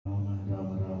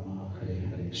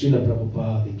Srila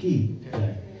Prabhupada ki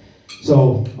Jai.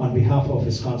 So, on behalf of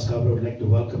Iskcon Scarborough, I would like to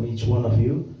welcome each one of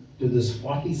you to this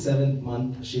 47th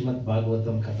month Srimad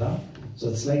Bhagavatam Katha. So,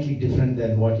 it's slightly different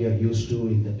than what you're used to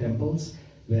in the temples,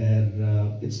 where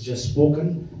it's just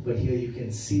spoken, but here you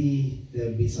can see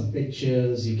there'll be some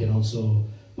pictures, you can also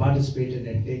participate in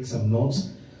and take some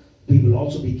notes. We will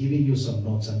also be giving you some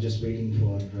notes. I'm just waiting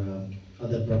for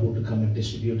other Prabhu to come and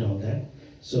distribute all that.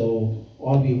 So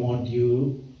all we want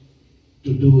you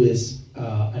to do is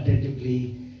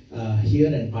attentively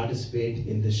hear and participate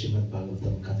in the Srimad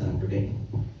Bhagavatam Katha today.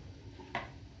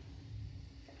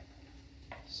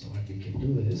 So what we can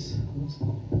do is,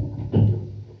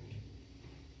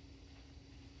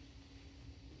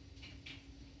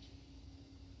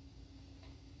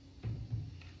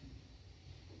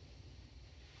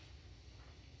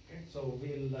 so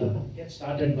we'll get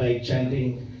started by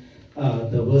chanting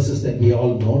the verses that we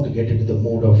all know to get into the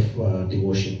mood of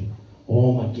devotion.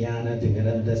 Om Agyana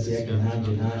Timirandasya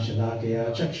Gyananjana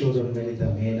Shalakaya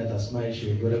Chakshurunmilita Mena Tasmai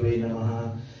Shri Gurave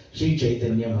Namaha Shri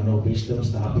Chaitanya Manobishtam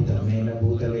Sthapitam Mena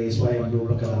Bhutale Swayam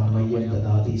Rupakadamayam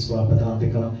Dadati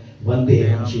Swapadantikam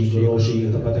Vandeham Shri Guru Shri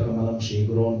Yudhapatakamalam Shri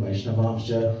Gurun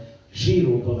Vaishnavamscha Shri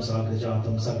Rupam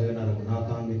Sagrajatam Sagana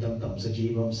Raghunatham Vitam Tam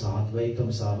Sajivam Sadvaitam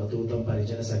Savatutam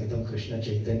Parijana Sagitam Krishna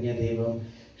Chaitanya Devam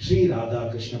Shri Radha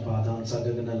Krishna Padam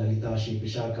Sagana Lalita Shri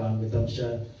Vishakan Vitam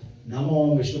Sha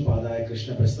Namo Vishnu Padaya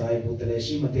Krishna Prasthaya Bhutale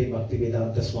Srimate Bhakti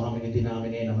Vedanta Swamini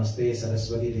Dinamine Namaste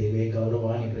Saraswati Deve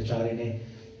Gauravani Pracharine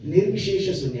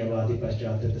Nirvishesha Sunyavadi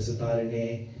Paschatya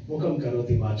Satarine Mukam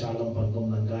Karoti Vachalam Pangam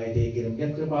Langaide Girim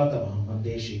Yakripata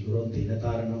Mahamande Shri Gurun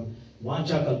Dinataranam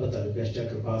Vancha Kalpatarubhyascha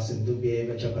Kripa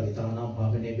Sindhubhyeva Cha Paditanam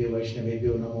Pavanebhyo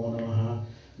Vaishnavebhyo Namo Namaha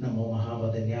Namo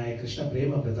Mahavadanyaya Krishna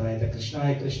Prema Pratayata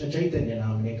Krishnaya Krishna Chaitanya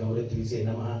Namane Gauratvise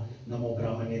Namaha Namo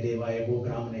Brahmane Devaya Go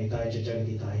Brahmanetaya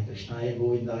Jagaditaya Krishnaya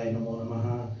Govindaya Namo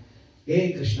Namaha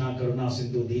Hey Krishna Karuna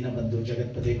Sindhu Dina Bandhu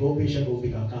Jagatpate Gopesha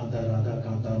Gopika Kanta Radha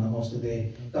Kanta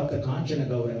Namostude Tapta Kanchana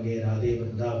Gaurange Radhe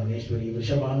Vrindavaneshwari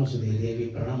Vrishabhanu Sude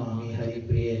Devi Pranamami Hari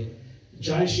Priye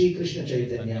Jai Shri Krishna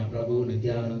Chaitanya Prabhu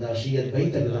Nityananda Shri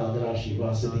Advaita Gadadhara Shri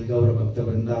Vasadi Gaura Bhakta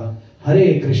Vrinda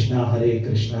Hare Krishna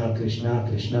Krishna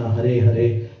Krishna Hare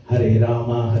Hare Hare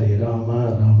Rama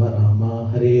Rama Rama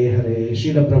Hare Hare.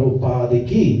 Srila Prabhupada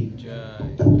ki Jai.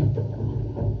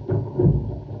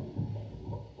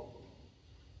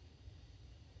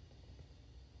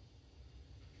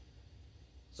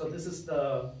 So this is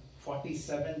the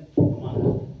 47th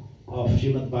month of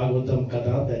Srimad Bhagavatam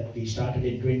Katha that we started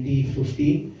in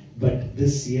 2015, but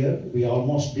this year we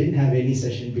almost didn't have any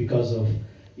session because of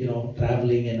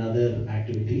traveling and other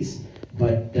activities,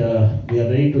 but we are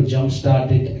ready to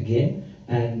jumpstart it again,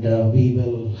 and we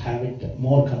will have it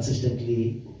more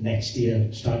consistently next year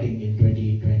starting in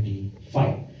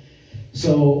 2025.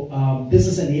 So this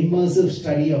is an immersive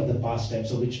study of the pastime,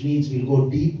 so which means we'll go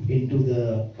deep into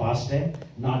the pastime,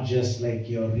 not just like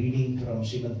you're reading from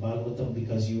Srimad Bhagavatam,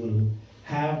 because you will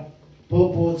have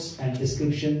purports and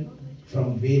description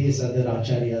from various other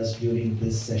acharyas during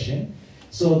this session.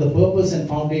 So the purpose and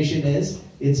foundation is,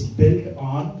 it's built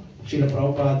on Srila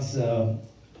Prabhupada's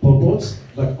purports,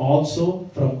 but also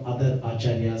from other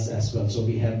acharyas as well. So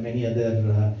we have many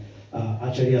other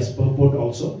acharyas purport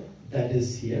also that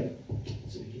is here.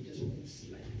 So we can just move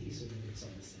slightly so that it's on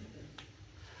the center.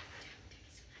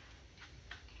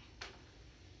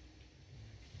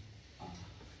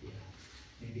 Yeah,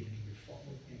 maybe a little bit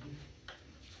forward, maybe.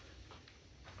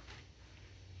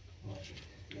 Okay,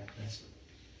 yeah, that's good.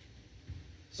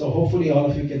 So hopefully all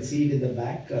of you can see it in the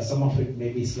back. Some of it may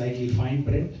be slightly fine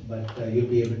print, but you'll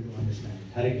be able to understand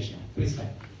it. Hare Krishna. Please come.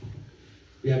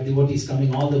 We have devotees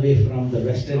coming all the way from the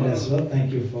west end as well.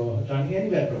 Thank you for joining.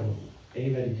 Anywhere, Prabhu.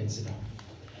 Anywhere you can sit down.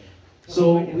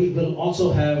 So we will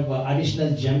also have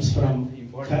additional gems from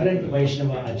current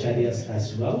Vaishnava Acharyas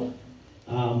as well.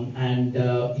 And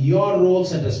your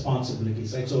roles and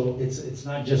responsibilities, right? So it's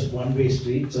not just one-way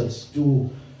street, so it's two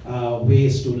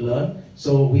ways to learn.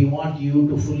 So we want you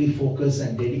to fully focus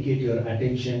and dedicate your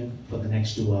attention for the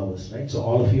next 2 hours, right? So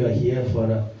all of you are here for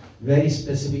a very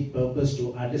specific purpose,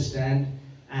 to understand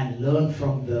and learn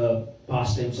from the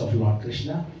pastimes of Lord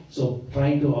Krishna. So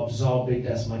try to absorb it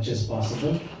as much as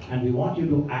possible, and we want you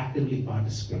to actively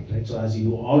participate, right? So as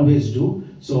you always do,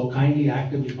 so kindly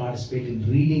actively participate in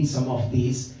reading some of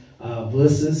these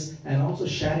verses, and also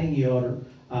sharing your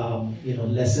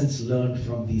lessons learned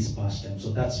from these pastimes.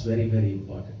 So that's very, very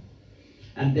important.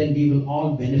 And then we will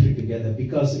all benefit together,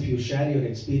 because if you share your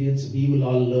experience, we will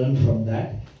all learn from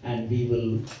that, and we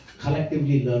will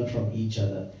collectively learn from each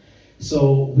other.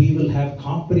 So we will have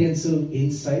comprehensive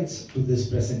insights to this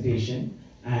presentation,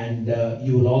 and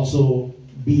you will also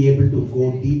be able to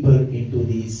go deeper into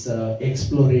these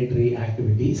exploratory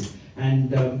activities.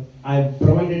 And I've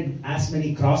provided as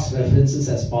many cross-references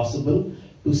as possible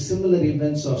to similar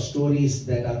events or stories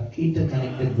that are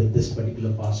interconnected with this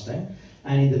particular pastime.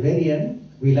 And in the very end,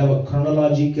 we'll have a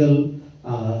chronological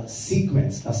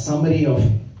sequence, a summary of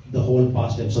the whole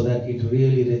pastime, so that it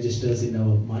really registers in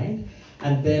our mind.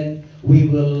 And then we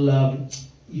will,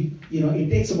 it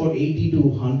takes about 80 to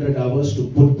 100 hours to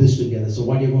put this together. So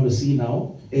what you're going to see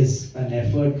now is an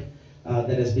effort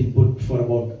that has been put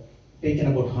for taken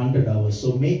about 100 hours.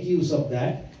 So make use of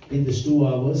that in this 2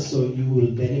 hours, so you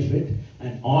will benefit.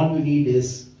 And all you need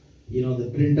is,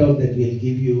 the printout that we'll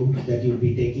give you, that you'll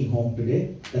be taking home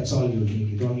today. That's all you need.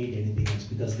 You don't need anything else,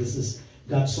 because this has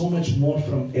got so much more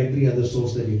from every other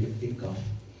source that you can think of.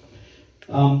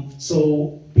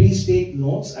 So please take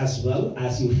notes as well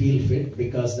as you feel fit,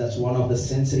 because that's one of the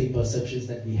sensory perceptions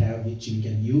that we have, which we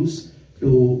can use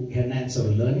to enhance our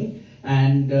learning.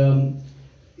 And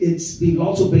we will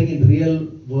also bring in real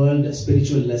world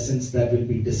spiritual lessons that will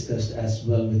be discussed as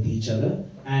well with each other.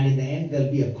 And in the end,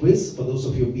 there'll be a quiz. For those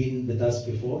of you who've been with us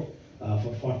before,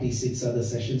 for 46 other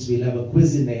sessions, we'll have a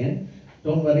quiz in the end.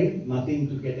 Don't worry, nothing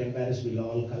to get embarrassed. We'll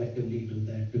all collectively do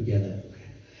that together.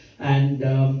 And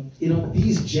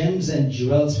these gems and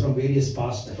jewels from this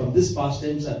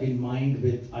pastimes have been mined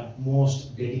with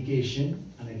utmost dedication,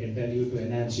 and I can tell you, to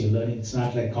enhance your learning. It's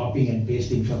not like copying and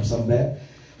pasting from somewhere.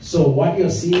 So what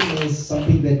you're seeing is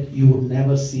something that you would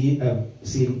never seen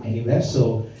anywhere.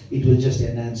 So it will just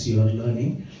enhance your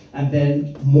learning. And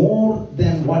then more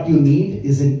than what you need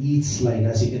is in each slide.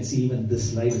 As you can see, even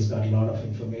this slide has got a lot of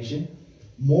information.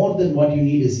 More than what you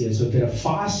need is here. So if you're a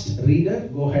fast reader,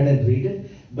 go ahead and read it.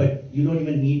 But you don't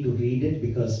even need to read it,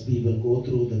 because we will go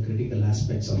through the critical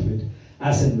aspects of it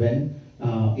as and when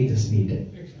it is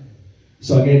needed.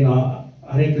 So again,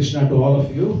 Hare Krishna to all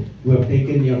of you who have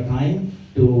taken your time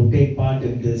to take part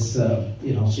in this,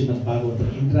 Srimad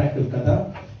Bhagavatam interactive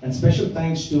Katha. And special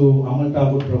thanks to Amal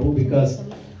Thakur Prabhu, because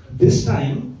this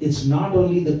time it's not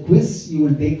only the quiz you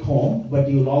will take home, but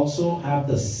you will also have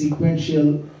the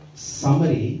sequential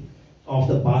summary of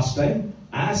the pastime,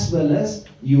 as well as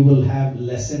you will have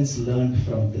lessons learned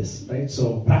from this, right?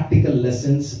 So practical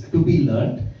lessons to be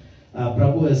learned.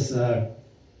 Prabhu has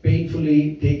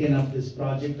painfully taken up this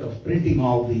project of printing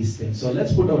all these things. So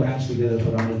let's put our hands together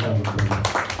for Amal Thakur,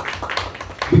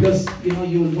 because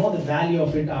you will know the value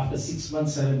of it after 6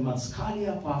 months, 7 months.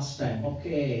 Kaliya pastime,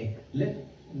 okay.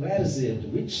 Where is it?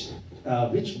 Which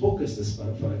book is this,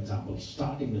 for example?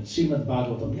 Starting with Srimad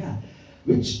Bhagavatam, yeah.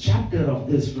 Which chapter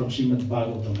of this from Srimad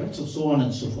Bhagavatam, right? So on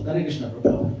and so forth. Hare Krishna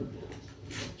Prabhu.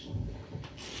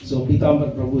 So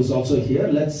Pitambar Prabhu is also here.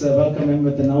 Let's welcome him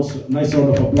with a nice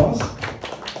round of applause.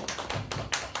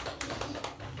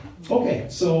 Okay,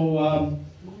 so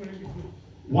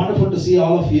wonderful to see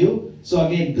all of you. So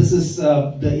again, this is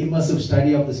the immersive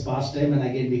study of this pastime, and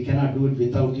again, we cannot do it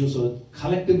without you. So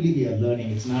collectively we are learning.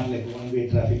 It's not like one-way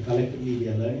traffic. Collectively we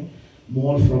are learning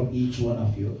more from each one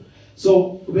of you.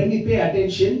 So when we pay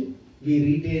attention, we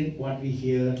retain what we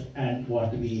hear and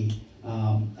what we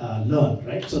learn,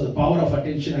 right? So the power of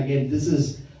attention, again, this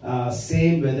is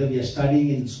same whether we are studying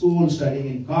in school, studying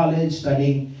in college,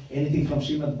 studying anything from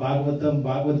Srimad Bhagavatam,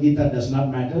 Bhagavad Gita, does not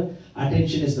matter.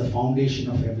 Attention is the foundation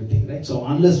of everything, right? So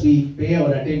unless we pay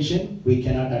our attention, we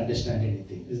cannot understand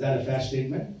anything. Is that a fair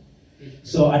statement?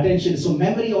 So attention, so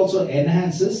memory also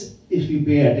enhances if we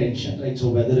pay attention, right? So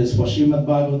whether it's for Srimad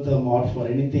Bhagavatam or for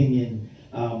anything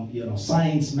in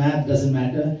science, math, doesn't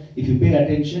matter. If you pay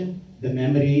attention, the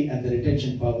memory and the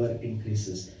retention power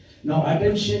increases. Now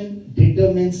attention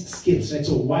determines skills, right?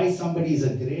 So why somebody is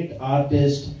a great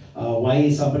artist, why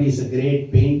somebody is a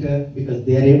great painter, because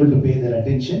they are able to pay their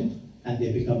attention and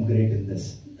they become great in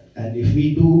this. And if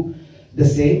we do the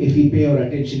same, if we pay our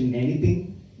attention in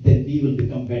anything, then we will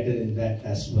become better in that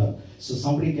as well. So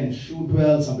somebody can shoot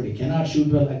well, somebody cannot shoot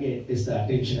well. Again, it's the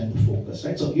attention and the focus,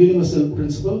 right? So universal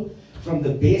principle, from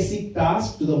the basic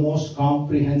task to the most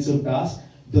comprehensive task,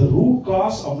 the root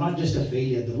cause of not just a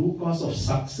failure, the root cause of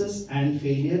success and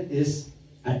failure is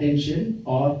attention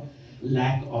or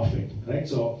lack of it, right?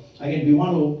 So again, we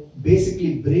want to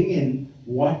basically bring in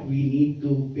what we need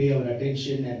to pay our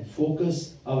attention and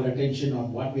focus our attention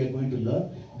on what we are going to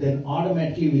learn. Then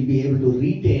automatically we'll be able to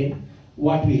retain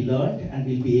what we learned and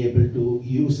we'll be able to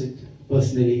use it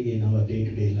personally in our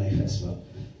day-to-day life as well.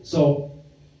 So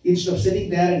instead of sitting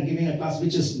there and giving a class,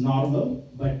 which is normal,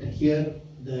 but here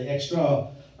the extra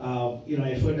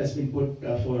effort has been put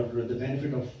for the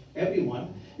benefit of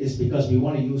everyone, is because we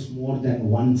want to use more than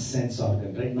one sense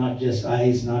organ, right? Not just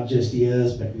eyes, not just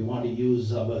ears, but we want to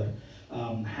use our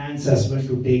hands as well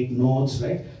to take notes,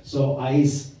 right? So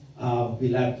eyes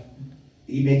will have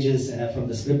images from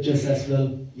the scriptures as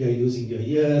well. You're using your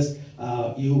ears.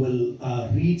 You will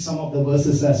read some of the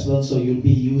verses as well, so you'll be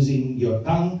using your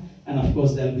tongue, and of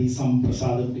course there'll be some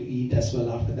prasadam to eat as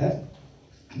well after that.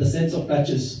 The sense of touch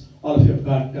is, all of you have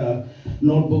got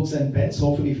notebooks and pens.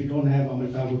 Hopefully if you don't have,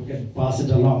 Amrita can pass it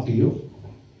along to you.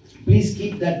 Please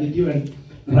keep that with you and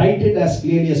write it as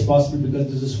clearly as possible,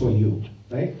 because this is for you,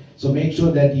 right? So make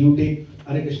sure that you take,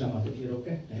 Hare Krishna Mata, you're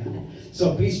okay? Yeah.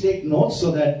 So please take notes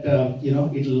so that,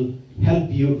 it'll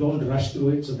help you. Don't rush through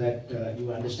it, so that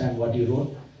you understand what you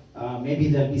wrote. Maybe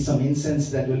there'll be some incense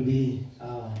that will be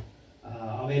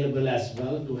available as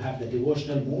well to have the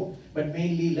devotional mood. But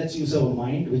mainly, let's use our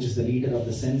mind, which is the leader of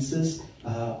the senses,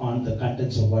 on the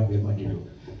contents of what we're going to do.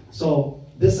 So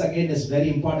this again is very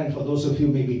important for those of you,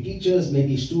 maybe teachers,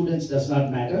 maybe students, does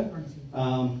not matter.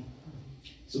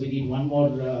 So we need one more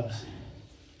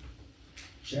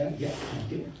chair. Yeah,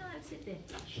 thank you. No, I'll sit there.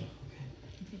 Sure.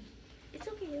 It's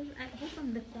okay. I'll go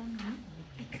from the corner.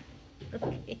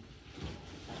 Okay.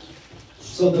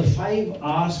 So the 5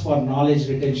 R's for knowledge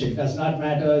retention does not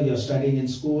matter. You're studying in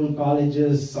school,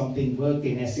 colleges, something work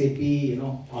in SAP,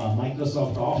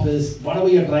 Microsoft Office, whatever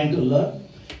you're trying to learn.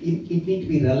 It needs to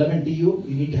be relevant to you.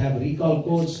 You need to have recall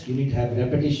codes. You need to have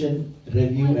repetition,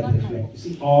 review, and reflect. You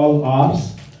see, all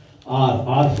R's are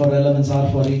R for relevance, R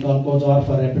for recall codes, R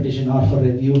for repetition, R for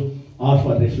review, R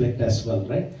for reflect as well,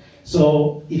 right?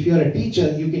 So if you're a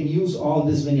teacher, you can use all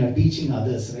this when you're teaching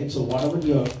others, right? So whatever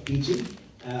you're teaching,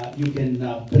 you can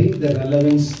bring the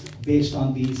relevance based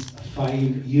on these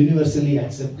 5 universally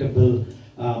acceptable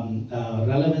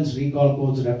relevance, recall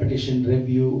codes, repetition,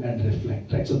 review, and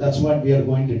reflect, right? So that's what we are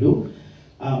going to do.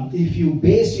 If you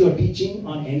base your teaching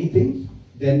on anything,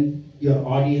 then your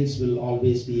audience will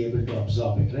always be able to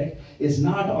absorb it, right? It's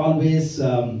not always,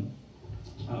 let's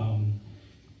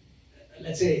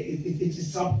say,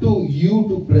 it's up to you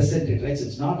to present it, right? So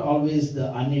it's not always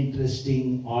the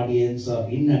uninteresting audience or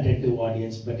inattentive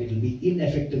audience, but it will be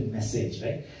ineffective message,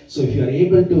 right? So if you're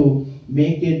able to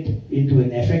make it into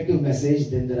an effective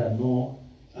message, then there are no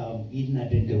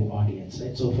inattentive audience,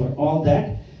 right? So for all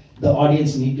that, the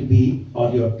audience need to be,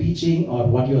 or your teaching or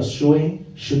what you're showing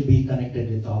should be connected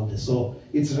with all this. So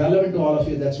it's relevant to all of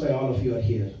you, that's why all of you are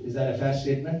here. Is that a fair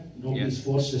statement? Nobody's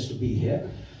forced us to be here.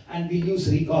 And we'll use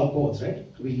recall codes, right?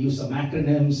 We'll use some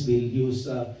acronyms, we'll use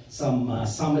some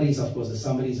summaries, of course, the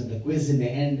summaries and the quiz in the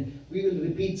end. We will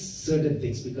repeat certain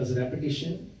things because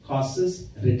repetition causes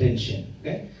retention,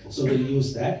 okay? So we'll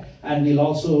use that. And we'll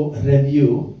also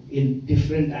review in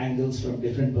different angles from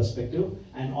different perspectives,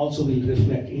 and also we'll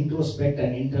reflect, introspect,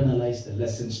 and internalize the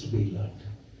lessons to be learned.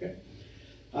 Okay?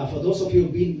 For those of you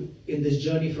who've been in this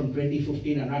journey from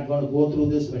 2015, I'm not going to go through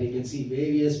this, but you can see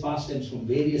various pastimes from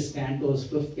various cantos,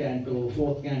 5th canto,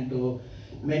 4th canto,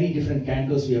 many different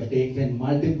cantos we have taken,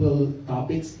 multiple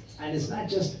topics, and it's not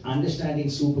just understanding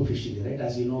superficially, right?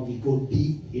 As you know, we go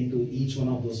deep into each one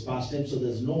of those pastimes, so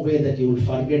there's no way that you will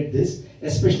forget this,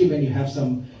 especially when you have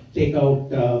some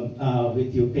takeout of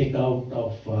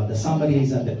the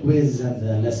summaries and the quiz and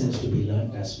the lessons to be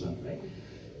learned as well, right?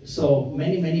 So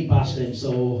many pastimes.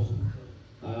 So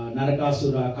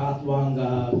Narakasura,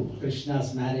 Katvanga,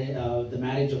 Krishna's marriage, the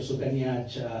marriage of Sukanya,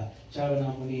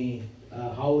 Chavana Muni,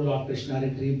 how Lord Krishna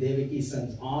retrieved Devaki's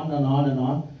sons, on and on and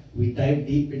on. We dive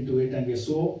deep into it, and we're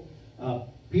so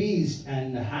pleased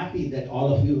and happy that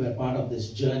all of you were part of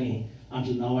this journey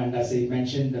until now. And as I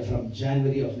mentioned, from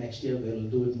January of next year, we'll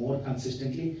do it more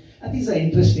consistently. And these are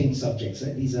interesting subjects,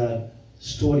 right? These are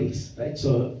stories, right?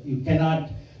 So you cannot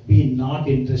be not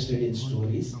interested in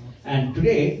stories. And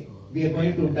today, we are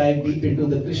going to dive deep into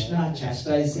the Krishna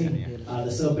chastising the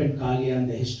serpent Kaliya and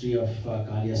the history of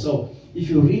Kaliya. So if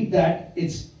you read that,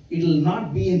 it'll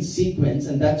not be in sequence,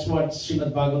 and that's what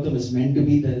Srimad Bhagavatam is meant to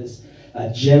be. There is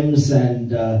gems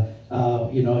and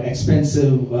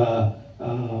expensive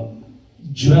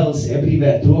jewels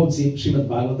everywhere throughout Srimad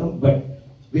Bhagavatam, but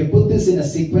we have put this in a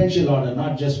sequential order,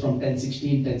 not just from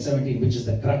 10:16, 10:17, which is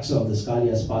the crux of this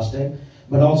Kaliya's pastime,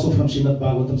 but also from Srimad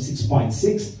Bhagavatam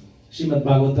 6.6, Srimad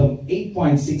Bhagavatam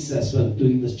 8.6 as well,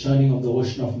 during this churning of the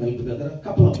ocean of milk. There are a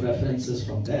couple of references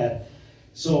from there.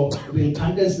 So we'll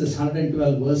condense this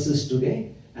 112 verses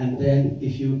today, and then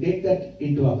if you take that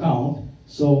into account,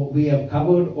 so we have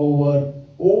covered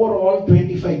overall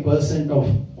 25% of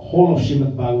whole of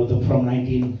Srimad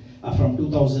Bhagavatam from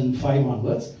 2005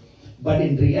 onwards. But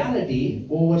in reality,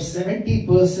 over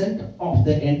 70% of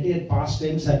the entire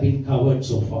pastimes have been covered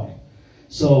so far.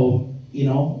 So,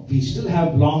 we still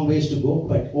have long ways to go,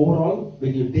 but overall,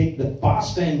 when you take the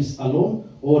pastimes alone,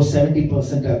 over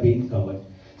 70% have been covered.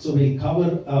 So we'll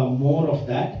cover more of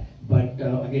that, but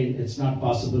again, it's not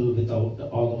possible without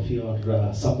all of your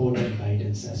support and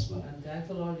guidance as well. And thanks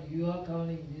a lot, you are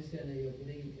covering this and you're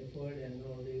putting effort and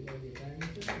all the time.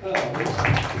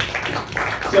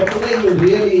 So today you'll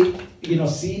really,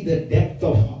 see the depth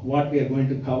of what we are going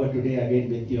to cover today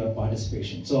again with your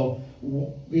participation. So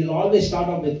we'll always start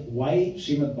off with why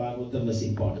Srimad Bhagavatam is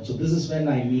important. So this is when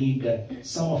I need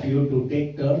some of you to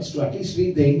take turns to at least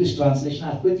read the English translation.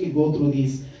 I'll quickly go through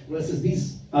these verses.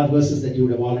 These are verses that you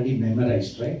would have already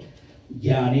memorized, right?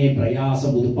 Jnane prayasa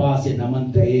udupasya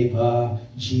namanta eva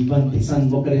jivanti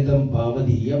sanmukaritam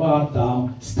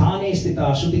bhavadiyavartam sthane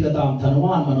stita shrudigatam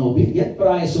thanuvan manobhi yat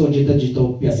prayaso jita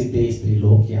jitopyasite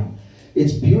strilokyam.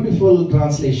 It's beautiful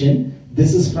translation.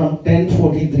 This is from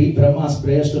 10:43, Brahma's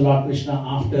prayers to Lord Krishna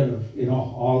after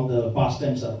all the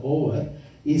pastimes are over.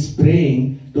 He's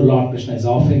praying to Lord Krishna. He's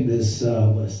offering this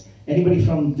verse. Anybody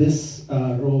from this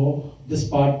row, this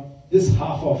part, this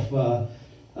half of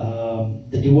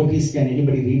the devotees, can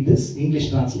anybody read this English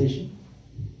translation?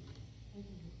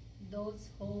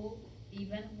 Those who,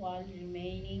 even while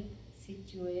remaining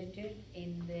situated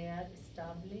in their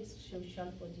established social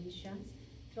positions,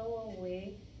 throw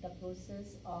away the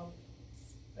process of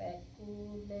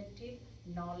speculative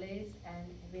knowledge and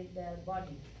with their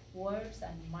body, words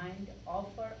and mind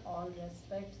offer all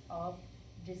respects of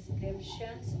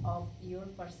descriptions of your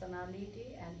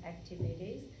personality and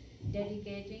activities,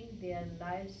 dedicating their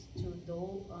lives to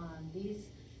these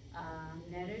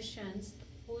narrations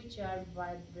which are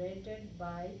vibrated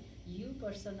by you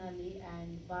personally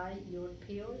and by your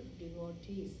pure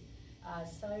devotees.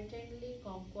 Certainly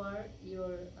conquer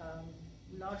your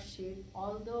lordship,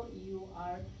 although you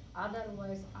are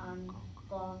otherwise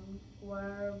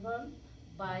unconquerable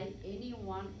by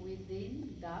anyone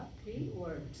within the three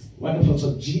worlds. Wonderful.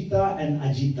 So Jita and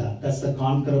Ajita, that's the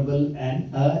conquerable,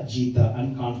 and Ajita,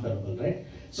 unconquerable, right?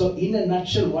 So in a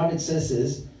nutshell, what it says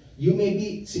is, you may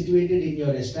be situated in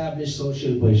your established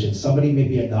social position. Somebody may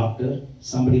be a doctor,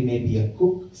 somebody may be a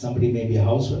cook, somebody may be a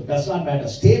housewife. Does not matter.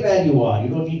 Stay where you are. You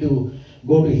don't need to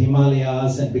go to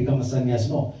Himalayas and become a sannyas.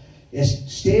 No.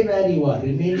 Yes, stay where you are,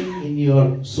 remaining in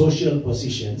your social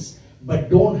positions, but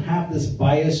don't have this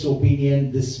biased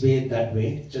opinion this way, that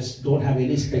way. Just don't have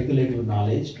any speculative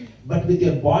knowledge. But with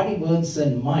your body, words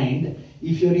and mind,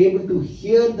 if you're able to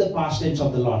hear the pastimes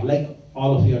of the Lord, like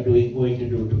all of you are going to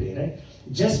do today, right?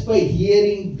 Just by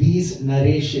hearing these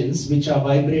narrations, which are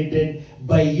vibrated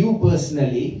by you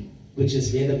personally, which is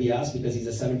Veda Vyas, because he's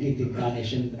the 17th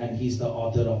incarnation and he's the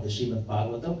author of the Srimad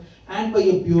Bhagavatam, and by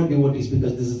your pure devotees,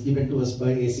 because this is given to us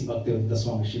by A.C. Bhaktivedanta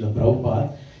Swami Srila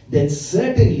Prabhupada, then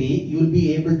certainly you'll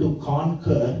be able to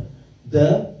conquer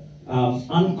the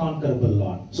unconquerable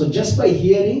Lord. So just by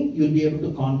hearing, you'll be able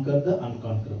to conquer the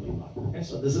unconquerable Lord. Okay?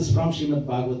 So this is from Srimad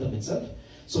Bhagavatam itself.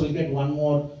 So we'll get one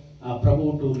more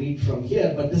Prabhu to read from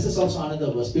here, but this is also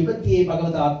another verse. Pibantiye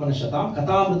Bhagavata Atmana Shatam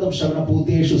Katamritam Shavana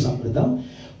Puteshu Samritam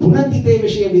Punantite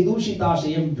Vishaya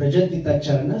Vidushitashayam Prajantita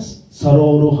Charanas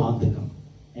Saroro Hantikam.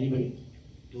 Anybody?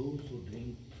 Those who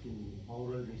drink to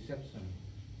oral reception,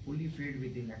 fully filled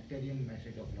with the nectarian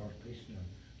message of Lord Krishna,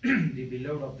 the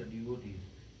beloved of the devotees,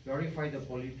 purify the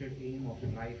polluted aim of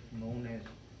life known as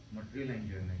material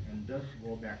enjoyment, and thus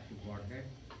go back to Godhead,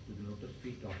 to the lotus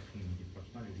feet of Him, the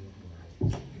personality of God.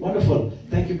 Wonderful.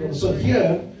 Thank you, Prabhu. So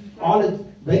here,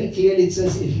 very clearly it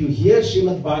says, if you hear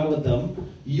Srimad Bhagavatam,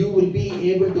 you will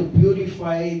be able to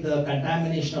purify the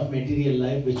contamination of material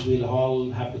life, which we'll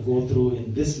all have to go through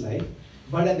in this life.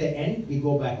 But at the end, we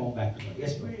go back home, back to God.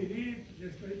 Yes, Prabhu. We read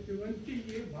just like Pivanti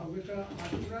Bhagavata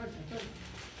Atmana Shatam.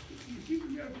 You see,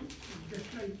 we are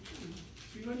just like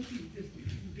Pivanti, just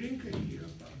drink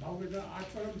Bhagavata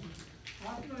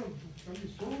Atmana from the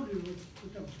soul, you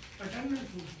know, eternal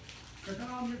food.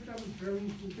 Kathamritam Shravan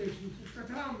Puteshu.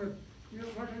 Kathamrit, you know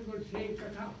what I'm going to say,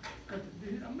 Katha.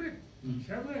 This is Amrit.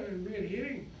 Shravan, and we are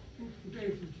hearing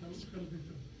Puteshu,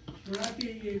 Samritam.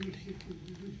 Surati ye Vishittu.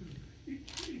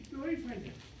 It's very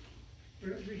funny.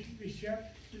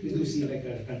 We do see like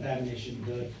a contamination,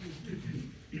 dirt.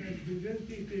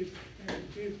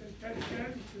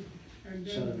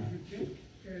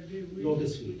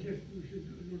 Lotus feet.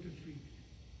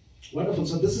 Wonderful.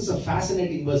 So this is a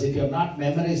fascinating verse. If you have not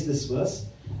memorized this verse,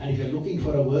 and if you're looking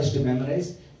for a verse to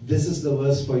memorize, this is the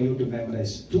verse for you to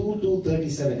memorize.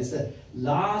 2:37 is the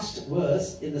last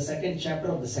verse in the second chapter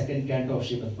of the second canto of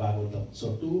Srimad Bhagavatam.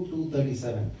 So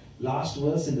 2:37, last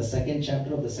verse in the second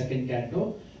chapter of the second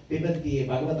canto. Pibantiye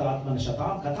Bhagavata Atmana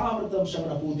Shatam Kathamritam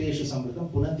Shavana Puteshu Samritam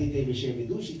Punantite Vishaya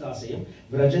Vidushitashayam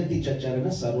Vrajanti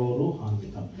Chacharana Saroro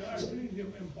Hantikam. The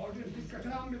important is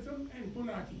Kathamritam and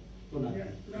Punati.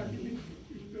 Punati means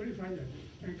it's very final.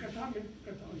 And Katha means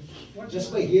Katha.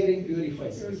 Just by hearing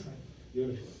purifies us. Purifies.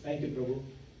 Beautiful. Thank you, Prabhu.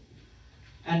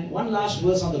 And one last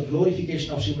verse on the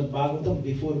glorification of Srimad Bhagavatam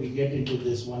before we get into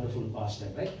this wonderful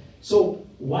pastime, right? So,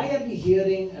 why are we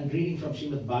hearing and reading from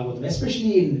Srimad Bhagavatam,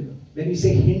 especially when we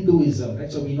say Hinduism,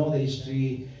 right? So, we know the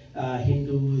history.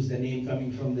 Hindu is the name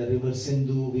coming from the river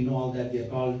Sindhu. We know all that. They are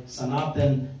called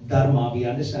Sanatan Dharma. We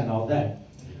understand all that.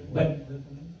 But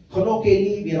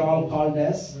colloquially, we are all called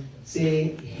as,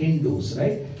 say, Hindus,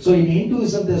 right? So, in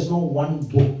Hinduism, there's no one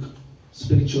book.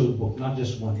 Spiritual book, not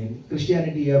just one. In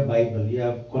Christianity, you have Bible, you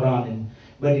have Quran,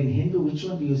 but in Hindu, which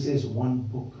one do you say is one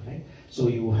book, right? So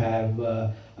you have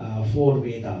 4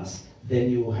 Vedas, then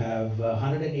you have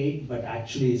 108, but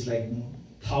actually it's like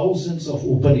thousands of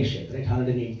Upanishads, right?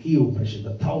 108 key Upanishads,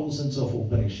 but thousands of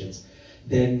Upanishads.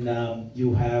 Then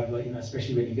you have,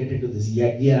 especially when you get into this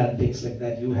yagya and things like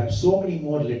that, you have so many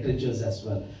more literatures as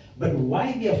well. But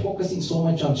why we are focusing so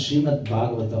much on Srimad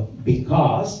Bhagavatam?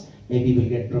 Because maybe we'll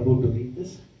get Prabhu to read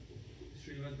this.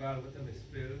 Srimad Bhagavatam is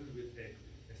filled with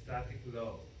ecstatic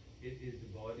love. It is the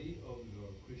body of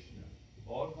Lord Krishna.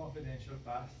 All confidential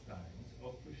pastimes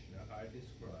of Krishna are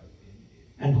described in it.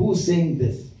 And who's saying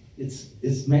this?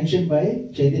 It's mentioned by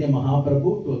Chaitanya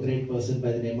Mahaprabhu to a great person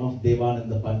by the name of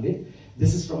Devananda Pandit.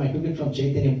 This is I took it from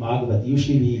Chaitanya Bhagavat.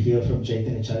 Usually we hear from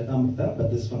Chaitanya Charitamrita, but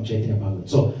this is from Chaitanya Bhagavat.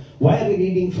 So, why are we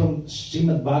reading from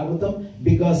Srimad Bhagavatam?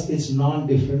 Because it's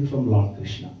non-different from Lord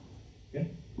Krishna.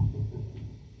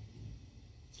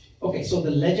 Okay, so the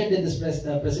legend in this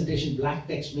presentation, black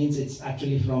text means it's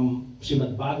actually from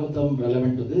Srimad Bhagavatam,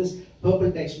 relevant to this.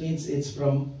 Purple text means it's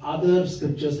from other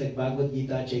scriptures like Bhagavad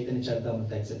Gita, Chaitanya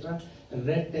Charitamrita, etc.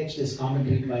 Red text is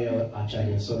commentary by our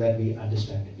Acharya, so that we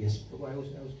understand it. Yes? I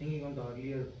was thinking on the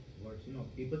earlier words,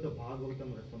 Pibata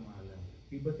Bhagavatam Rasamala.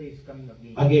 Pibata is coming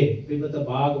again. Again, Pibata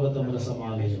Bhagavatam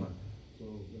Rasamala. So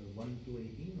 1 to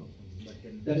 18 or something. But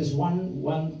then that is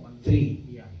 1:1:3.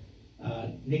 Yeah.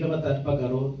 Nigama Tarpa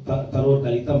Taror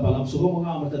Kalitam Palam Sugamuga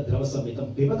Amrita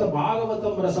Dravasamitam Pibata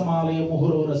Bhagavatam Rasamalaya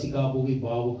Muhuro Rasika Bhugi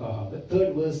Bhavukaha. The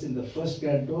third verse in the first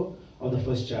canto of the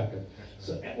first chapter.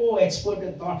 So, oh, expert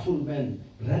and thoughtful men,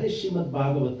 relish Srimad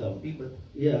Bhagavatam.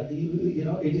 Yeah,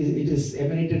 it is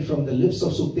emanated from the lips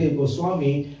of Sukhdev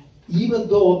Goswami, even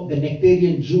though the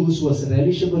nectarian juice was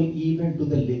relishable even to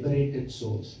the liberated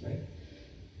souls, right?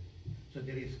 So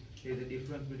there is a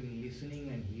difference between listening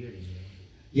and hearing.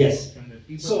 Yes.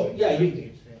 So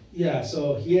yeah,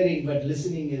 so hearing but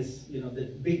listening is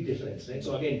the big difference, right?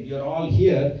 So again, you're all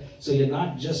here, so you're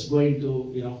not just going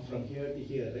to from here to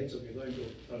here, right? So we're going to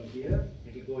from here,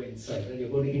 it will go inside, right? You're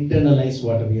going to internalize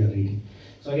what we are reading.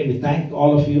 So again, we thank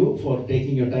all of you for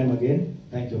taking your time again.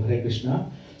 Thank you, Hare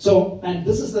Krishna. So, and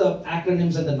this is the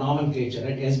acronyms and the nomenclature,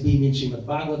 right? SB means Srimad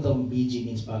Bhagavatam, BG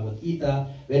means Bhagavad Gita.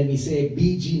 When we say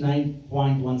BG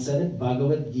 9.17,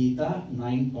 Bhagavad Gita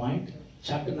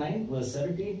Chapter 9, verse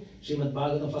 17, Srimad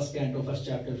Bhagavatam, first canto, first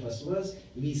chapter, first verse,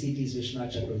 VCT is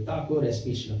Vishwanath Chakravarti Thakur,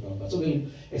 SP Srila Prabhupada. So we'll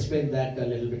explain that a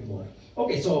little bit more.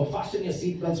 Okay, so fasten your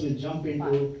seatbelts, we'll jump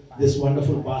into this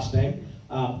wonderful pastime.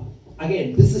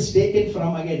 Again, this is taken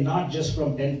from, not just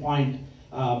from 10.16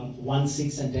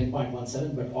 and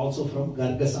 10.17, but also from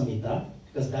Garga Samhita,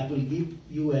 because that will give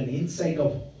you an insight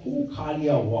of who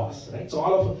Kaliya was, right?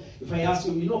 So if I ask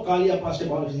you, Kaliya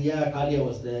pastime, all of you, yeah, Kaliya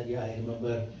was there, yeah, I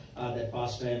remember that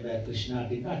pastime where Krishna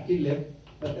did not kill him,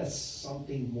 but there's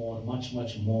something more, much,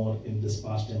 much more in this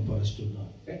pastime for us to learn.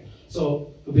 Okay?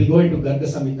 So we'll go into Garga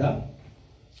Samhita,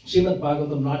 Srimad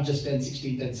Bhagavatam, not just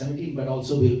 10:16, 10:17, but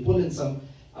also we'll pull in some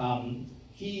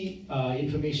key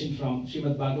information from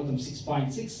Srimad Bhagavatam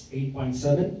 6.6,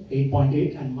 8.7,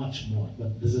 8.8, and much more.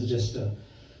 But this is just a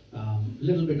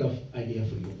little bit of idea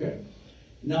for you. Okay?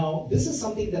 Now, this is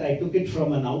something that I took it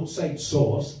from an outside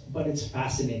source, but it's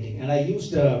fascinating. And I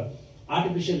used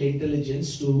artificial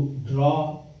intelligence to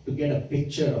get a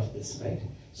picture of this, right?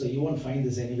 So you won't find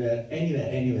this anywhere,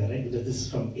 right? Because this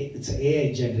is it's an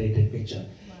AI generated picture.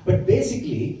 But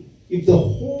basically, if the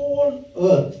whole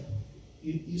earth,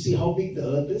 you see how big the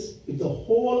earth is? If the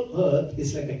whole earth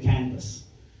is like a canvas,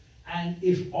 and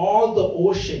if all the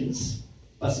oceans,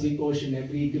 Pacific Ocean,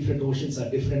 every different oceans are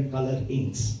different color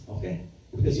inks, okay?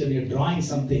 Because when you're drawing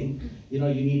something, you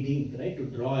need ink, right, to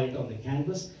draw it on the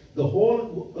canvas. The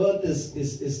whole earth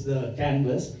is the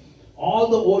canvas. All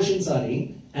the oceans are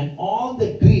ink, and all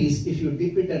the trees, if you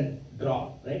dip it and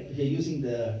draw, right, if you're using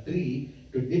the tree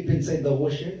to dip inside the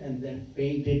ocean and then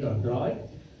paint it or draw it,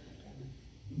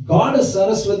 Goddess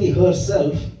Saraswati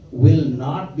herself will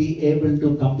not be able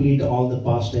to complete all the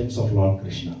pastimes of Lord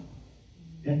Krishna.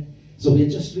 Okay? So we're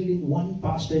just reading one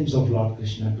pastimes of Lord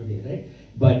Krishna today, right?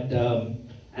 But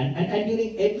and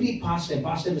during every pastime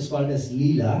is called as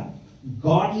Leela.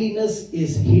 godliness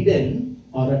is hidden,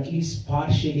 or at least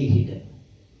partially hidden.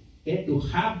 Okay, to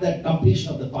have that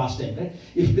completion of the pastime, right?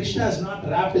 If Krishna is not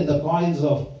wrapped in the coils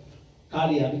of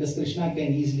Kaliya, because Krishna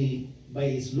can easily, by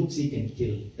his looks, he can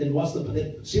kill, then what's the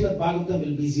Srimad Bhagavatam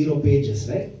will be 0 pages,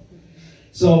 right?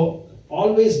 So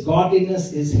always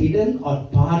godliness is hidden or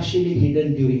partially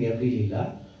hidden during every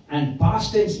lila, and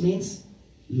pastimes means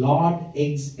Lord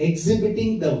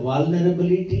exhibiting the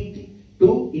vulnerability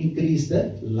to increase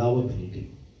the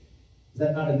lovability. Is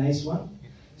that not a nice one?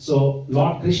 So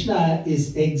Lord Krishna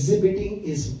is exhibiting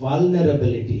his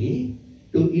vulnerability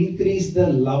to increase the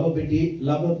lovability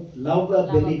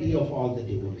of all the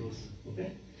devotees.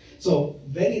 Okay? So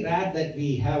very rare that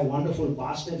we have wonderful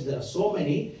pastimes. There are so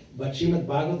many, but Srimad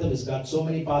Bhagavatam has got so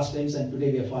many pastimes, and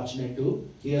today we are fortunate to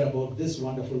hear about this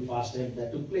wonderful pastime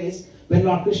that took place when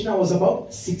Lord Krishna was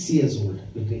about 6 years old.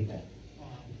 We'll read that.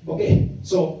 Okay,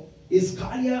 so is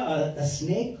Kaliya a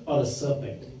snake or a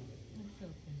serpent?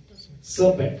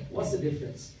 Serpent. What's the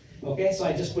difference? Okay, so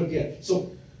I just put here.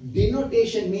 So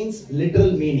denotation means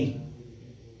literal meaning.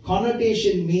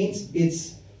 Connotation means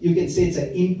you can say it's an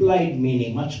implied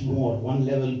meaning, much more, one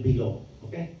level below.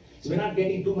 Okay, so we're not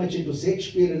getting too much into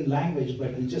Shakespearean language,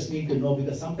 but we just need to know,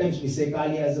 because sometimes we say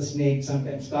Kaliya as a snake,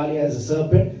 sometimes Kaliya as a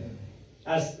serpent.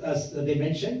 As they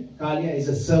mentioned, Kaliya is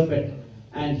a serpent.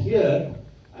 And here,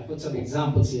 I put some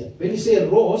examples here. When you say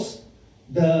rose,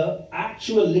 the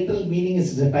actual literal meaning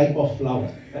is a type of flower,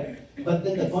 right? But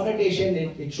then the connotation,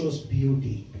 it shows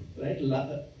beauty, right?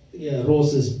 Yeah,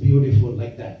 rose is beautiful,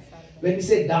 like that. When we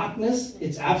say darkness,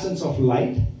 it's absence of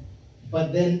light,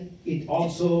 but then it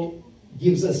also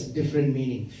gives us different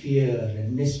meaning, fear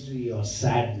and mystery or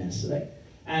sadness, right?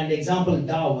 And example,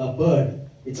 dove, a bird.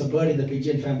 It's a bird in the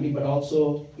pigeon family, but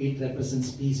also it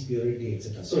represents peace, purity,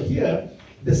 etc. So here,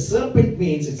 the serpent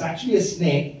means it's actually a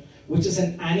snake, which is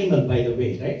an animal, by the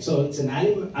way, right? So it's an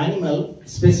animal,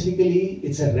 specifically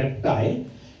it's a reptile,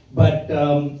 but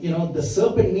the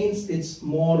serpent means it's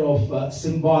more of a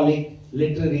symbolic,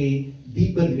 literary,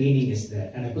 deeper meaning is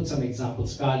there. And I put some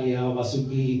examples: Kaliya,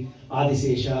 Vasuki,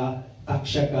 Adisesha,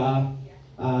 Takshaka,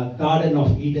 Garden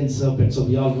of Eden serpent. So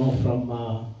we all know from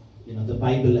the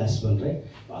Bible as well, right?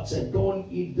 God said,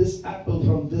 don't eat this apple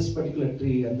from this particular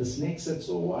tree, and the snake said,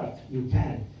 so what? You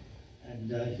can. And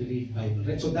if you read Bible,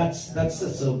 right? So that's the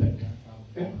serpent.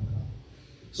 Okay?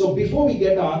 So before we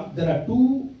get on, there are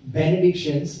 2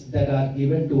 benedictions that are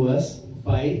given to us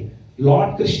by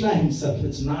Lord Krishna himself.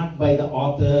 It's not by the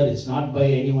author, it's not by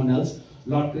anyone else.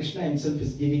 Lord Krishna himself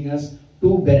is giving us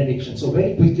 2 benedictions. So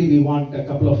very quickly, we want a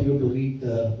couple of you to read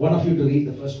one of you to read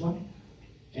the first one.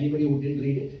 Anybody who didn't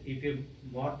read it? If a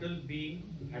mortal being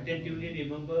attentively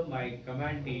remember my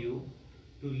command to you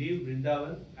to leave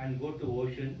Vrindavan and go to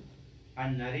ocean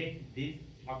and narrate this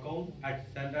account at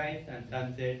sunrise and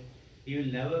sunset, he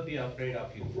will never be afraid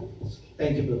of you.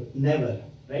 Thank you, bro. Never,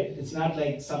 right? It's not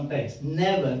like sometimes.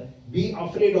 Never be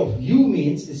afraid of you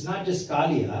means it's not just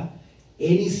Kaliya,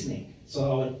 any snake.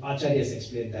 So our acharyas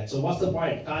explained that. So what's the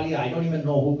point? Kaliya, I don't even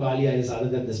know who Kaliya is other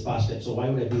than this pastime. So why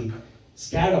would I be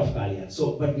scared of Kaliya?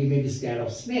 So, but we may be scared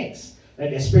of snakes,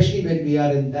 right? Especially when we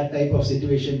are in that type of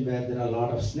situation where there are a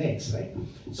lot of snakes, right?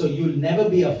 So you'll never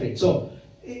be afraid. So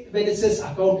when it says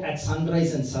account at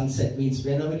sunrise and sunset, means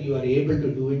whenever you are able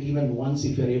to do it, even once,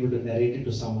 if you are able to narrate it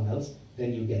to someone else,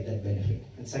 then you get that benefit.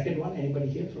 And second one, anybody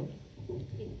here from?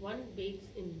 If one bathes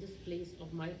in this place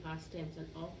of my pastimes and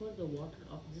offer the water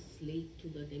of this lake to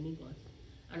the demigods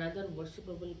and other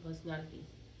worshipable personalities,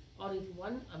 or if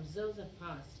one observes a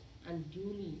fast and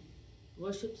duly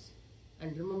worships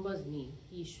and remembers me,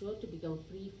 he is sure to become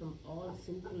free from all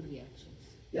sinful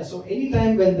reactions. Yeah, so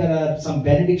anytime when there are some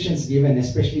benedictions given,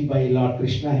 especially by Lord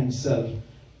Krishna himself,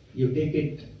 you take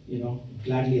it,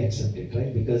 gladly accept it,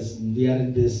 right? Because we are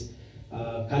in this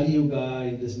Kali Yuga,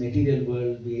 in this material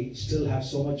world, we still have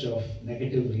so much of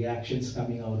negative reactions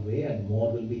coming our way, and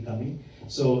more will be coming.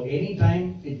 So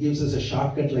anytime it gives us a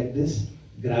shortcut like this,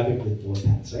 grab it with both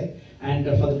hands, right? And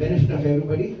for the benefit of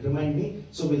everybody, remind me,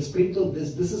 so we'll sprinkle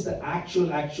this. This is the actual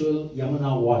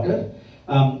Yamuna water.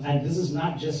 And this is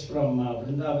not just from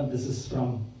Vrindavan, this is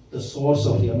from the source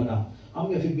of Yamuna. How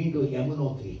many of you have been to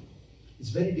Yamunotri? It's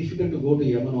very difficult to go to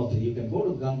Yamunotri. You can go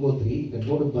to Gangotri, you can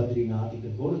go to Badrinath, you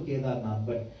can go to Kedarnath,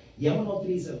 but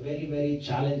Yamunotri is a very, very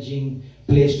challenging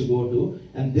place to go to.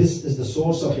 And this is the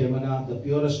source of Yamuna, the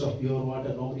purest of pure water.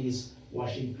 Nobody is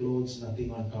washing clothes,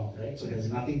 nothing on top, right? So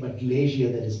there's nothing but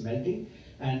glacier that is melting.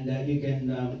 And you can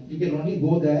only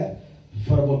go there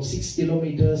for about 6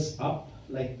 kilometers up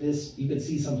like this. You can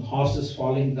see some horses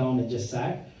falling down and just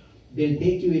sad. they'll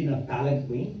take you in a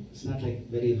palanquin. It's not like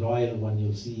very royal one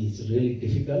you'll see, it's really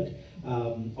difficult.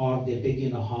 Or they'll take you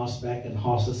in a horseback and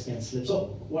horses can slip.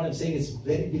 So what I'm saying is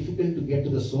very difficult to get to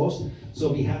the source.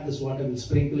 So we have this water, we'll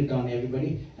sprinkle it on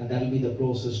everybody, and that'll be the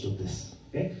closest to this.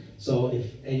 Okay? So if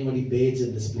anybody bathes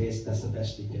in this place, that's the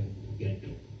best we can get to.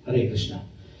 Hare Krishna.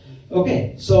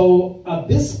 Okay, so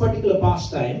this particular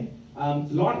pastime,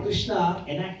 Lord Krishna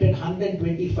enacted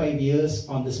 125 years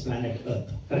on this planet Earth,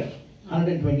 correct?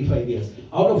 125 years.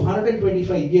 Out of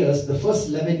 125 years, the first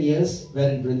 11 years were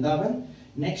in Vrindavan,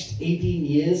 next 18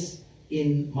 years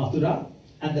in Mathura,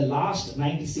 and the last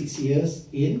 96 years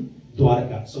in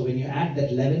Dwarka. So when you add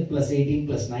that 11 plus 18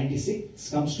 plus 96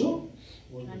 comes to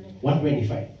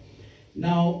 125.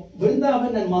 Now,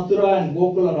 Vrindavan and Mathura and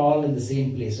Gokul are all in the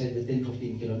same place, right, within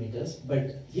 15 kilometers.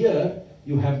 But here,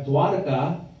 you have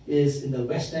Dwarka is in the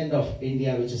west end of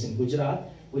India, which is in Gujarat,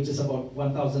 which is about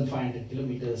 1,500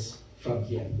 kilometers from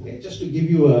here. Okay? Just to give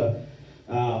you a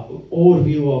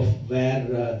overview of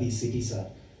where these cities are.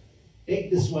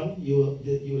 Take this one, you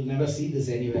will never see this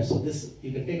anywhere. So this,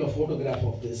 you can take a photograph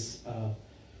of this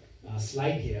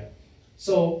slide here.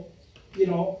 So, you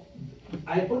know,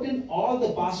 I put in all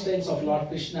the pastimes of Lord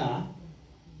Krishna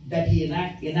that he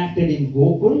enacted in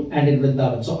Gokul and in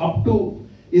Vrindavan. So up to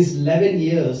his 11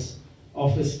 years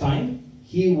of his time,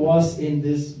 he was in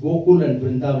this Gokul and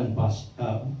Vrindavan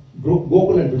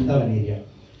area.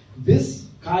 This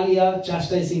Kaliya,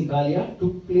 chastising Kaliya,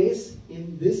 took place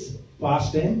in this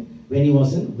pastime when he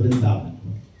was in Vrindavan.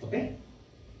 Okay?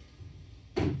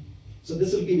 So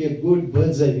this will give you a good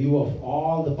bird's eye view of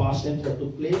all the pastimes that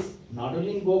took place, not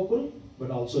only in Gokul,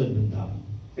 but also in Vrindavan.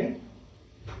 Okay?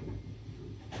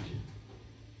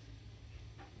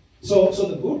 So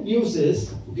the good news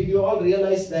is, did you all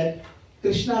realize that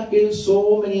Krishna killed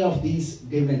so many of these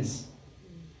demons?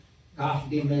 Calf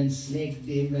demon, snake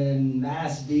demon,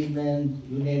 ass demon,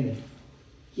 you name it.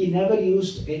 He never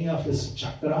used any of his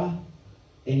chakra,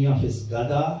 any of his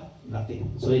gada,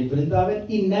 nothing. So in Vrindavan,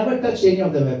 he never touched any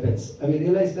of the weapons. Have you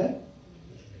realized that?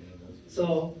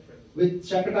 So with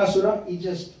Shakatasura, he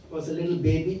just was a little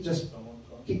baby, just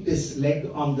kicked his leg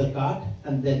on the cart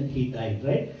and then he died,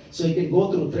 right? So you can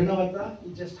go through Trinavata,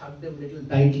 he just hugged him a little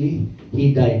tightly,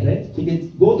 he died, right? So you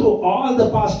can go through all the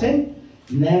pastime.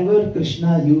 Never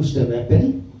Krishna used a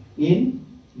weapon in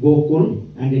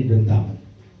Gokul and in Vrindavan.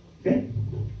 Okay?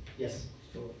 Yes?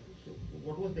 So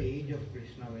what was the age of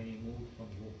Krishna when he moved from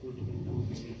Gokul to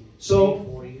Vrindavan? So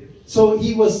 4 years? So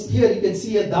he was, here you can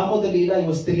see at Damodar Leela, he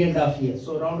was 3.5 years.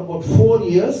 So around about 4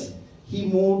 years, he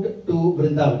moved to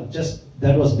Vrindavan. Just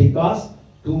that was because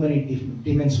too many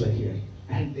demons were here.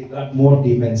 And they got more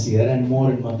demons here and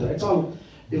more in Mathura. It's all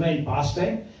divine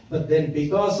pastime. But then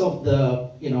because of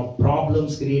the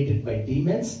problems created by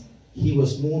demons, he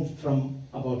was moved from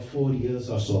about 4 years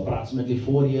or so, approximately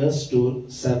 4 years to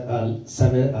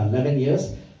 11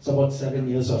 years. So about 7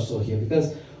 years or so here.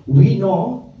 Because we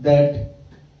know that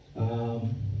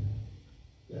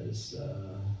there is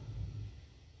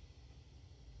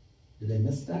did I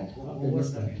miss that?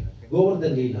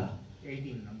 Govardhan Leela.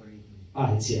 18, number 18.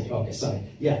 Ah, it's here. Okay, sorry.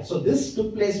 Yeah, so this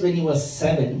took place when he was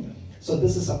 7. So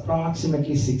this is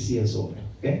approximately 6 years old.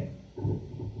 Okay?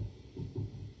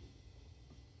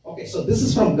 Okay, so this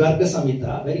is from Garga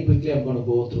Samhita. Very quickly I'm going to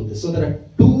go through this. So there are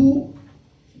two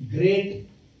great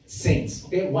saints.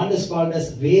 Okay, one is called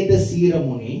as Vedasira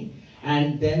Muni,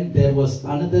 and then there was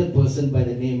another person by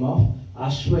the name of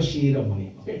Ashwashira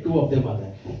Muni. Okay, two of them are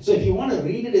there. So if you want to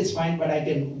read it, it's fine, but I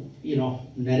can,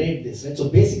 narrate this. Right? So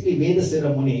basically,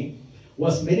 Vedasira Muni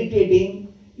was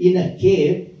meditating in a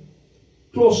cave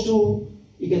close to,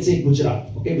 you can say, Gujarat,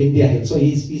 okay, Vindhya Hill. So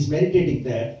he's meditating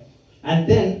there. And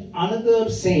then another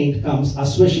saint comes,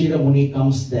 Aswashira Muni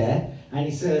comes there, and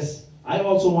he says, I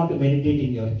also want to meditate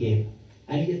in your cave.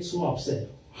 And he gets so upset.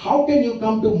 How can you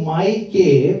come to my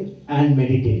cave and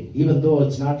meditate? Even though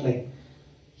it's not like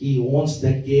he owns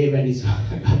that cave and he's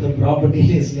got the property in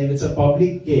his name, it's a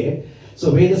public cave.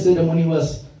 So Vedasira Muni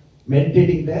was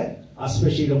meditating there.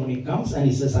 Aswashira Muni comes and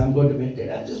he says, I'm going to meditate.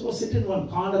 I'll just go sit in one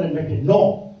corner and meditate.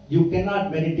 No, you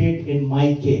cannot meditate in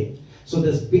my cave. So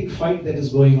there's big fight that is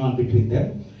going on between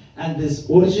them. And this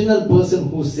original person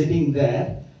who's sitting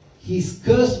there, he's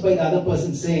cursed by the other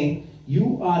person saying,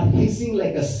 you are hissing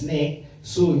like a snake.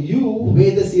 So you,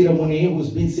 Vedasira Muni, who's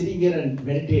been sitting here and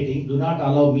meditating, do not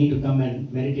allow me to come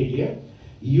and meditate here.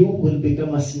 You will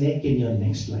become a snake in your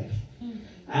next life.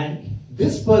 And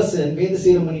this person,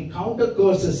 Vedasira Muni, counter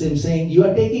curses him saying, you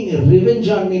are taking a revenge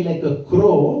on me like a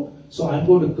crow, so I'm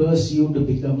going to curse you to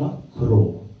become a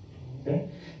crow. Okay?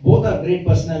 Both are great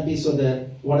personalities, so that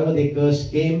whatever they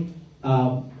cursed came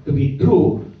to be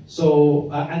true. So,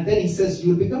 and then he says,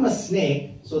 you'll become a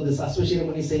snake. So this Aswashira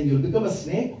Muni is saying, you'll become a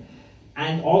snake,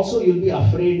 and also you'll be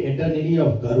afraid eternally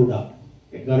of Garuda.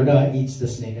 Okay? Garuda eats the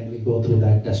snake, and we'll go through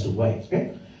that as to why.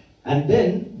 Okay? And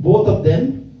then both of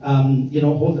them,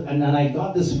 and I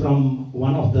got this from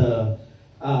one of the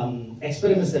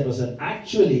experiments that was done.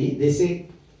 Actually, they say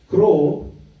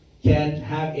crow can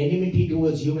have enmity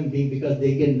towards human being because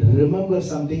they can remember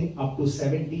something up to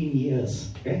 17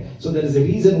 years. Okay? So there is a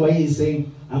reason why he's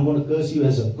saying, I'm going to curse you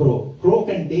as a crow. Crow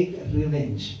can take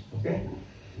revenge. Okay?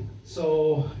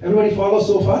 So, everybody follow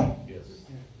so far? Yes.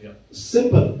 Yeah.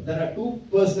 Simple. There are two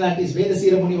personalities.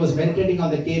 Vedasira Muni was meditating on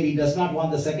the cave. He does not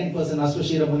want the second person,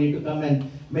 Aswashira Muni, to come and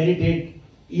meditate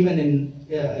even in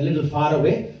a little far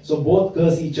away. So both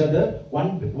curse each other.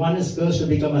 One is cursed to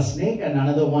become a snake, and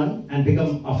another one and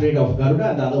become afraid of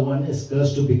Garuda, and the other one is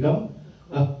cursed to become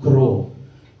a crow.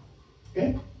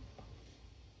 Okay?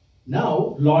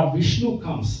 Now Lord Vishnu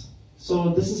comes. So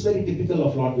this is very typical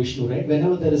of Lord Vishnu, right?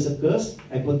 Whenever there is a curse,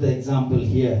 I put the example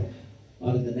here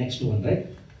or in the next one, right?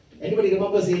 Anybody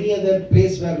remembers any other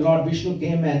place where Lord Vishnu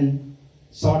came and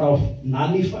sort of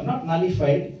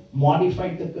modified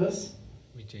the curse?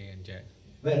 Vijay and Jaya.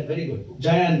 Very good.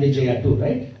 Jaya and Vijaya too,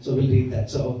 right? So we'll read that.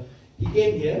 So he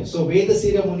came here. So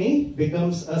Vedasira Muni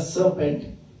becomes a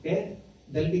serpent. Okay?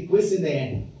 There will be quiz in the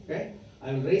end. Okay?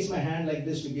 I will raise my hand like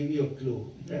this to give you a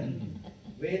clue. Okay?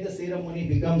 Vedasira Muni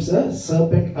becomes a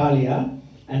serpent Kaliya,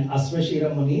 and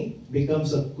Aswashira Muni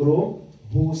becomes a crow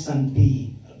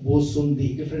Bhusanti.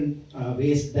 Bhusundi. Different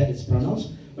ways that it's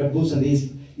pronounced. But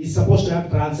Bhusanti is supposed to have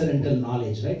transcendental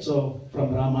knowledge, right? So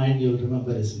from Ramayana you'll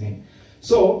remember his name.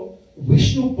 So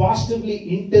Vishnu positively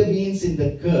intervenes in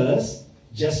the curse,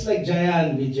 just like Jaya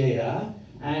and Vijaya.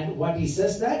 And what he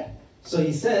says that? So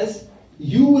he says,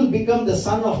 you will become the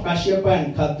son of Kashyapa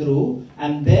and Kadru,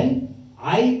 and then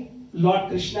Lord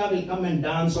Krishna will come and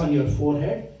dance on your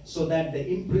forehead, so that the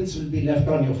imprints will be left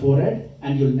on your forehead,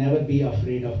 and you'll never be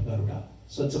afraid of Garuda.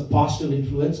 So it's a positive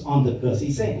influence on the curse.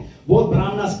 He's saying, both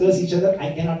Brahmanas curse each other.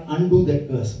 I cannot undo that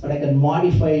curse, but I can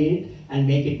modify it and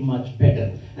make it much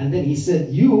better. And then he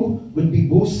said, you will be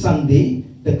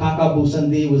Bhusandi. The Kaka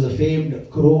Bhusandi was a famed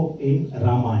crow in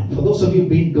Ramayana. For those of you who've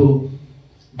been to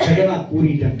Jagannath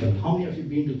Puri temple, how many of you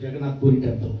been to Jagannath Puri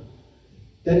temple?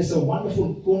 There is a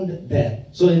wonderful kund there.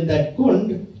 So in that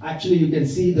kund, actually you can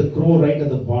see the crow right at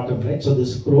the bottom, right? So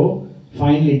this crow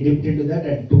finally dipped into that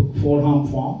and took four-arm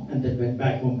form and then went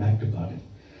back home, back to garden.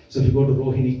 So if you go to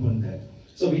Rohini Kund there.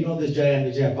 So we know this Jaya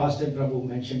and Vijaya. Pastor Prabhu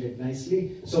mentioned it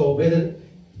nicely. So whether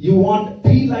you want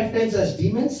 3 lifetimes as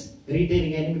demons,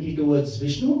 retaining enmity towards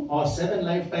Vishnu, or 7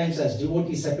 lifetimes as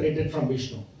devotees separated from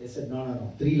Vishnu. They said,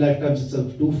 no. 3 lifetimes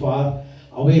itself too far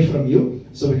away from you.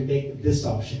 So we'll take this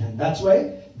option. And that's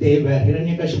why they were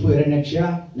Hiranyakashipu,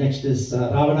 Hiranyaksha, next is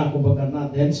Ravana,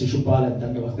 Kumbhakarna, then Shishupal and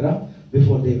Dandavakra,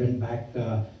 before they went back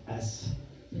as,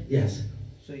 yes.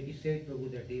 So he said, Prabhu,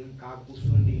 that even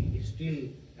Kakbhusundi is still,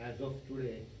 as of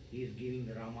today, he is giving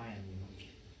the Ramayana,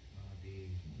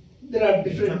 There are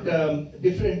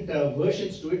different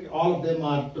versions to it. All of them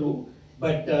are true.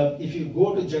 But if you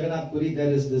go to Jagannath Puri,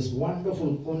 there is this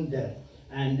wonderful kund there.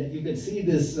 And you can see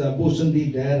this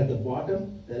Bhusundi there at the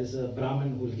bottom. There is a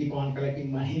Brahmin who will keep on collecting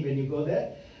money when you go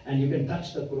there. And you can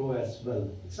touch the crow as well.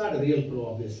 It's not a real crow,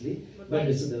 obviously. But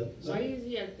it's the... Why is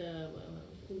he at the...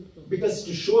 Because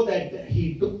to show that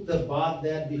he took the bath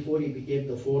there before he became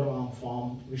the 4-arm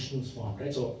form, Vishnu's form,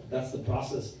 right? So that's the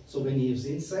process. So when he is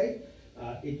inside,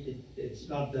 it's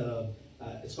not the...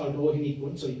 it's called Rohini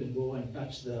Kund, so you can go and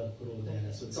touch the crow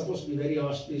there. So it's supposed to be very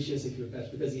auspicious if you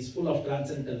touch, because he's full of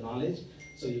transcendental knowledge,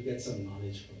 so you get some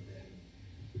knowledge from there.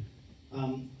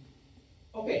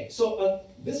 Okay, so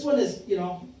this one is,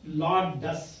 Lord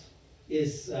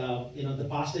is the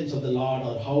pastimes of the Lord,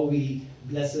 or how we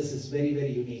bless us is very,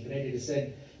 very unique, right? It is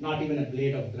said, not even a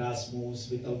blade of grass moves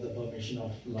without the permission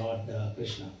of Lord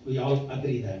Krishna. We all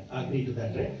agree to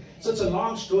that, right? So it's a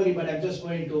long story, but I'm just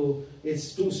going to,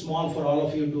 it's too small for all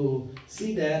of you to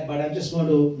see there, but I'm just going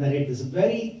to narrate this. A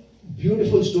very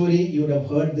beautiful story. You would have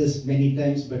heard this many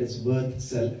times, but it's worth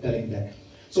telling that.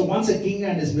 So once a king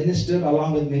and his minister,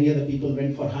 along with many other people,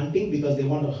 went for hunting because they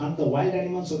want to hunt the wild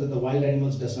animals so that the wild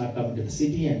animals does not come into the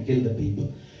city and kill the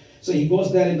people. So he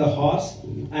goes there in the horse,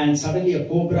 and suddenly a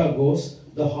cobra goes.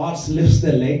 The horse lifts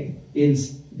the leg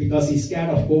because he's scared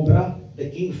of cobra. The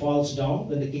king falls down.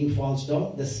 When the king falls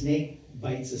down, the snake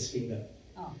bites his finger.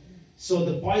 Oh. So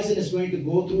the poison is going to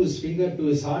go through his finger to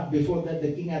his heart. Before that,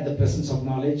 the king had the presence of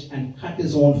knowledge and cut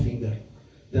his own finger.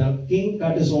 The king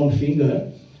cut his own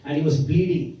finger and he was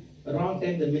bleeding. The wrong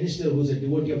time, the minister, who's a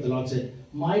devotee of the Lord, said,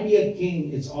 "My dear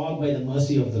king, it's all by the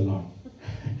mercy of the Lord."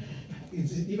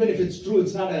 even if it's true,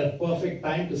 it's not a perfect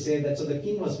time to say that. So the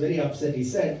king was very upset. He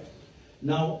said,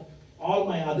 now all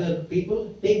my other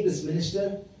people, take this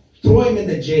minister, throw him in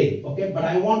the jail, okay? But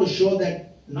I want to show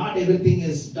that not everything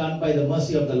is done by the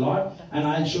mercy of the Lord, and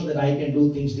I'll show that I can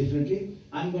do things differently.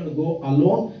 I'm going to go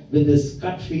alone with this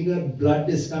cut finger, blood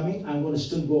is coming, I'm going to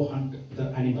still go hunt the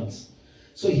animals.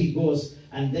 So he goes,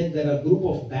 and then there are a group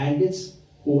of bandits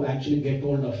who actually get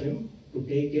hold of him to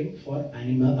take him for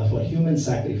human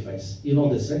sacrifice. You know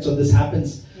this, right? So this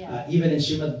happens even in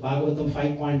Srimad Bhagavatam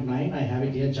 5.9, I have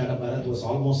it here, Jada Bharat was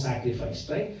almost sacrificed,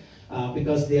 right?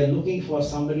 Because they are looking for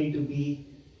somebody to be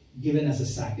given as a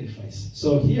sacrifice.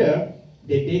 So here,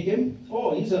 they take him,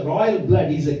 oh, he's a royal blood,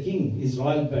 he's a king, he's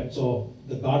royal blood, so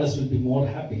the goddess will be more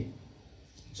happy.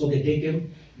 So they take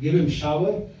him, give him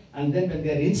shower, and then when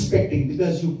they are inspecting,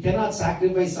 because you cannot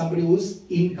sacrifice somebody who's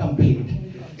incomplete.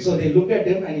 So they look at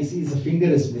him and he sees a finger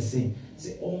is missing.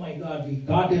 Say, oh my God, we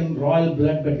got him royal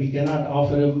blood, but we cannot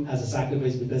offer him as a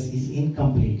sacrifice because he's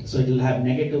incomplete. So it will have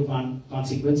negative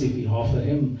consequence if we offer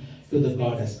him to the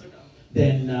goddess.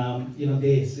 Then,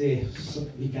 they say, so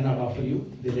we cannot offer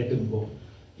you, they let him go.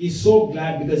 He's so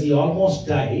glad because he almost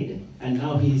died and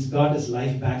now he's got his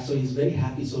life back, so he's very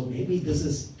happy. So maybe this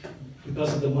is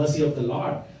because of the mercy of the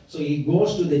Lord. So he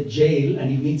goes to the jail and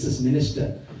he meets his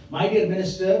minister. My dear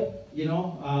minister,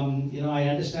 I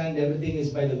understand everything is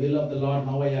by the will of the Lord.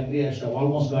 Now I agree, I should have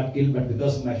almost got killed, but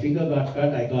because my finger got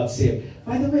cut, I got saved.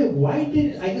 By the way, why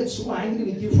did I get so angry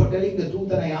with you for telling the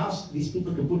truth and I asked these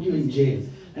people to put you in jail?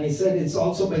 And he said, it's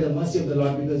also by the mercy of the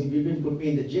Lord, because if you didn't put me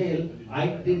in the jail, I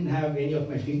didn't have any of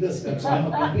my fingers cut, so I'm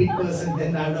a complete person,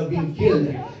 then I would have been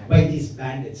killed by these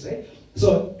bandits, right?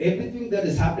 So everything that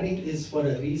is happening is for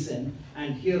a reason,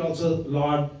 and here also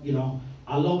Lord,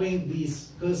 allowing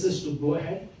these curses to go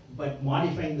ahead, but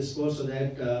modifying this curse so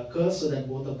that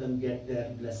both of them get their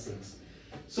blessings.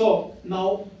 So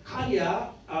now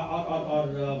Kalya,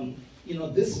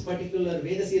 this particular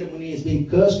Vedasira Muni is being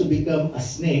cursed to become a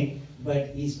snake, but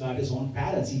he's got his own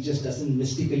parents. He just doesn't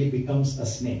mystically becomes a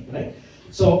snake, right?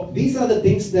 So these are the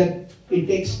things that it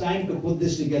takes time to put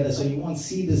this together. So you won't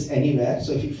see this anywhere.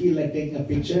 So if you feel like taking a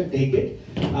picture, take it.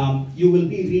 You will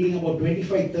be reading about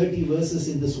 25-30 verses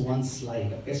in this one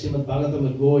slide. Okay, Srimad Bhagavatam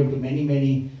will go into many,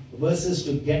 many verses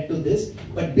to get to this.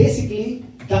 But basically,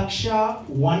 Daksha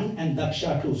 1 and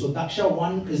Daksha 2. So Daksha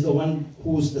 1 is the one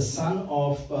who's the son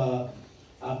of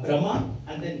Brahma,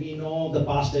 and then we know the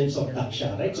pastimes of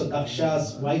Daksha, right? So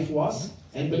Daksha's wife was,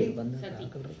 anybody?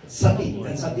 Sati.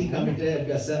 And Sati committed,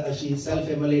 she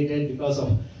self-immolated because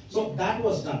of, so that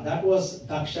was done. That was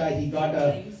Daksha. He got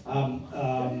a,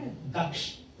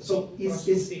 Daksh. So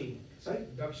sorry?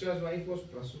 Daksha's wife was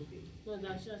Prasuti. No,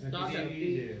 Daksha's daughter.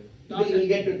 We'll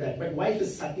get to that. But wife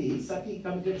is Sati. Sati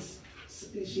committed,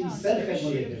 she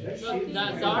self-immolated, right?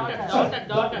 Daughter.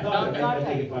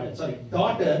 Sorry,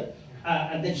 daughter.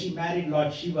 And then she married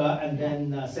Lord Shiva, and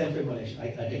then self-immolation. I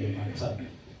take it back, sorry.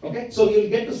 Okay, so you'll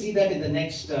get to see that in the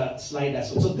next slide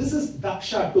as well. So this is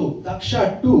Daksha 2.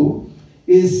 Daksha 2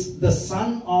 is the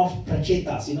son of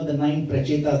Prachetas. The 9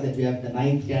 Prachetas that we have, the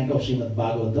 9th canto of Srimad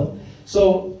Bhagavatam.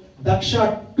 So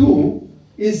Daksha 2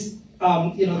 is,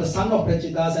 the son of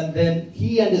Prachetas, and then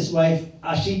he and his wife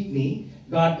Ashitni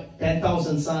got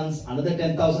 10,000 sons, another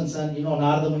 10,000 sons,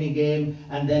 Narada Muni came,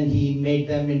 and then he made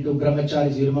them into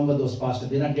brahmacharis. You remember those pastors.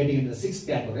 They're not getting into the 6th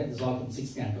canto, right? This is all from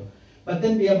 6th canto. But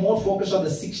then we are more focused on the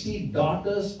 60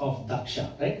 daughters of Daksha,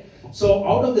 right? So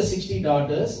out of the 60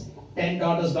 daughters, 10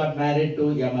 daughters got married to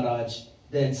Yamaraj,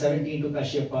 then 17 to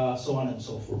Kashyapa, so on and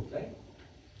so forth, right?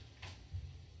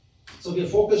 So we are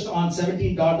focused on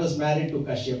 17 daughters married to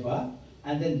Kashyapa,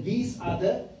 and then these are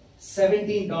the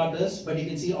 17 daughters, but you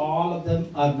can see all of them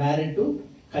are married to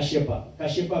Kashyapa.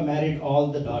 Kashyapa married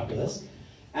all the daughters,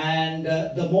 and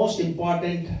the most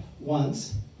important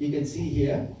ones, you can see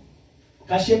here,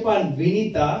 Kashyapa and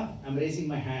Vinita. I'm raising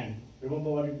my hand. Remember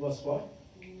what it was for?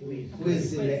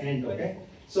 Quiz in the end, okay?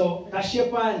 So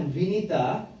Kashyapa and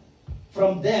Vinita,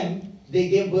 from them, they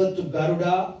gave birth to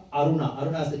Garuda, Aruna.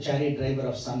 Aruna is the chariot driver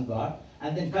of sun god.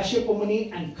 And then Kashyapa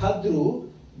Muni and Kadru,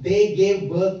 they gave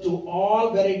birth to all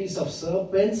varieties of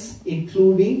serpents,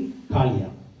 including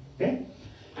Kalya. Okay?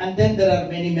 And then there are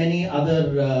many, many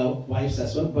other wives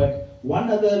as well. But one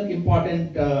other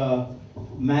important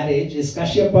marriage is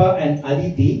Kashyapa and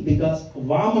Aditi, because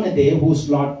Vamanadev, who's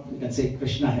Lord, you can say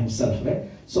Krishna himself, right?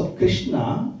 So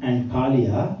Krishna and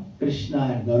Kalya, Krishna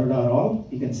and Garuda are all,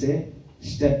 you can say,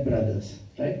 step brothers,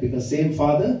 right? Because same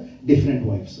father, different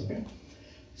wives, okay?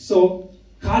 So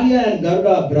Kalya and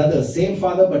Garuda are brothers, same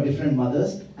father but different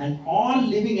mothers, and all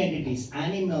living entities,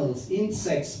 animals,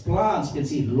 insects, plants, you can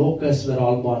see locusts were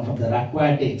all born from the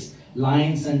aquatics,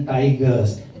 lions and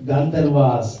tigers,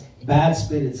 Gandharvas, bad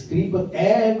spirits, creeper,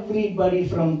 everybody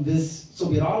from this. So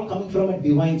we're all coming from a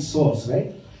divine source,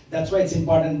 right? That's why it's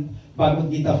important.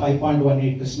 Bhagavad Gita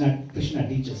 5.18, Krishna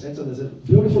teaches, right? So there's a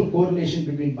beautiful correlation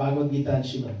between Bhagavad Gita and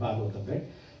Srimad Bhagavatam, right?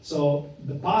 So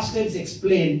the past tense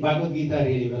explained Bhagavad Gita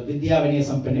really well. Vidya Vinaya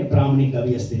Sampane, Brahmani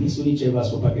Kavyastini, Suni Cheva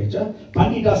Swapakecha,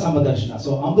 Pandita Samadarshana.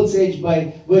 So humble sage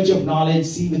by virtue of knowledge,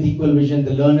 see with equal vision,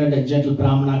 the learned and gentle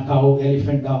Brahmana, cow,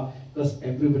 elephant, dog, because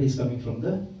everybody is coming from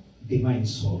the divine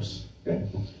source. Okay?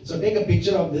 So take a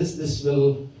picture of this. This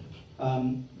will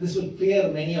clear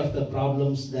many of the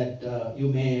problems that you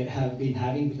may have been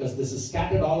having, because this is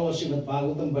scattered all over Srimad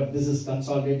Bhagavatam, but this is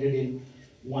consolidated in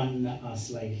one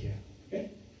slide here. Okay?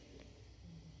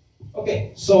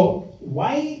 Okay, so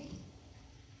why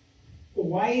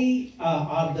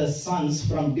are the sons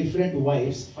from different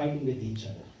wives fighting with each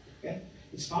other? Okay?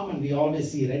 It's common, we always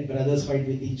see, right? Brothers fight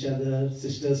with each other,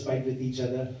 sisters fight with each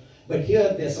other. But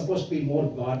here they're supposed to be more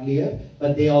godlier,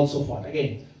 but they also fought.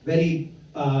 Again, very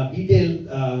detailed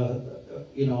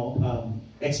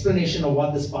explanation of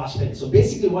what this past tense. So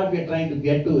basically what we're trying to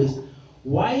get to is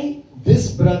why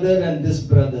this brother and this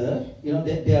brother,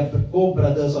 they are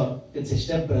co-brothers, or it's a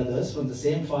step-brothers from the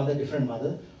same father, different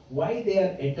mother, why they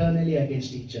are eternally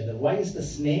against each other. Why is the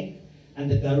snake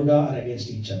and the Garuda are against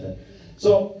each other?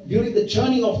 So during the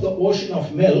churning of the ocean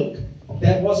of milk,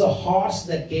 there was a horse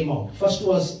that came out. First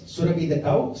was Surabhi the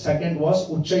cow, second was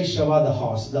Uchchaishava the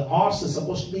horse. The horse is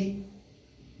supposed to be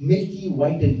milky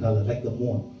white in color, like the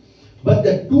moon. But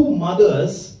the two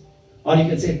mothers, or you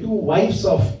can say two wives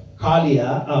of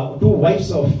Kalia, two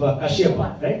wives of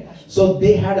Kashyapa, right? So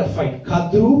they had a fight.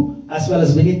 Kadru as well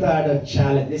as Vinita had a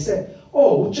challenge. They said,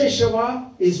 oh,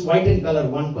 Uchchaishava is white in color,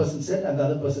 one person said, and the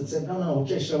other person said, no,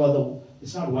 Uchchaishava,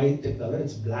 it's not white in color,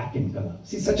 it's black in color.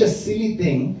 See, such a silly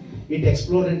thing, it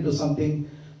exploded into something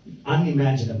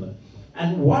unimaginable.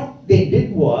 And what they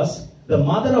did was, the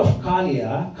mother of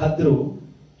Kalia, Kadru,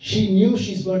 she knew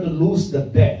she's going to lose the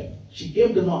bet. She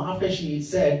came to know after she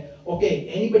said, okay,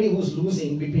 anybody who's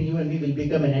losing between you and me will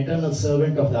become an eternal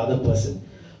servant of the other person.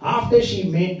 After she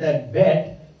made that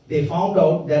bet, they found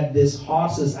out that this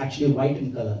horse is actually white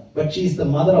in color, but she's the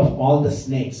mother of all the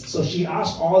snakes. So she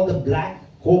asked all the black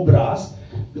cobras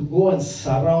to go and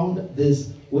surround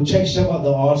this Uchchaishava,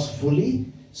 the horse,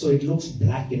 fully, so it looks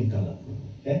black in color.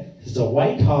 Okay? It's a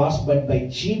white horse, but by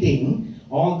cheating,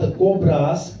 all the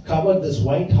cobras covered this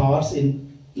white horse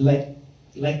in like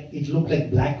it looked like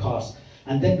black horse.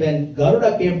 And then when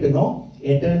Garuda came to know,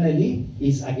 eternally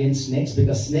he's against snakes,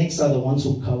 because snakes are the ones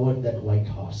who covered that white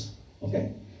horse.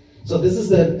 Okay? So this is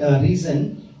the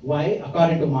reason why,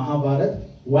 according to Mahabharata,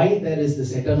 why there is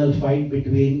this eternal fight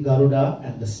between Garuda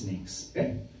and the snakes.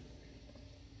 Okay?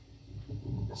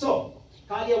 So,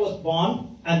 Kalia was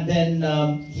born, and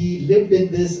then he lived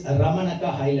in this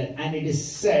Ramanaka highland. And it is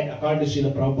said, according to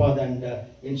Srila Prabhupada, and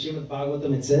in Srimad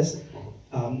Bhagavatam it says,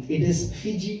 it is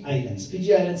Fiji Islands.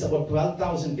 Fiji Islands about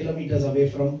 12,000 kilometers away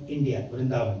from India,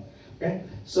 Vrindavan. Okay?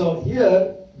 So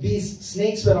here, these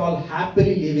snakes were all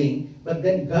happily living, but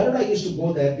then Garuda used to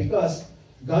go there because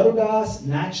Garuda's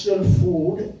natural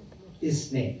food is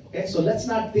snake. Okay? So let's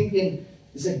not think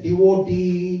he's a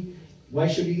devotee, why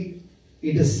should he?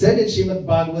 It is said in Srimad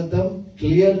Bhagavatam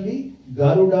clearly,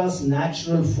 Garuda's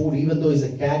natural food, even though he's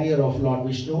a carrier of Lord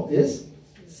Vishnu, is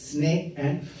snake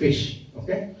and fish.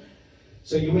 Okay?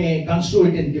 So you may construe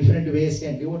it in different ways.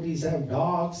 Can devotees have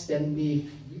dogs? Can be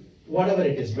whatever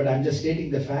it is. But I'm just stating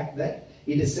the fact that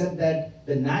it is said that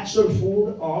the natural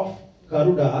food of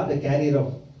Garuda, the carrier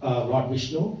of Lord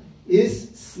Vishnu,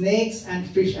 is snakes and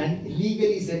fish, and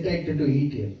legally is entitled to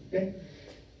eat it. Okay?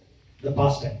 The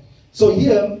pastime. So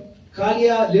here,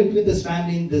 Kalia lived with his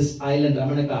family in this island,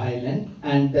 Ramanaka Island,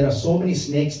 and there are so many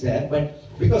snakes there.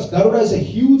 But because Garuda is a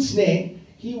huge snake,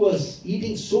 he was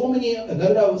eating so many,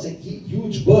 Garuda was a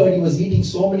huge bird, he was eating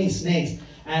so many snakes,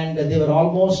 and they were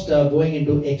almost going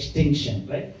into extinction,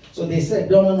 right? So they said,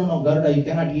 no, Garuda, you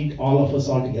cannot eat all of us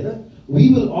all together.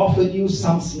 We will offer you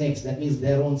some snakes, that means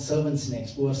their own servant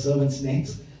snakes, poor servant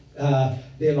snakes.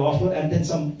 They'll offer, and then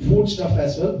some food stuff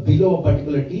as well, below a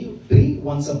particular tree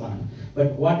once a month.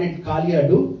 But what did Kalia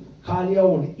do? Kalia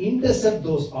would intercept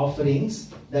those offerings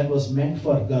that was meant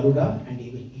for Garuda, and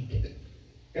he will eat it.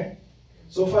 Okay?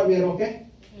 So far we are okay?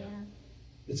 Yeah.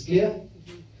 It's clear?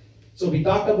 So we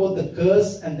talked about the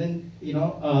curse, and then,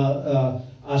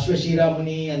 Ashwashira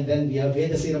Muni, and then we have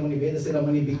Vedasira Muni. Vedasira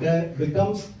Muni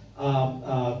becomes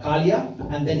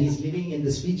Kalia, and then he's living in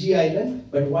this Fiji island.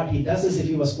 But what he does is, if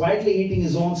he was quietly eating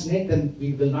his own snake, then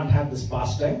we will not have this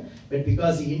pastime. But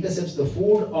because he intercepts the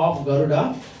food of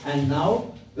Garuda, and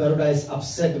now Garuda is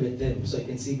upset with him. So you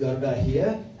can see Garuda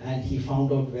here, and he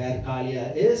found out where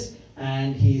Kalia is,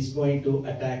 and he's going to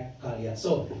attack Kalia.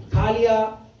 So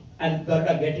Kalia and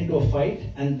Garuda get into a fight,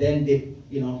 and then they,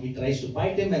 he tries to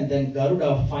bite him, and then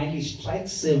Garuda finally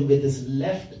strikes him with his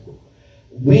left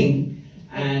wing,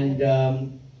 and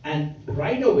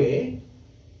right away,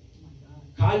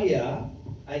 Kalia,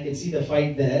 I can see the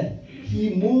fight there,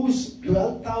 he moves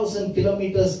 12,000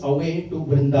 kilometers away to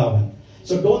Vrindavan.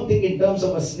 So don't think in terms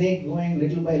of a snake going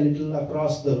little by little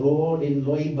across the road in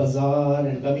Loi Bazaar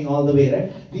and coming all the way,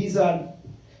 right? These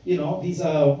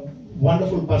are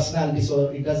wonderful personalities, so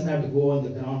it doesn't have to go on the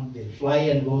ground. They fly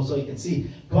and go. So you can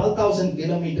see 12,000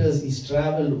 kilometers is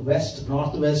traveled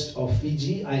northwest of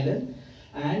Fiji Island,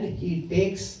 and he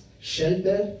takes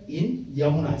shelter in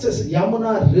Yamuna. It says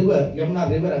Yamuna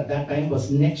River at that time was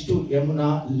next to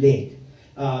Yamuna Lake.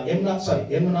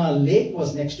 Yamuna Lake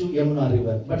was next to Yamuna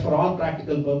River. But for all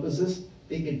practical purposes,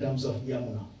 think in terms of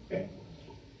Yamuna. Okay?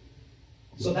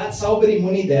 So that's Saubari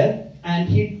Muni there. And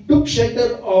he took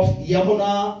shelter of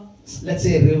Yamuna, let's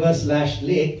say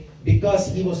river/lake,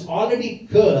 because he was already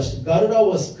cursed. Garuda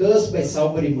was cursed by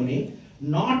Saubari Muni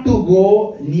not to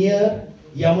go near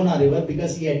Yamuna River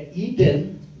because he had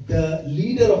eaten the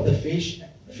leader of the fish,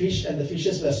 and the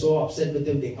fishes were so upset with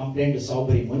him, they complained to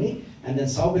Saubari Muni, and then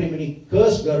Saubari Muni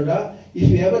cursed Garuda, if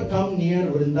you ever come near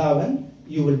Vrindavan,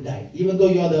 you will die. Even though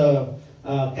you are the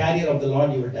carrier of the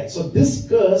Lord, you will die. So this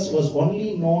curse was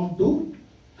only known to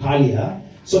Kalia.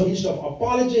 So instead of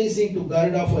apologizing to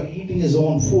Garuda for eating his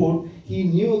own food, he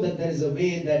knew that there is a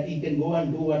way that he can go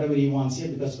and do whatever he wants here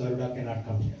because Garuda cannot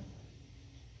come here.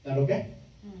 Is that okay?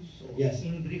 So Yes.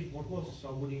 in brief, what was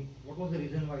the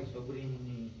reason why Saubari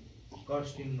Muni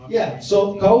cursed him?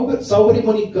 So Saubari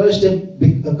Muni cursed him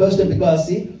because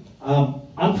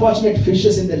unfortunate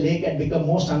fishes in the lake had become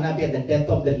most unhappy at the death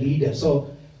of the leader.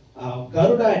 So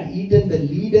Garuda had eaten the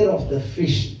leader of the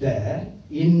fish there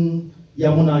in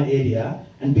Yamuna area,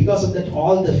 and because of that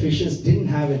all the fishes didn't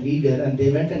have a leader, and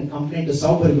they went and complained to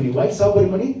Saubari Muni. Why Saubari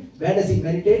Muni? Where does he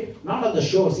meditate? Not on the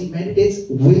shores, he meditates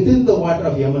within the water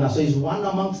of Yamuna. So he's one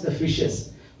amongst the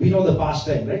fishes. We know the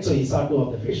pastime, right? So he saw two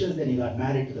of the fishes, then he got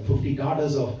married to the 50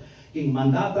 daughters of King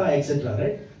Mandata, etc.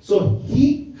 Right? So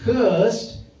he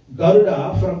cursed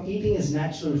Garuda from eating his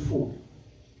natural food.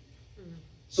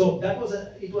 So it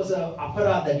was a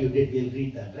aparad that you did. We'll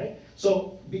read that, right?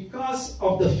 So because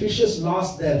of the fishes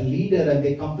lost their leader and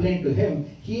they complained to him,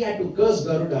 he had to curse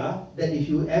Garuda that if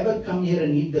you ever come here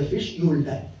and eat the fish, you will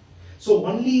die. So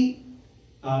only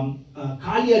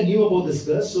Kalia knew about this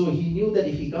curse, so he knew that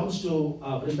if he comes to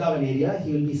Vrindavan area,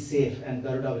 he will be safe and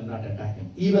Garuda will not attack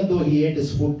him, even though he ate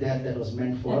his food there that was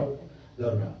meant for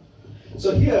Garuda.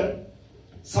 So here,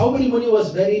 Saubari Muni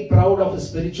was very proud of his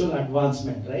spiritual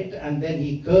advancement, right? And then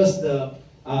he cursed the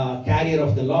carrier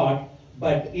of the Lord,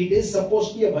 but it is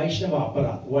supposed to be a Vaishnava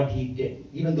aparad, what he did.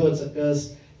 Even though it's a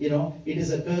curse, it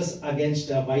is a curse against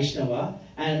Vaishnava.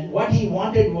 And what he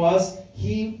wanted was,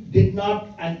 he did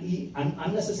not, and he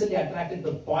unnecessarily attracted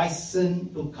the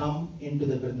poison to come into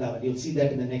the Vrindavan. You'll see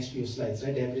that in the next few slides,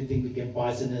 right? Everything became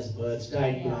poisonous, birds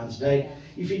died, plants died.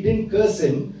 If he didn't curse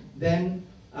him, then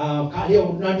Kalia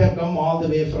would not have come all the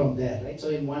way from there, right? So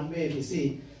in one way, if you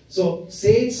see, so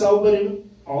Sage Saubari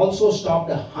also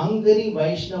stopped a hungry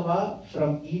Vaishnava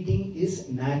from eating his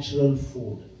natural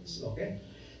food, okay?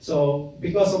 So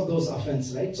because of those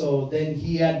offenses, right? So then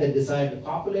he had the desire to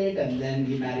copulate, and then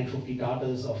he married 50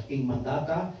 daughters of King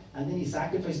Mandata, and then he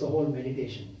sacrificed the whole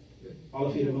meditation. All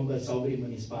of you remember Saubari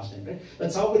Muni's pastime, right? But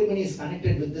Saubari Muni is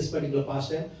connected with this particular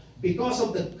pastime because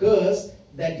of the curse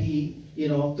that he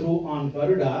threw on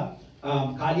Garuda.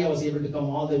 Kalia was able to come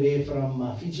all the way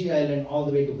from Fiji Island all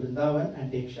the way to Vrindavan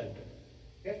and take shelter.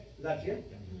 Okay, is that clear?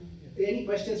 Any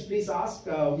questions, please ask.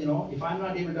 If I'm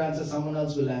not able to answer, someone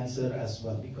else will answer as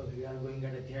well. Because we are going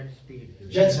at a jet speed.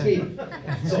 Jet speed.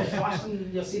 So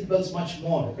fasten your seatbelts much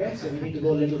more, okay? So we need to go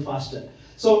a little faster.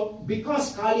 So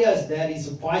because Kalia is there, he's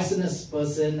a poisonous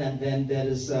person, and then there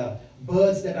is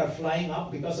birds that are flying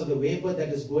up because of the vapor that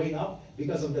is going up,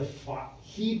 because of the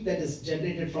heat that is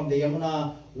generated from the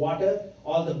Yamuna water,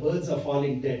 all the birds are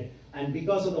falling dead. And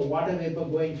because of the water vapor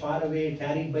going far away,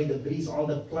 carried by the breeze, all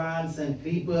the plants and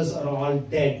creepers are all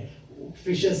dead.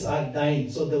 Fishes are dying.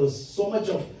 So there was so much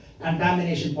of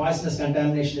contamination, poisonous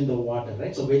contamination in the water,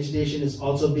 right? So vegetation is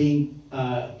also being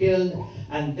killed.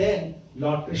 And then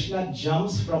Lord Krishna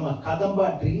jumps from a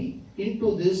Kadamba tree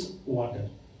into this water.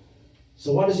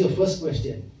 So what is your first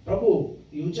question? Prabhu,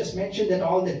 you just mentioned that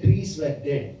all the trees were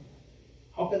dead.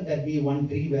 How can there be one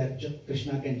tree where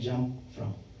Krishna can jump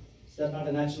from? Is that not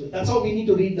a natural? That's how we need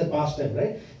to read the pastime,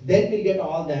 right? Then we get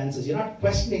all the answers. You're not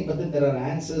questioning, but then there are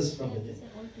answers from within.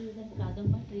 All trees and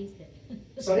Kadamba trees there.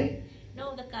 Sorry?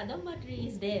 No, the Kadamba tree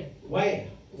is there. Why?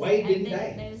 Why And didn't then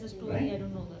I? there is a story, Right? I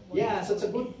don't know that. Yeah, so it's a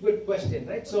good question,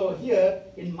 right? So here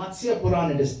in Matsya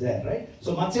Puran it is there, right?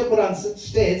 So Matsya Puran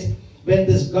states, when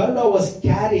this Garuda was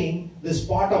carrying this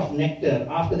pot of nectar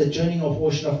after the churning of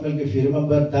ocean of milk, if you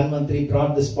remember, Dhanvantari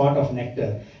brought this pot of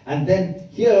nectar. And then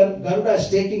here Garuda is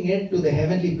taking it to the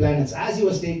heavenly planets. As he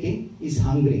was taking, he's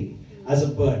hungry as a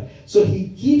bird. So he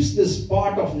keeps this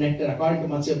pot of nectar, according to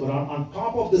Matsya Puran, on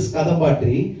top of this Kadamba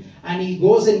tree, and he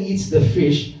goes and eats the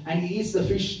fish, and he eats the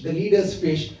fish, the leader's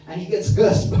fish, and he gets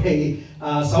cursed by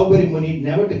Saubari Muni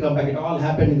never to come back. It all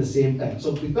happened in the same time.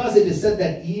 So because it is said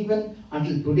that even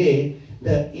until today,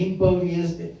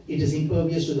 it is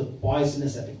impervious to the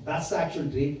poisonous effect. That's the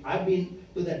actual tree. I've been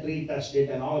to that tree, touched it,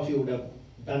 and all of you would have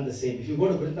done the same. If you go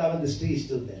to Vrindavan, this tree is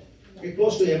still there. Okay,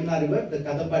 close to Yamuna River, the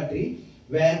Kadamba tree,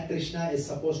 where Krishna is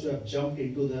supposed to have jumped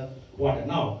into the water.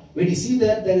 Now, when you see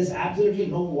that, there is absolutely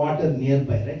no water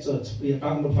nearby, right? So we are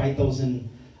talking about 5,000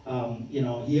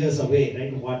 years away,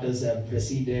 right? Waters have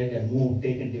receded and moved,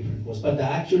 taken different course. But the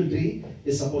actual tree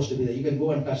is supposed to be there. You can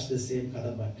go and touch the same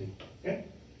Kadamba tree. Okay?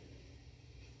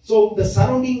 So the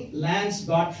surrounding lands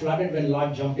got flooded when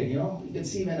Lord jumped in. You can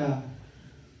see when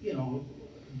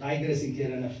digressing here,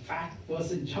 when a fat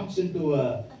person jumps into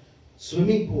a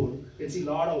swimming pool, you can see a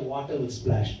lot of water will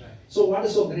splash. So what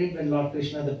is so great when Lord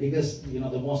Krishna, the biggest, the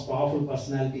most powerful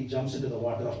personality, jumps into the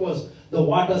water? Of course, the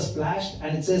water splashed,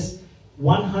 and it says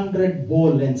 100 bow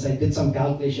lengths. I did some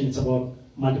calculation, it's about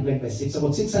multiplied by 6,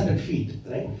 about 600 feet,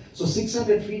 right? So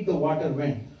 600 feet the water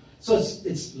went. So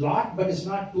it's lot, but it's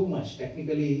not too much.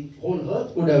 Technically, whole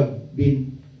earth could have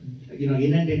been,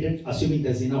 inundated, assuming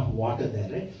there's enough water there,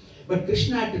 right? But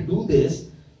Krishna had to do this.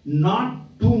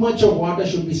 Not too much of water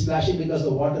should be splashing because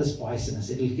the water is poisonous.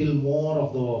 It will kill more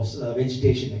of those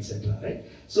vegetation, etc. Right?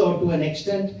 So to an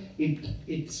extent,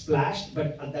 it splashed,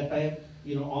 but at that time,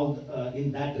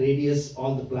 in that radius,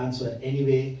 all the plants were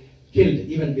anyway killed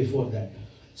even before that.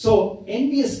 So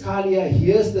envious Kaliya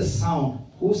hears the sound.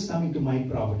 Who's coming to my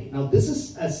property? Now this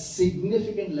is a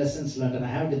significant lesson learned, and I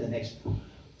have it in the next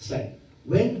slide.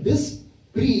 When this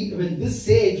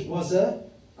sage was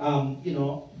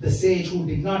the sage who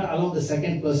did not allow the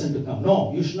second person to come.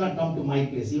 No, you should not come to my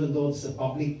place, even though it's a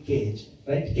public cave.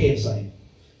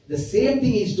 The same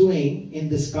thing he's doing in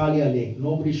this Kaliya lake.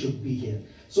 Nobody should be here.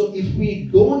 So if we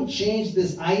don't change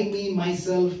this I, me,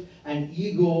 myself, and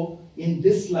ego in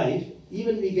this life,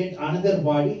 even we get another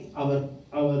body, our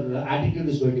attitude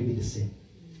is going to be the same.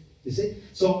 You see?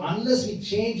 So unless we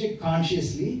change it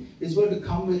consciously, it's going to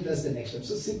come with us the next time.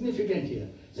 So significant here.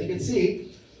 So you can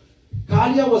see,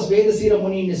 Kaliya was Vedasira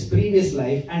Muni in his previous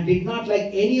life and did not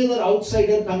like any other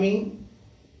outsider coming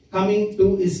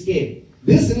to his cave.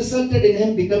 This resulted in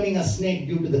him becoming a snake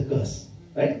due to the curse.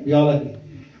 Right? We all agree.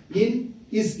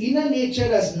 His inner nature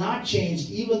has not changed,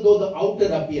 even though the outer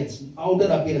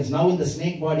appearance now in the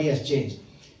snake body has changed.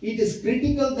 It is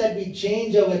critical that we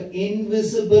change our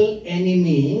invisible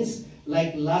enemies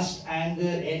like lust,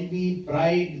 anger, envy,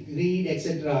 pride, greed,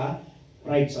 etc.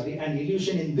 And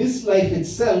illusion in this life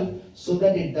itself, so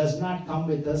that it does not come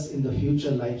with us in the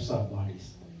future lives or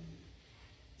bodies.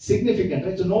 Significant,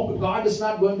 right? So no, God is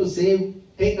not going to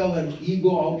take our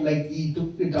ego out like He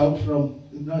took it out from,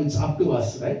 it's up to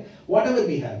us, right? Whatever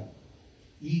we have,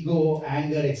 ego,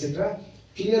 anger, etc.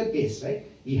 Clear case, right?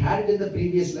 He had it in the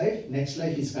previous life, next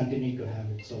life He's continuing to have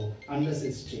it. So unless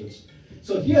it's changed.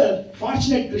 So here,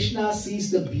 fortunate Krishna sees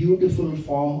the beautiful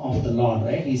form of the Lord,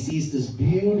 right? He sees this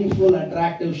beautiful,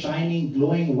 attractive, shining,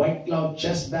 glowing white cloud,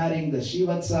 chest bearing, the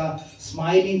Shivatsa,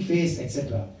 smiling face,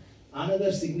 etc.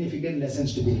 Another significant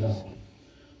lessons to be learned.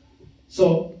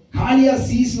 So Kaliya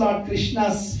sees Lord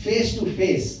Krishna's face to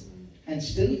face, and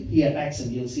still he attacks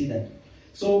him. You'll see that.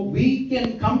 So we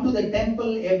can come to the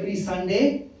temple every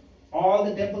Sunday. All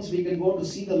the temples we can go to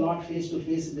see the Lord face to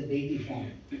face in the deity form.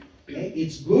 Okay?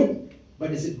 It's good,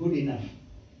 but is it good enough?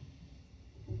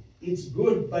 It's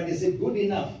good, but is it good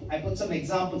enough? I put some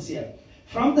examples here.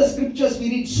 From the scriptures we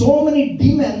read so many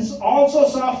demons also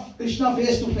saw Krishna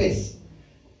face to face.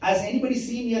 Has anybody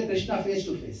seen here Krishna face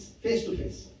to face? Face to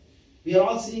face. We are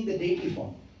all seeing the deity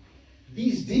form.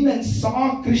 These demons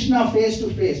saw Krishna face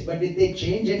to face, but did they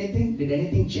change anything? Did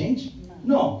anything change?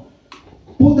 No.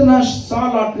 Putana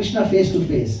saw Lord Krishna face to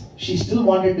face. She still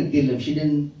wanted to kill him. She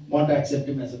didn't want to accept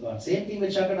him as a god. Same thing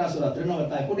with Shakadasura,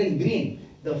 Trinavata. I put in green.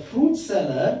 The fruit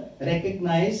seller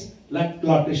recognized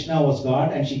Lord Krishna was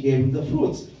God and she gave him the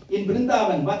fruits. In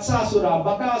Vrindavan, Vatsasura,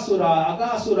 Bakasura,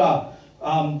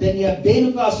 Agasura, then you have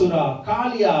Dhenukasura,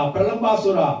 Kaliya,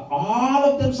 Pralambasura. All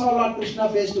of them saw Lord Krishna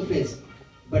face to face.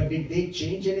 But did they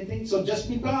change anything? So just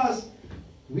because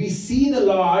we see the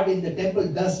Lord in the temple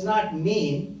does not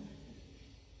mean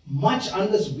much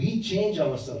unless we change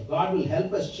ourselves. God will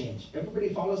help us change. Everybody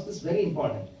follows this, very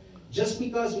important. Just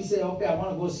because we say, okay, I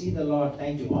want to go see the Lord,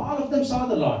 thank you. All of them saw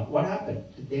the Lord. What happened?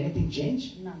 Did anything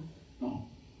change? None. No.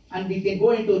 And we can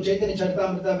go into Chaitanya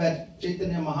Charitamrita where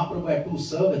Chaitanya Mahaprabhu had two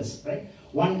servants, right?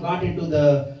 One got into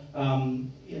the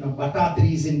bata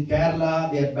trees in Kerala,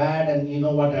 they're bad, and you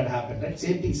know what had happened, right?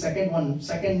 Same thing,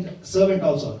 second servant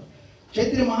also.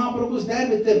 Chaitanya Mahaprabhu was there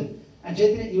with him. And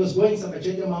he was going somewhere.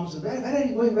 Chaitanya Mahaprabhu said, where are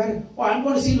you going? Where? Oh, I'm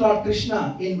going to see Lord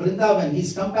Krishna in Vrindavan.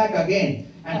 He's come back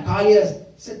again. And Kaliya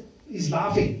said, he's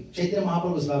laughing. Chaitanya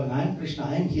Mahaprabhu was laughing. I am Krishna,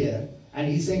 I am here. And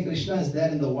he's saying Krishna is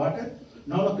there in the water.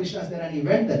 No, Krishna is there. And he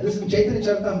went there. This is Chaitanya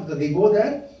Charitamrita. They go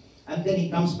there. And then he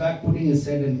comes back putting his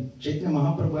head. And Chaitanya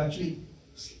Mahaprabhu actually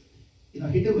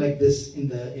hit him like this in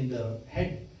the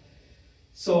head.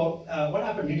 So what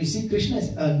happened? Did you see Krishna?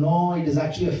 No, it is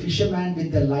actually a fisherman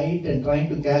with the light and trying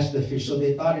to catch the fish. So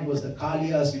they thought it was the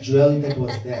Kaliya's jewel that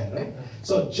was there, right?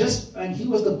 So and he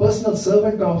was the personal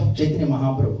servant of Chaitanya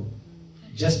Mahaprabhu.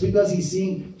 Just because he's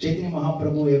seeing Chaitanya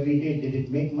Mahaprabhu every day, did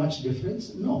it make much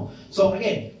difference? No. So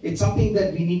again, it's something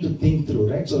that we need to think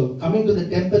through, right? So coming to the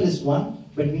temple is one,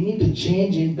 but we need to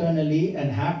change internally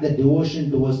and have the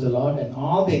devotion towards the Lord. And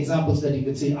all the examples that you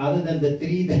can see, other than the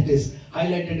three that is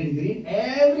highlighted in green,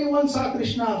 everyone saw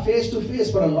Krishna face to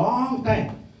face for a long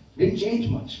time. Didn't change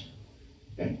much.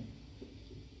 Okay?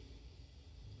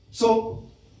 So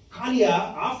Kaliya,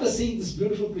 after seeing this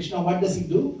beautiful Krishna, what does he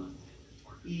do?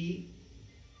 He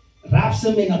wraps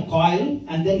him in a coil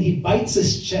and then he bites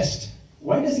his chest.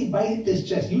 Why does he bite his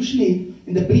chest? Usually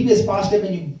in the previous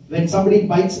pastime, when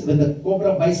the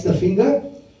cobra bites the finger,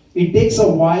 it takes a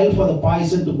while for the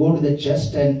poison to go to the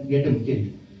chest and get him killed.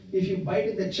 If you bite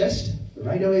in the chest,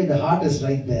 right away the heart is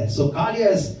right there. So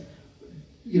Kaliya is,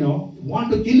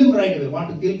 want to kill him right away, want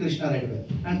to kill Krishna right away.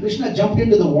 And Krishna jumped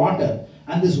into the water,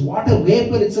 and this water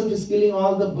vapor itself is killing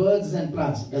all the birds and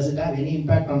plants. Does it have any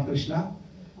impact on Krishna?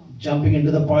 Jumping into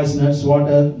the poisonous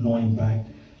water, no impact.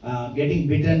 Getting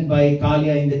bitten by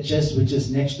Kaliya in the chest, which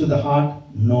is next to the heart,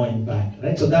 no impact,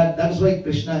 right? So that is why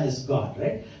Krishna is God,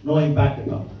 right? No impact at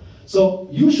all. So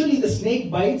usually the snake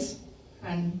bites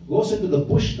and goes into the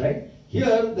bush, right?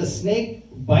 Here the snake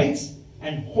bites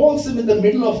and holds him in the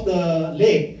middle of the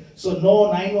lake, so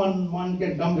no 911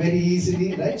 can come very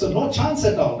easily, right? So no chance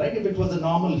at all, right? If it was a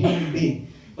normal human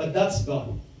being, but that's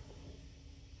God.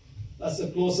 That's the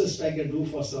closest I can do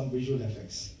for some visual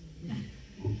effects.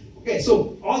 Okay,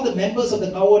 so all the members of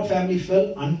the cowherd family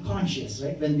fell unconscious,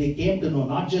 right? When they came to know,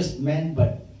 not just men,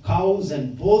 but cows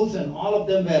and bulls, and all of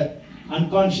them were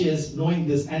unconscious knowing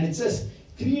this. And it says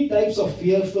 3 types of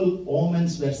fearful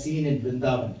omens were seen in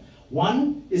Vrindavan.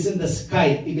 One is in the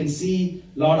sky. You can see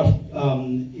a lot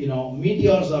of,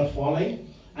 meteors are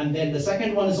falling. And then the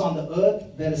second one is on the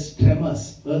earth. There is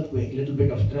tremors, earthquake, little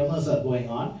bit of tremors are going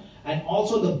on. And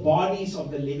also the bodies of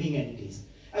the living entities.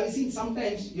 Have you seen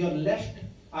sometimes your left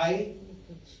eye,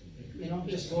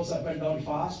 just goes up and down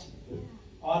fast,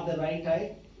 or the right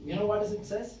eye? You know what it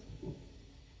says?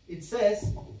 It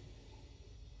says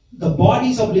the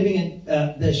bodies of living,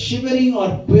 the shivering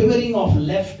or quivering of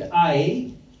left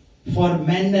eye for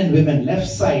men and women, left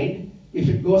side, if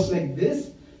it goes like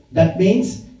this, that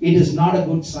means it is not a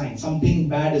good sign. Something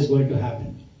bad is going to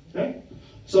happen, right?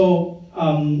 So,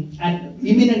 and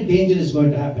imminent danger is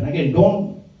going to happen. Again,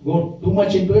 don't go too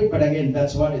much into it, but again,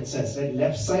 that's what it says, right?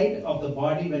 Left side of the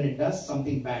body when it does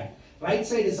something bad. Right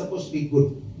side is supposed to be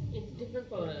good. It's different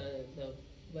for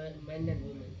the men and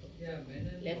women. Yeah,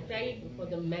 men and Left side for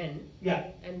the men. Yeah.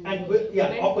 And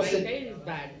yeah, opposite. Right side is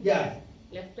bad. Yeah.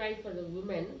 Left side for the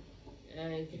women,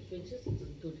 if it pinches, it is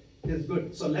good. It is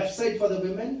good. So left side for the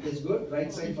women is good.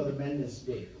 Right side for the men is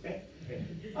good. Okay.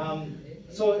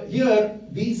 So here,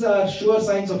 these are sure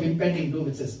signs of impending doom,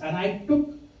 it says. And I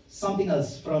took something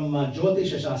else from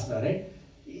Jyotisha Shastra, right?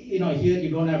 Here you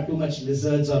don't have too much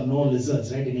lizards or no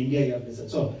lizards, right? In India you have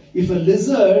lizards. So if a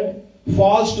lizard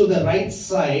falls to the right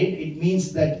side, it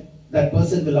means that that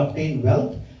person will obtain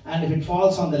wealth. And if it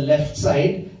falls on the left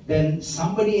side, then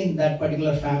somebody in that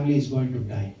particular family is going to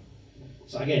die.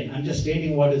 So again, I'm just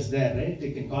stating what is there, right?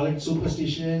 You can call it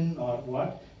superstition or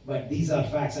what, but these are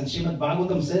facts. And Srimad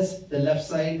Bhagavatam says the left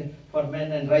side for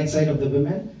men and right side of the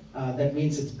women, that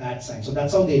means it's bad sign. So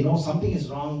that's how they know something is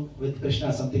wrong with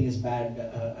Krishna, something is bad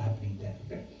happening there.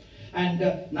 Okay? And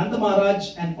Nanda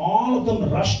Maharaj and all of them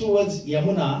rush towards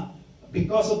Yamuna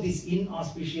because of these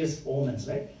inauspicious omens,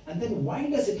 right? And then why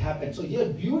does it happen? So here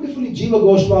beautifully Jiva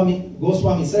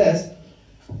Goswami says,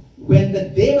 when the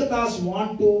Devatas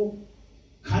want to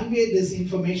convey this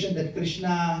information that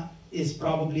Krishna is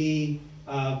probably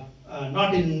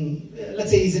not in,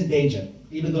 let's say he's in danger.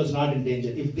 even though it's not in danger.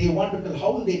 If they want to tell,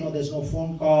 how will they know there's no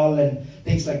phone call and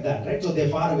things like that, right? So they're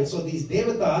far away. So these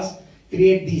devatas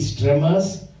create these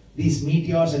tremors, these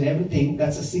meteors and everything.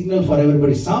 That's a signal for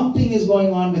everybody. Something is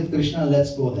going on with Krishna,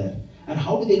 let's go there. And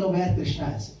how do they know where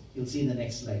Krishna is? You'll see in the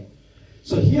next slide.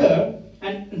 So here,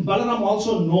 and Balaram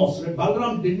also knows, right?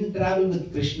 Balaram didn't travel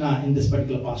with Krishna in this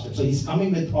particular pastime. So he's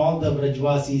coming with all the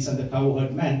Vrajvasis and the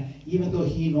cowherd men. Even though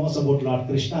he knows about Lord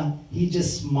Krishna, he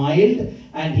just smiled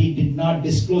and he did not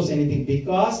disclose anything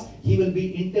because he will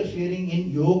be interfering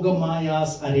in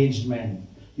Yogamaya's arrangement.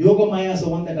 Yogamaya is the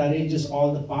one that arranges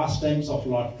all the pastimes of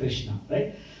Lord Krishna,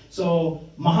 right? So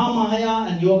Mahamaya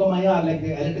and Yogamaya are like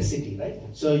the electricity, right?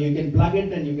 So you can plug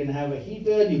it and you can have a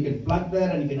heater, you can plug there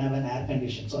and you can have an air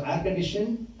condition. So air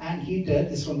condition and heater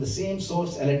is from the same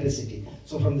source, electricity.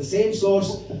 So from the same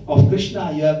source of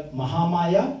Krishna, you have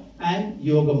Mahamaya and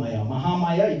Yogamaya.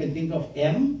 Mahamaya, you can think of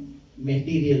M,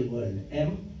 material world.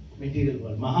 M, material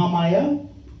world. Mahamaya,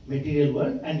 material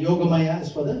world. And Yogamaya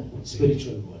is for the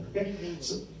spiritual world. Okay?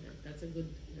 So, that's a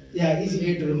good... yeah, easy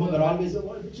way to remember. Always the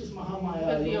one which is Mahamaya.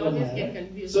 But we always Yogamaya, get right?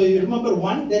 confused. So you remember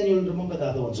one, then you will remember the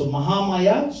other one. So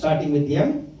Mahamaya, starting with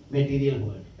M, material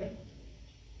world. Okay?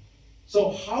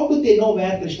 So how do they know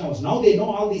where Krishna was? Now they know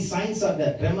all these signs are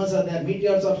there. Tremors are there,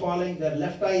 meteors are falling, their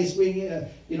left eye is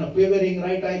quivering,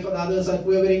 right eye for the others are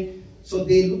quivering. So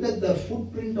they look at the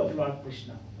footprint of Lord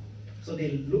Krishna. So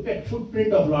they look at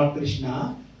footprint of Lord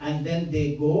Krishna and then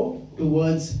they go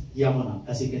towards Yamuna.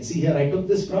 As you can see here, I took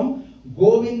this from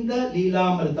Govinda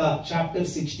Leelamrita, chapter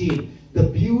 16. The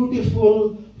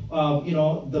beautiful,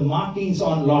 the markings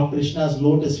on Lord Krishna's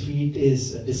lotus feet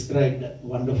is described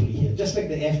wonderfully here. Just like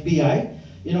the FBI,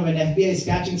 when FBI is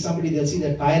catching somebody, they'll see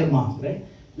the tire mark, right?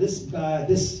 This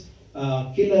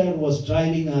killer was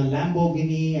driving a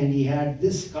Lamborghini and he had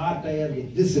this car tire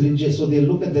with this ridges. So they'll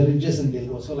look at the ridges and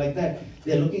they'll go. So like that,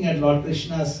 they're looking at Lord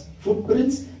Krishna's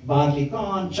footprints, barley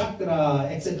corn, chakra,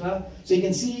 etc. So you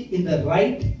can see in the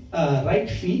right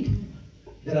feet,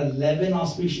 there are 11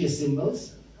 auspicious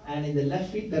symbols, and in the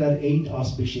left feet, there are 8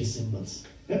 auspicious symbols.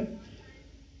 Okay?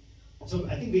 So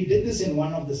I think we did this in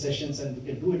one of the sessions, and we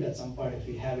can do it at some point if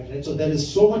we have it, right? So there is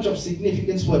so much of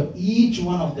significance for each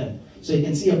one of them. So you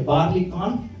can see a barley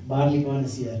corn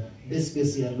is here, disc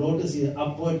is here, lotus here,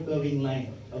 upward curving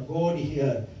line, a gourd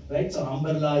here, right? So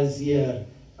umbrella is here,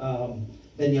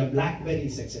 then your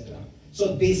blackberries, etc.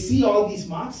 So they see all these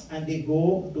marks and they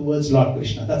go towards Lord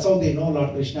Krishna. That's how they know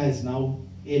Lord Krishna is now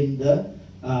in the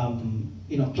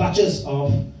clutches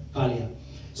of Kaliya.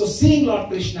 So seeing Lord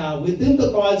Krishna within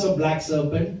the coils of black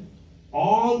serpent,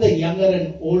 all the younger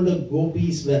and older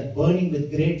gopis were burning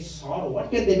with great sorrow. What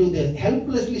can they do? They're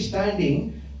helplessly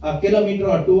standing a kilometer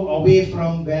or two away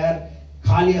from where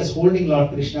Kaliya is holding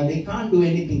Lord Krishna. They can't do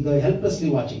anything. They're helplessly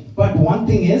watching. But one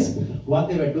thing is, what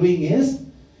they were doing is,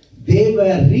 they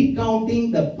were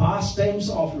recounting the pastimes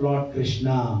of Lord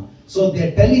Krishna. So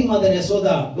they're telling Mother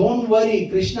Yasoda, don't worry,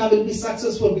 Krishna will be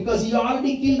successful because he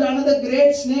already killed another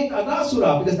great snake,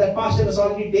 Aghasura, because that pastime has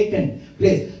already taken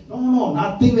place. No,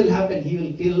 nothing will happen. He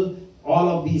will kill all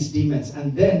of these demons.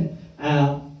 And then,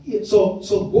 so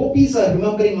gopis are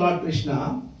remembering Lord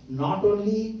Krishna, not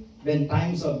only when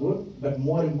times are good, but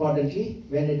more importantly,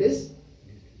 when it is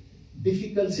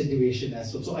difficult situation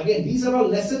as well. So again, these are all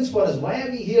lessons for us. Why are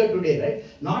we here today, right?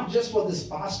 Not just for this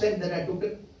pastime that had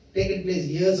taken place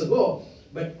years ago,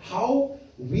 but how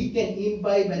we can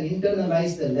imbibe and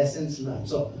internalize the lessons learned.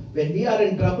 So when we are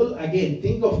in trouble, again,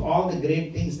 think of all the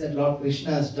great things that Lord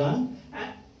Krishna has done,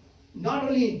 and not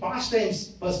only in pastimes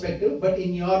perspective, but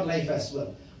in your life as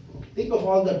well. Think of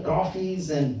all the trophies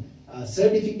and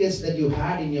certificates that you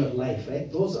had in your life,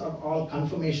 right? Those are all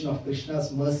confirmation of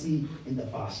Krishna's mercy in the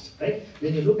past, right?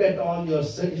 When you look at all your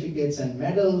certificates and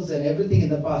medals and everything in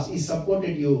the past, He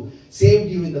supported you, saved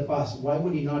you in the past. Why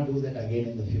would He not do that again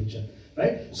in the future,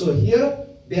 right? So here,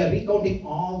 they are recounting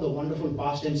all the wonderful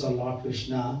pastimes of Lord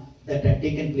Krishna that had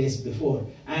taken place before.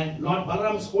 And Lord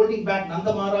Balaram is holding back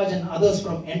Nanda Maharaj and others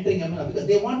from entering Yamuna because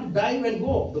they want to dive and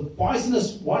go. The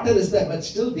poisonous water is there, but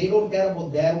still they don't care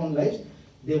about their own lives.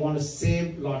 They want to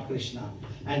save Lord Krishna.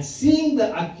 And seeing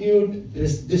the acute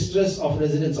distress of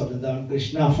residents of Vrindavan,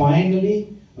 Krishna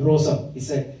finally rose up. He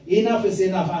said, enough is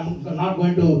enough. I'm not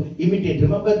going to imitate.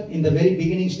 Remember in the very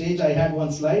beginning stage, I had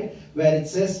one slide where it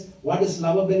says, what is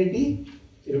lovability?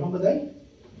 You remember that?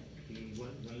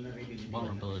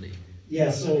 Vulnerability.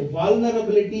 Yeah, so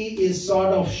vulnerability is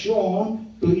sort of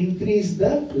shown to increase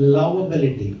the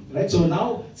lovability, right? So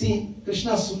now, see,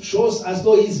 Krishna shows as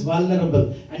though he is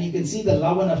vulnerable, and you can see the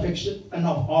love and affection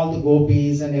of all the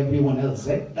gopis and everyone else,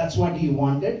 right? That's what he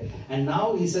wanted, and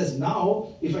now he says, now,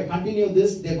 if I continue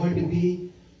this, they're going to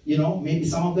be, maybe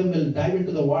some of them will dive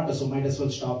into the water, so might as well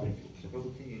stop it. So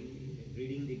Prabhu,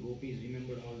 reading the gopis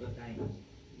remembered all the time.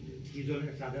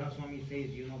 Sadhana Swami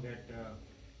says, that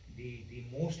the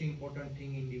most important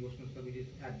thing in devotional service is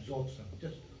absorption.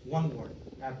 Just one word,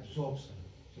 absorption.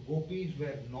 So gopis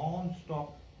were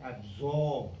non-stop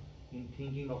absorbed in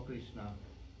thinking of Krishna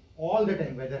all the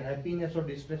time, whether happiness or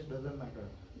distress doesn't matter.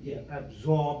 Yeah.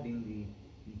 Absorbed in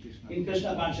Krishna. In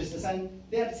Krishna consciousness, and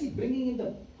they are bringing in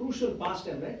the crucial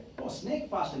pastime, right? Oh,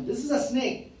 snake pastime. This is a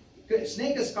snake.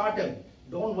 Snake has caught him.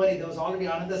 Don't worry, there was already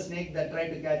another snake that tried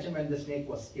to catch him, and the snake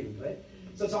was killed, right?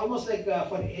 So it's almost like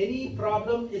for any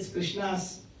problem, it's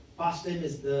Krishna's pastime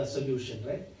is the solution,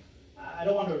 right? I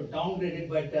don't want to downgrade it,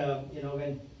 but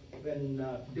when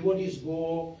devotees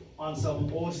go on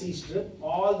some overseas trip,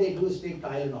 all they do is take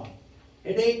Tylenol.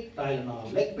 Headache,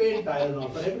 Tylenol. Leg pain,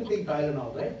 Tylenol. For everything,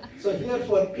 Tylenol, right? So here,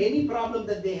 for any problem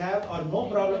that they have or no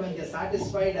problem, and they're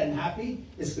satisfied and happy,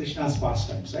 is Krishna's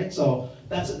pastimes, right? So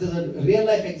there's a real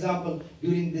life example.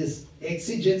 During this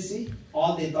exigency,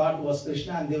 all they thought was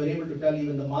Krishna, and they were able to tell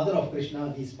even the mother of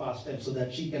Krishna these pastimes so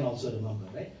that she can also remember,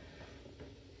 right?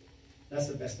 That's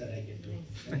the best that I can do.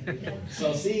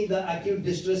 So seeing the acute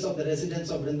distress of the residents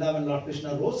of Vrindavan, Lord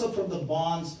Krishna rose up from the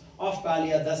bonds of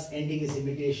Kaliya, thus ending his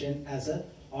imitation as an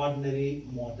ordinary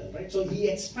mortal, right? So he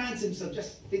expands himself.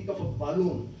 Just think of a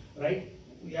balloon, right?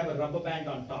 We have a rubber band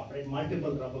on top, right?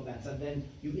 Multiple rubber bands, and then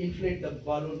you inflate the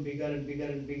balloon bigger and bigger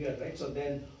and bigger, right? So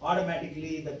then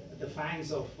automatically the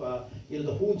fangs of,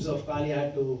 the hooves of Kaliya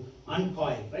had to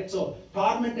uncoil, right? So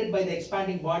tormented by the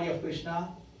expanding body of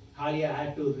Krishna, Kaliya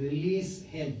had to release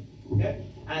him, okay?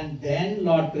 And then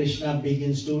Lord Krishna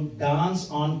begins to dance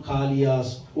on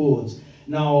Kaliya's hooves.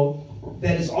 Now,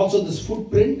 there is also this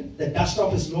footprint, the dust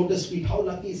of his lotus feet. How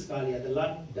lucky is Kaliya?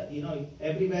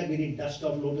 Everywhere we read dust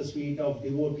of lotus feet of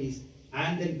devotees,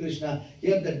 and then Krishna.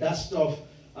 Here the dust of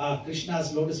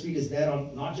Krishna's lotus feet is there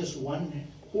on not just one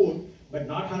hood, but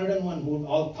not 101 hood,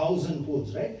 all 1,000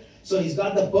 hoods, right? So he's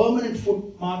got the permanent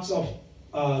footmarks of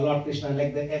Lord Krishna,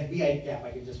 like the FBI cap.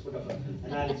 I can just put up an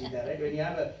analogy there, right? When you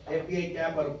have a FBI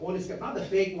cap or a police cap, not the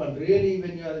fake one, really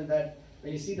when you are in that,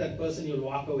 when you see that person, you'll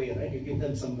walk away, right? You give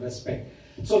them some respect.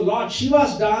 So Lord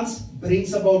Shiva's dance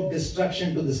brings about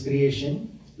destruction to this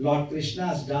creation. Lord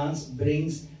Krishna's dance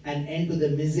brings an end to the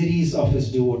miseries of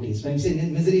his devotees. When you say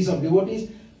miseries of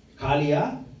devotees,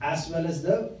 Kaliya as well as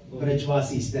the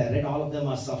Brajvasis there, right? All of them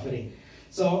are suffering.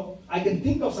 So I can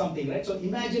think of something, right? So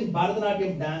imagine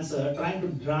Bharatanatyam dancer trying to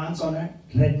dance on a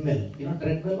treadmill.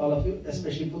 Treadmill, all of you,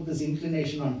 especially put this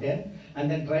inclination on 10 and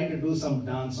then try to do some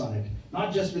dance on it.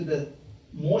 Not just with the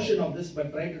motion of this,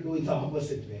 but try to do it the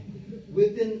opposite way.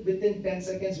 Within 10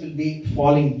 seconds will be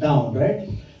falling down, right?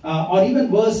 Or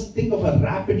even worse, think of a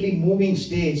rapidly moving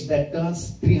stage that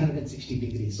turns 360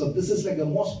 degrees. So this is like the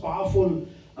most powerful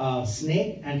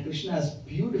snake, and Krishna is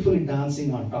beautifully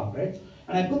dancing on top, right?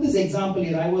 And I put this example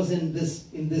here. I was in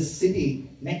this city,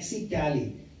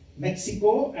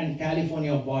 Mexico and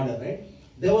California border, right?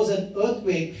 There was an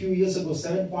earthquake a few years ago,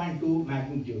 7.2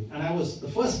 magnitude. And I was, the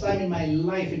first time in my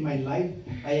life,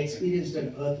 I experienced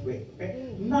an earthquake,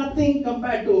 okay? Nothing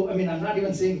compared to, I'm not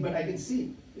even saying, but I can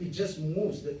see it just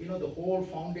moves. The whole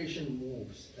foundation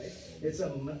moves, right? It's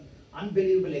an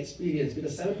unbelievable experience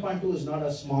because 7.2 is not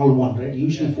a small one, right?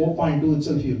 Usually 4.2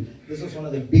 itself, this was one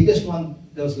of the biggest one.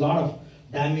 There was a lot of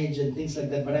damage and things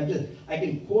like that, but I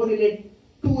can correlate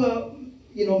to a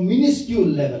minuscule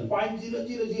level,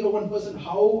 0.0001%,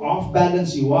 how off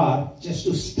balance you are just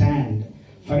to stand.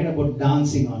 Forget about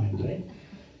dancing on it, right?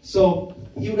 So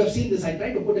you would have seen this. I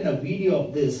tried to put in a video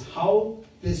of this, how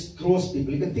this throws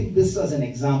people. You can think this as an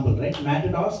example, right?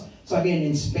 Matadors. So again,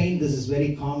 in Spain, this is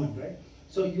very common, right?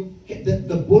 So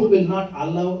the bull will not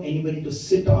allow anybody to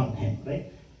sit on him,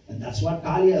 right? And that's what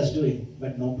Kaliya is doing,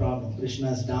 but no problem. Krishna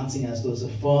is dancing as though it's a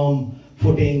firm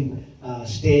footing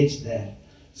stage there.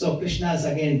 So Krishna is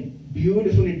again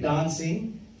beautifully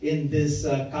dancing in this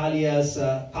Kaliya's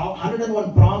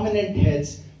 101 prominent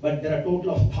heads, but there are a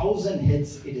total of 1,000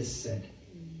 heads, it is said.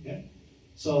 Okay?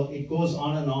 So it goes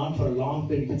on and on for a long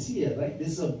period. You can see here, right?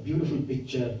 This is a beautiful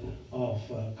picture of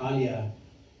Kaliya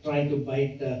trying to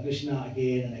bite Krishna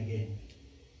again and again.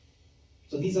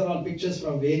 So these are all pictures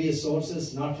from various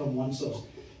sources, not from one source.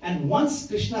 And once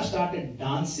Krishna started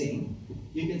dancing,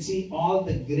 you can see all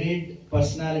the great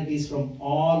personalities from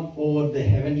all over the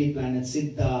heavenly planets,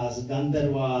 Siddhas,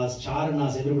 Gandharvas,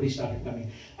 Charanas, everybody started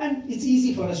coming. And it's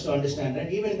easy for us to understand,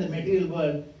 right? Even in the material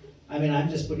world, I'm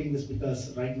just putting this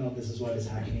because right now this is what is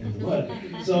happening in the world.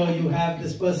 So you have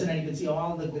this person and you can see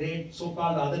all the great,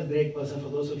 so-called other great person. For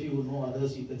those of you who know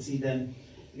others, you can see them.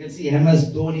 You can see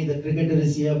MS Dhoni, the cricketer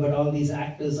is here, but all these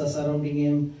actors are surrounding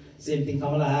him. Same thing,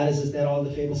 Kamala Harris is there, all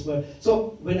the famous words.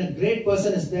 So when a great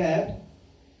person is there,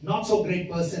 not so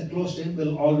great person close to him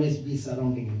will always be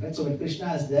surrounding him, right? So when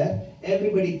Krishna is there,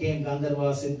 everybody came,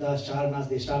 Gandharvas, Siddhas, Charanas,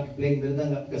 they started playing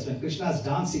Mridanga, because when Krishna is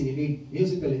dancing, you need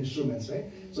musical instruments, right?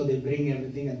 So they bring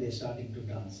everything and they're starting to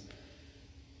dance.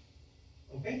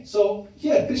 Okay, so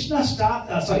here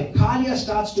Kaliya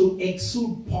starts to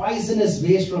exude poisonous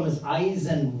waste from his eyes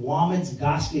and vomits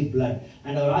ghastly blood.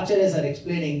 And our acharyas are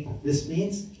explaining this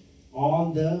means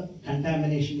all the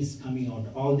contamination is coming out,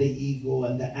 all the ego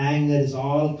and the anger is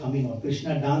all coming out.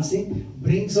 Krishna dancing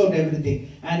brings out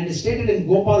everything. And it is stated in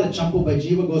Gopala Champu by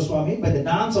Jiva Goswami, by the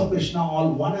dance of Krishna,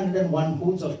 all 101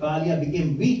 hoods of Kaliya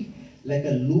became weak like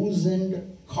a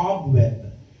loosened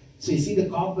cobweb. So you see the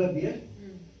cobweb here?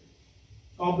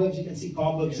 Cobwebs, you can see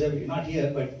cobwebs everywhere, not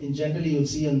here, but in generally you'll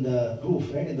see on the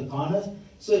roof, right, in the corners.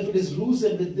 So if it is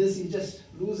loosened with this, you just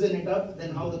loosen it up,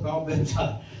 then how the cobwebs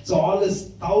are. So all this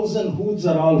 1,000 hoods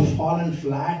are all fallen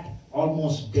flat,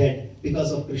 almost dead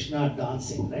because of Krishna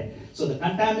dancing, right? So the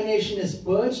contamination is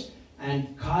purged,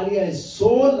 and Kaliya is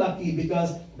so lucky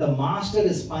because the master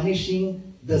is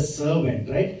punishing the servant,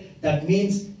 right? That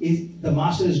means the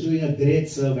master is doing a great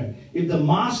servant. If the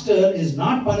master is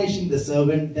not punishing the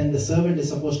servant, then the servant is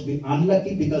supposed to be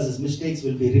unlucky because his mistakes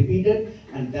will be repeated,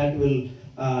 and that will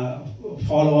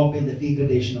follow up in the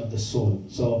degradation of the soul.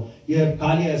 So here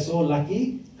Kaliya is so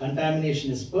lucky,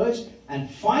 contamination is purged, and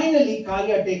finally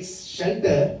Kaliya takes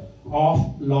shelter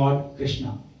of Lord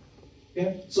Krishna.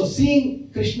 Okay? So seeing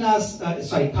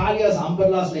Kaliya's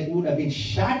umbrellas like wood have been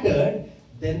shattered,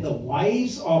 then the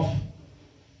wives of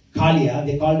Kaliya,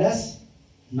 they called as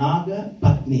Naga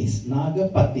Patnis,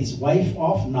 wife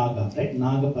of Naga, right?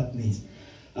 Naga Patnis.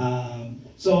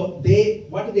 So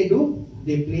what do?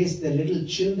 They place their little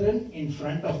children in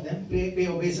front of them, pay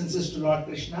obeisances to Lord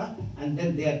Krishna, and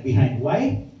then they are behind.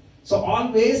 Why? So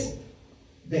always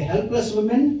the helpless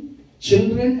women,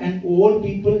 children and old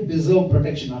people deserve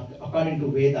protection according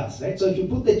to Vedas, right? So if you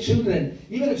put the children,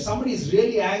 even if somebody is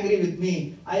really angry with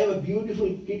me, I have a beautiful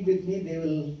kid with me,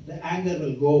 the anger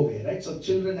will go away, right? So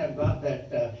children have got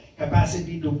that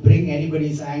capacity to bring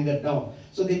anybody's anger down.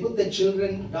 So they put the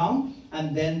children down,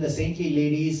 and then the saintly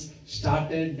ladies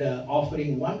started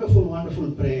offering wonderful,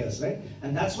 wonderful prayers, right?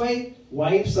 And that's why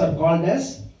wives are called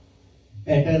as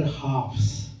better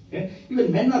halves. Okay?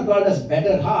 Even men are called as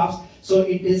better halves. So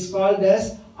it is called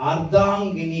as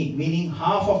Ardhangini, meaning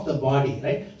half of the body,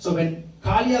 right? So when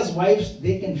Kaliya's wives,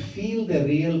 they can feel the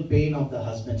real pain of the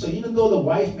husband. So even though the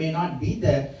wife may not be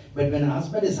there, but when a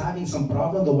husband is having some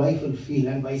problem, the wife will feel,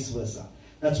 and vice versa.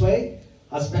 That's why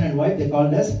husband and wife, they're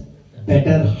called as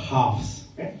better halves.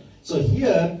 Okay? So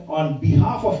here, on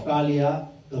behalf of Kaliya,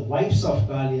 the wives of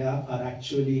Kaliya are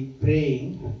actually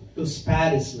praying to spare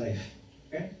his life.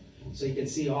 Okay? So you can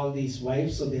see all these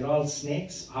wives, so they're all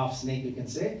snakes, half snake you can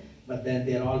say, but then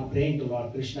they're all praying to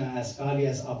Lord Krishna as Kaliya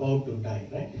is about to die,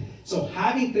 right? So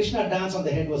having Krishna dance on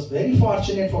the head was very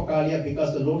fortunate for Kaliya,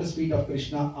 because the lotus feet of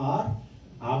Krishna are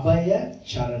Abhaya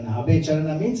Charana. Abhaya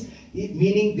Charana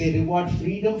meaning they reward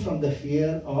freedom from the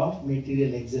fear of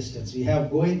material existence. We have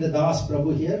Govinda Das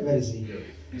Prabhu here. Where is he?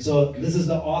 So this is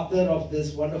the author of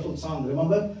this wonderful song.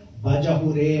 Remember?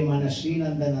 Bhajahure mana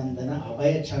Srinanda Nandana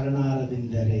Abhaya Charana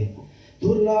Ravindare.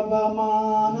 Durlabha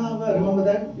Manava. Remember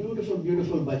that? Beautiful,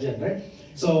 beautiful bhajan, right?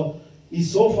 So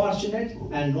he's so fortunate,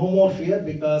 and no more fear,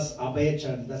 because Abhaya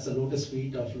Charana, that's the lotus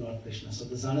feet of Lord Krishna. So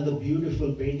there's another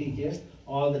beautiful painting here.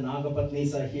 All the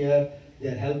Nagapatnis are here.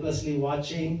 They're helplessly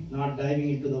watching, not diving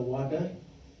into the water.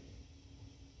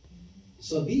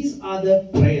 So these are the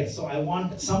prayers. So I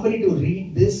want somebody to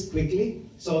read this quickly.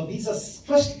 So these are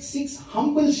first 6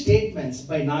 humble statements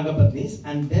by Nagapatnis,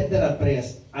 and then there are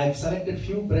prayers. I've selected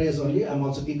few prayers only. I'm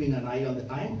also keeping an eye on the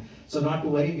time. So not to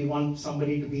worry, we want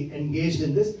somebody to be engaged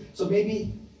in this. So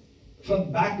maybe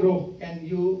from back row, are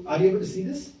you able to see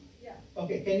this? Yeah.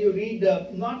 Okay, can you read,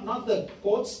 not the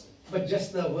quotes, but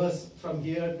just the verse from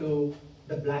here to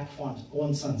the black font,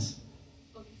 own sons.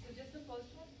 Okay, so just the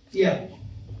first one? Yeah.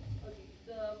 Okay,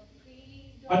 the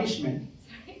Punishment.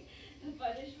 Sorry. The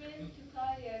punishment to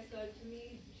Kaliya is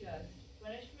certainly just.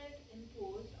 Punishment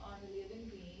imposed on a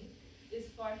living being is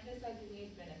for his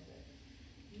ultimate benefit.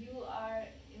 You are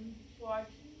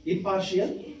impartial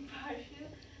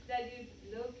that you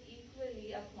look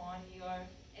equally upon your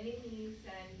enemies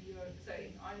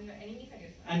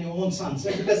and your own sons,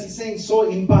 right? Because he's saying so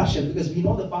impartial, because we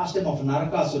know the pastime of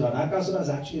Narakasura. Narakasura is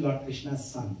actually Lord Krishna's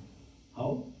son.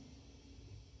 How?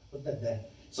 Put that there.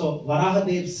 So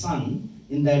Varahadev's son,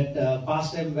 in that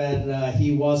pastime where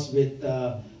he was with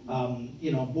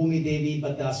Bhumi Devi,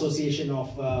 but the association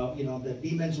of the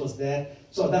demons was there.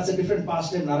 So that's a different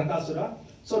pastime, Narakasura.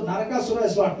 So Narakasura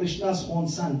is Lord Krishna's own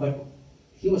son, but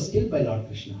he was killed by Lord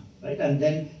Krishna, right? And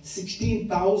then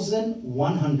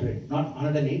 16,100, not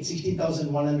 108,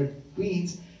 16,100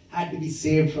 queens had to be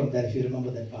saved from that, if you remember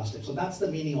that pastime. So that's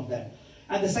the meaning of that.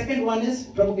 And the second one is,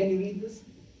 Prabhu, can you read this?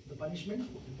 The punishment?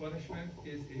 The punishment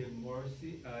is a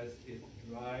mercy as it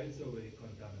drives away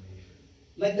contamination.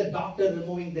 Like the doctor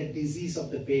removing the disease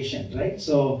of the patient, right?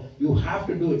 So you have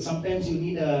to do it. Sometimes you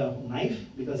need a knife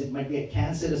because it might be a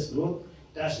cancerous growth.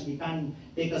 You can't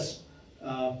take a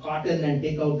cotton and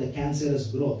take out the cancerous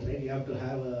growth, right? You have to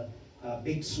have a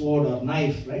big sword or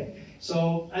knife, right?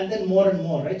 So, and then more and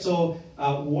more, right? So,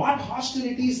 what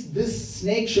hostilities this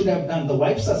snake should have done? The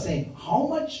wives are saying, how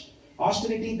much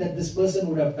hostility that this person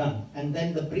would have done? And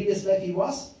then the previous life he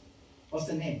was, what's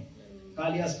the name?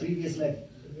 Kalia's previous life.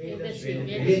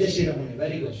 Vedashira Muni,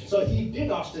 very good. So he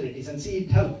did austerities, and see, it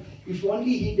helped. If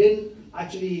only he didn't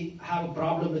actually have a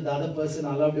problem with the other person,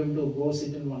 allowed him to go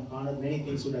sit in one corner, many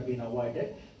things would have been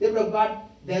avoided. They would have got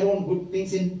their own good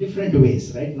things in different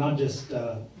ways, right? Not just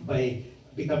by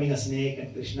becoming a snake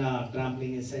and Krishna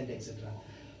trampling his head, etc.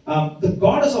 The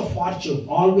goddess of fortune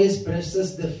always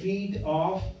presses the feet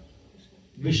of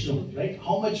Vishnu, right?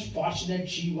 How much fortunate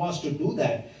she was to do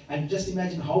that. And just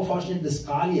imagine how fortunate this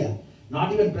Kalia,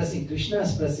 not even pressing, Krishna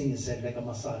is pressing his head like a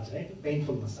massage, right?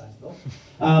 Painful massage though.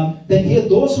 Then here,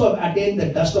 those who have attained the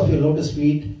dust of your lotus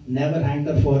feet never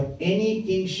hanker for any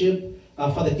kingship,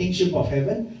 for the kingship of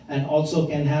heaven, and also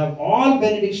can have all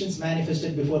benedictions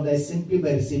manifested before them simply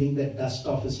by receiving the dust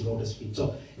of his lotus feet.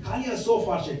 So Kalia is so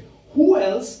fortunate. Who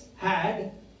else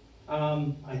had,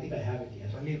 I think I have it here.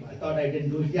 I thought I didn't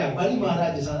do it. Yeah, Bali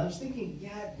Maharaj is on. I was thinking,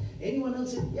 yeah, anyone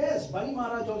else? Yes, Bali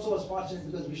Maharaj also was fortunate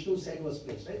because Vishnu's head was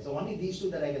placed, right? So only these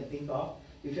two that I can think of.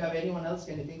 If you have anyone else,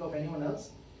 can you think of anyone else?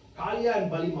 Kalia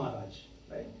and Bali Maharaj,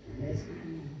 right? Yes.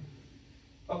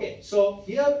 Okay, so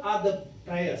here are the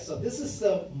prayers. So this is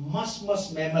the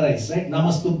must memorize, right?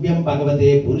 Namastubhyam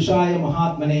Bhagavate Purushaya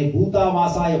Mahatmane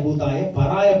Bhutavasaya Bhutaya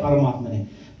Paraya Paramatmane.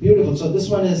 Beautiful. So this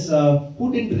one is,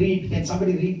 who didn't read? Can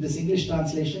somebody read this English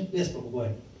translation? Yes, Prabhu, go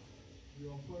ahead.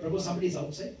 Prabhu, somebody's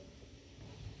outside?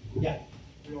 Yeah.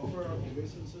 We offer our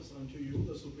obeisances unto you,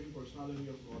 the Supreme Personality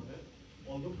of Godhead.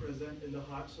 Although present in the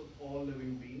hearts of all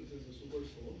living beings as a super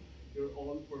soul, you're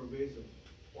all pervasive.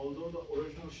 Although the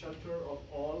original shelter of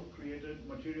all created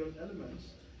material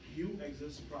elements, you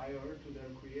exist prior to their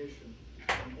creation.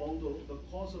 And although the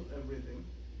cause of everything,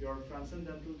 you are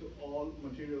transcendental to all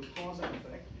material cause and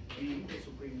effect, being the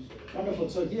Supreme Soul. Wonderful.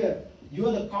 So here, you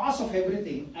are the cause of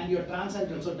everything and you're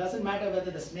transcendental. So it doesn't matter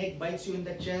whether the snake bites you in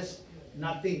the chest,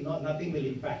 nothing will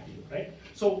impact you, right?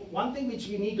 So one thing which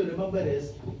we need to remember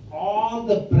is all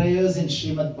the prayers in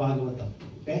Srimad Bhagavatam.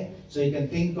 Okay? So you can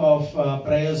think of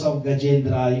prayers of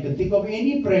Gajendra, you can think of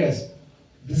any prayers.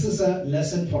 This is a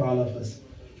lesson for all of us.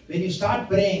 When you start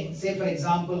praying, say for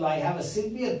example, I have a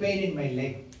severe pain in my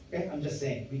leg. Okay? I'm just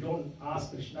saying, we don't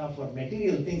ask Krishna for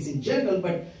material things in general,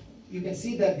 but you can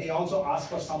see that they also ask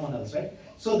for someone else, right?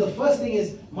 So the first thing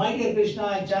is, my dear Krishna,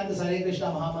 I chant this Hare Krishna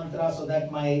Mahamantra so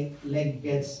that my leg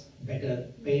gets better,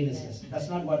 pain is less. That's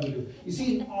not what we do. You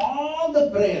see, in all the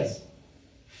prayers,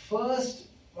 first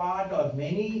part or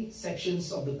many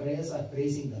sections of the prayers are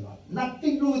praising the Lord.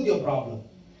 Nothing to do with your problem.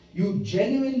 You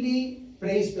genuinely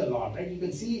praise the Lord, right? You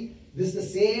can see this is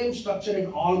the same structure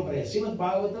in all prayers. Srimad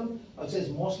Bhagavatam also is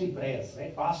mostly prayers,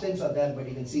 right? Pastimes are there, but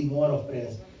you can see more of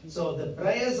prayers. So the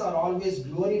prayers are always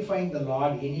glorifying the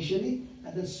Lord initially,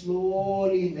 and then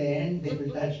slowly in the end they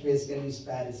will touch base, can you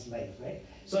spare his life, right?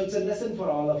 So it's a lesson for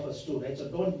all of us too, right? So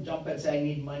don't jump and say, I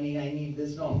need money, I need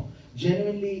this. No.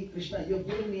 Genuinely, Krishna, you've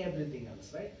given me everything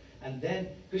else, right? And then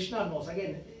Krishna knows.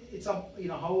 Again, it's up,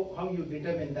 how you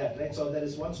determine that, right? So there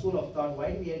is one school of thought,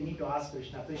 why do we need to ask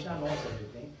Krishna? Krishna knows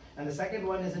everything. And the second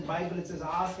one is in Bible, it says,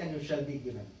 ask and you shall be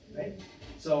given, right?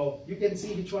 So you can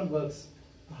see which one works.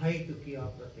 Ahetuki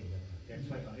apratya. That's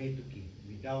why ahetuki,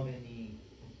 without any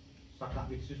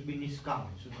sakam. It should be niskam,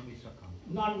 it should not be sakam.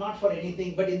 Not for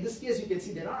anything, but in this case you can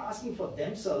see they're not asking for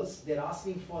themselves, they're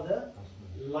asking for the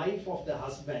life of the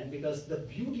husband, because the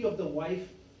beauty of the wife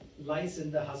lies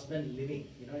in the husband living.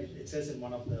 It says in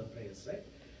one of the prayers, right?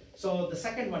 So the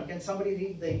second one, can somebody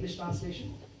read the English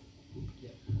translation? Yeah.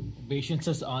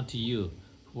 Obeisances unto you,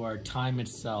 who are time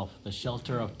itself, the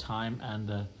shelter of time and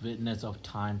the witness of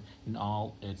time in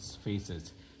all its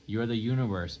phases. You are the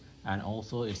universe and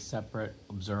also its separate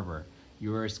observer.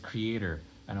 You are its creator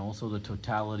and also the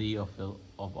totality of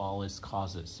all its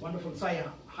causes. Wonderful. So I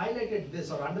highlighted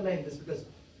this or underlined this because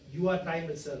you are time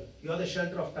itself. You are the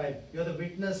shelter of time. You are the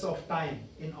witness of time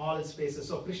in all its phases.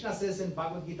 So Krishna says in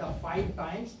Bhagavad Gita 5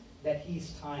 times, that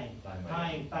he's time.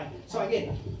 So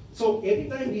again, every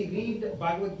time we read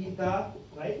Bhagavad Gita,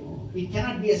 right, it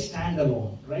cannot be a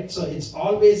standalone, right? So it's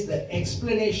always the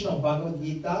explanation of Bhagavad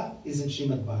Gita is in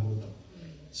Srimad Bhagavatam.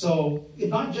 So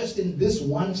not just in this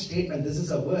one statement, this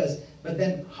is a verse, but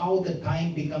then how the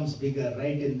time becomes bigger,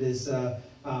 right? In this,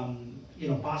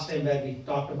 past time where we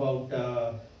talked about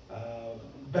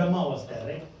Brahma was there,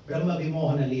 right? Brahma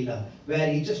Vimohana Leela,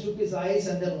 where he just took his eyes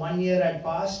and then 1 year had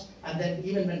passed, and then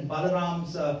even when Balaram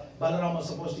was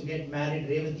supposed to get married,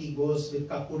 Revati goes with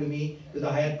Kakudimi to the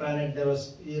higher planet. There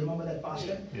was, you remember that past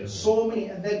time? Yes. So many,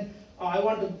 and then I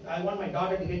want my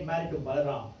daughter to get married to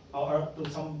Balaram or to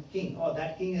some king. Oh,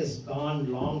 that king is gone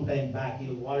long time back.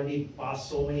 You've already passed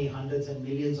so many hundreds and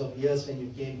millions of years when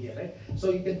you came here, right?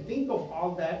 So you can think of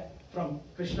all that from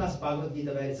Krishna's Bhagavad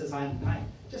Gita where it says, I am time.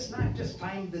 Not just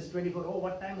time, this 24, oh,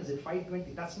 what time is it?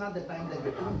 5:20. That's not the time that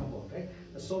we're talking about, right?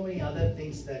 There's so many other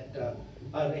things that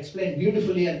are explained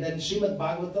beautifully, and then Srimad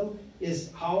Bhagavatam is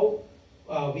how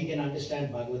we can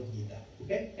understand Bhagavad Gita.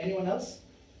 Okay? Anyone else?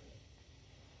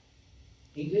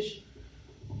 English?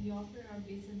 We offer our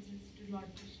obeisances to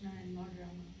Lord Krishna and Lord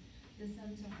Rama, the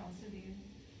sons of Vasudeva,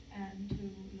 and to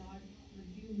Lord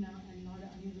Pradyumna and Lord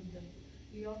Aniruddha.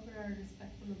 We offer our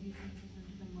respectful obeisances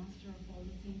unto the master of all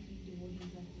the saintly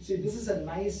devotees of Krishna. See, this is a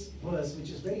nice verse which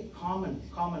is very common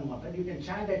one, right? You can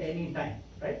chant at any time,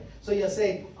 right? So you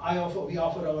say, we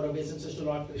offer our obeisances to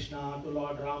Lord Krishna, to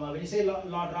Lord Rama. When you say Lord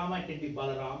Rama, it can be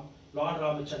Balaram, Lord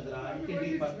Ramachandra, it can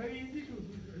be... It's very easy to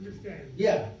understand.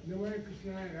 Yeah. Namaya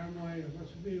Krishna, Ramaya,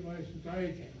 Vasudeva,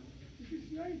 Sudaya. This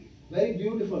is nice. Very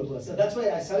beautiful verse. So that's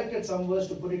why I selected some verse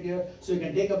to put it here, so you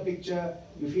can take a picture,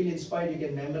 you feel inspired, you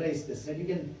can memorize this. And you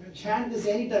can chant this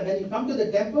anytime. When you come to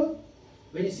the temple,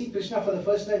 when you see Krishna for the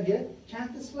first time here,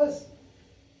 chant this verse.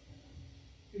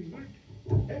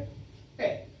 Okay?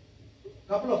 Okay.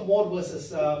 Couple of more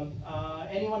verses.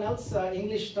 Anyone else?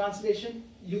 English translation?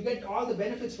 You get all the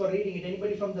benefits for reading it.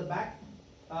 Anybody from the back?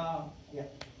 Yeah.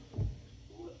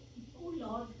 O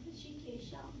Lord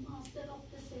Rishikesha, master of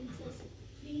the senses,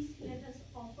 please let us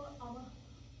offer our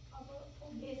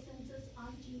obeisances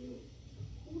unto you,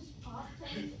 whose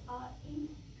pastimes are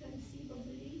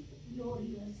inconceivably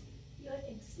glorious. Your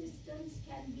existence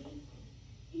can be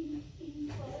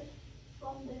inferred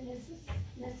from the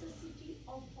necessity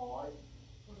of all,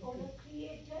 for the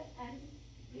creator and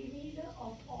revealer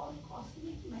of all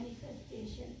cosmic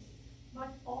manifestations.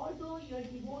 But although your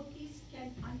devotees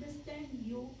can understand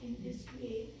you in this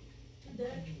way, to the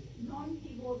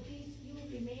non-devotees you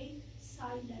remain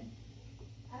silent,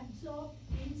 absorbed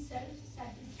in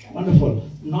self-satisfaction. Wonderful.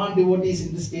 Non-devotees,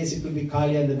 in this case, it will be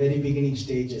Kali at the very beginning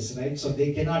stages, right? So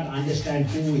they cannot understand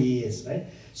who he is, right?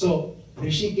 So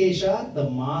Rishikesha, the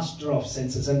master of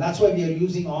senses, and that's why we are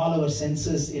using all our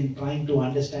senses in trying to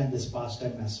understand this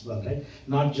pastime as well, right?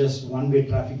 Not just one-way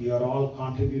traffic, we are all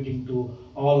contributing to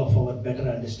all of our better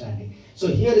understanding. So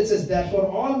here it says, therefore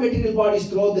all material bodies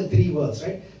throughout the three worlds,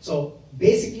 right? So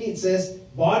basically it says,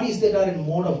 bodies that are in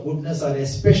mode of goodness are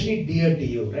especially dear to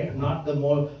you, right? Not the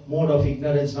mode of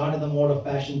ignorance, not in the mode of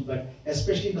passion, but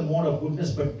especially the mode of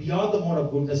goodness. But beyond the mode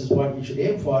of goodness is what we should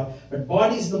aim for. But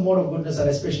bodies in the mode of goodness are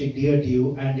especially dear to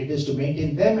you, and it is to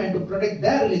maintain them and to protect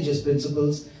their religious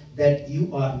principles that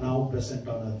you are now present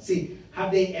on earth. See,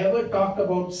 have they ever talked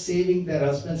about saving their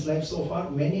husband's life so far?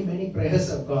 Many, many prayers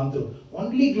have gone through.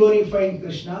 Only glorifying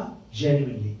Krishna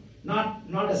genuinely. Not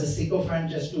as a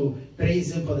sycophant just to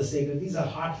praise him for the sake of it. These are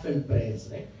heartfelt prayers,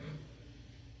 right?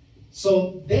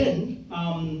 So then,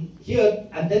 here,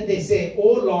 and then they say,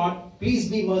 oh Lord, please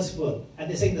be merciful. And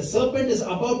they say, the serpent is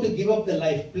about to give up the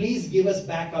life. Please give us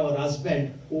back our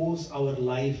husband, who's our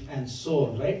life and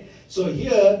soul, right? So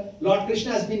here, Lord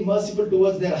Krishna has been merciful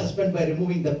towards their husband by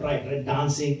removing the pride, right?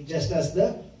 Dancing, just as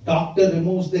the doctor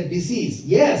removes the disease.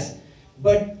 Yes,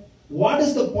 but what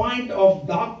is the point of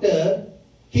doctor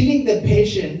killing the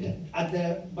patient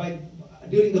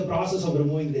during the process of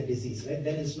removing the disease, right?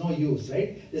 Then it's no use,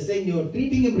 right? They're saying you're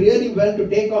treating him really well to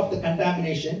take off the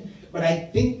contamination, but I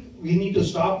think we need to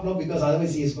stop now because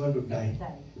otherwise he is going to die,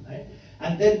 right?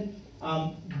 And then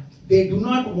they do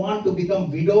not want to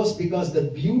become widows because the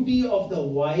beauty of the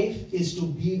wife is to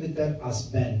be with her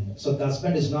husband. So the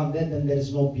husband is not there, then there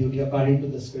is no beauty according to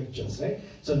the scriptures, right?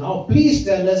 So now please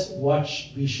tell us what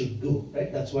we should do,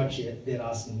 right? That's what they're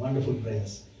asking. Wonderful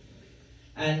prayers.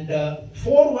 And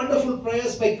 4 wonderful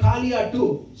prayers by Kaliya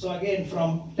too. So again,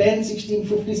 from 10, 16,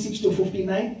 56 to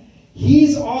 59,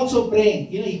 he's also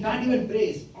praying. You know, he can't even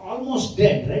pray. He's almost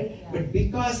dead, right? Yeah. But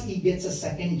because he gets a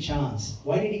second chance.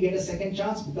 Why did he get a second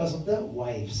chance? Because of the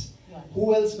wives. Yeah.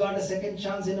 Who else got a second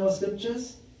chance in our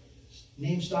scriptures?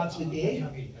 name starts with A?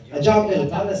 Ajamil,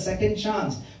 called a second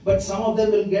chance. But some of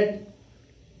them will get,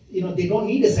 they don't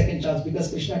need a second chance because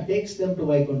Krishna takes them to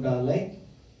Vaikuntha, like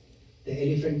the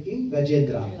elephant king,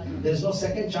 Gajendra. There's no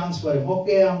second chance for him.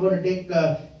 Okay, I'm going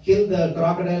to kill the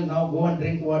crocodile, now go and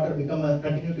drink water,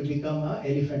 continue to become an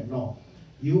elephant. No,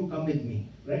 you come with me,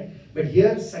 right? But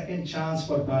here's second chance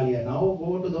for Kalia. Now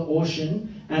go to the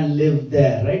ocean and live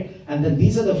there, right? And then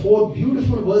these are the 4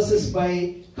 beautiful verses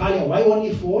by Kalia. Why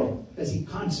only 4? Because he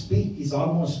can't speak. He's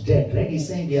almost dead, right? He's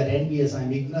saying, we are envious,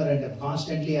 I'm ignorant, I'm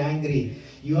constantly angry.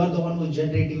 You are the one who's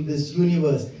generating this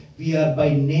universe. We are by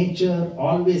nature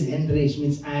always enraged,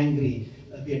 means angry.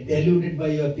 We are deluded by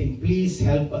your thing. Please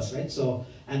help us, right? So,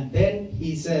 and then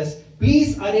he says,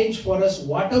 please arrange for us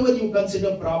whatever you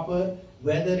consider proper,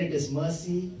 whether it is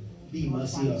mercy, be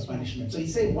mercy or punishment. So he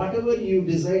said, whatever you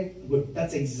decide, good.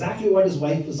 That's exactly what his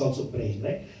wife is also praying,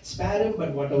 right? Spare him,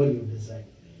 but whatever you decide.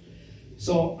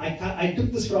 So I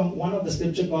took this from one of the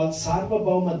scripture called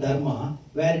Sarvabhauma Dharma,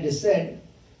 where it is said,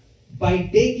 by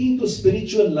taking to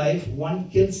spiritual life, one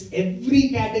kills every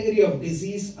category of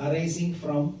disease arising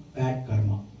from bad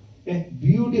karma. Okay?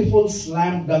 Beautiful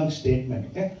slam dunk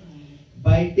statement. Okay?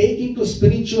 By taking to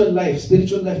spiritual life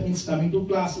means coming to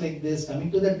class like this,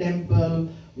 coming to the temple,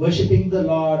 worshipping the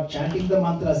Lord, chanting the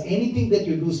mantras, anything that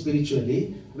you do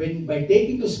spiritually, by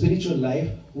taking to spiritual life,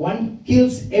 one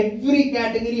kills every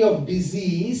category of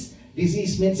disease.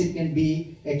 Disease means it can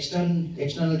be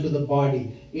external to the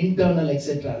body, internal,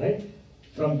 etc. Right?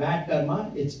 From bad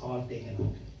karma, it's all taken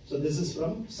out. So this is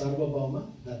from Sarvabhauma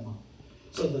Dharma.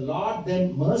 So the Lord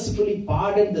then mercifully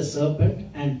pardoned the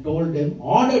serpent and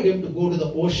ordered him to go to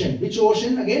the ocean. Which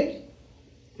ocean again?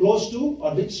 Close to,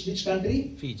 or which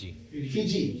country? Fiji.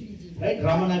 Fiji, right?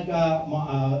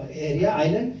 Ramanaka area,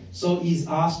 island. So he's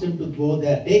asked him to go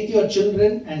there. Take your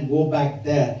children and go back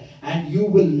there. And you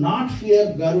will not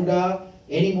fear Garuda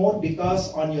anymore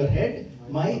because on your head,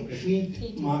 my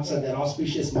feet marks are there,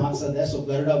 auspicious marks are there, so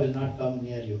Garuda will not come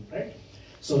near you, right?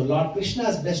 So Lord Krishna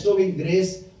is bestowing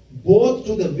grace both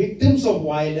to the victims of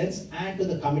violence and to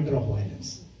the committer of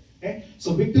violence. Okay?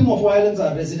 So victim of violence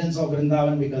are residents of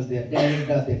Vrindavan because they are dead,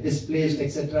 they are displaced,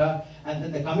 etc. And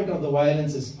then the committer of the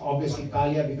violence is obviously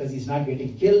Kalia because he's not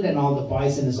getting killed and all the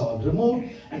poison is all removed.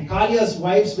 And Kalia's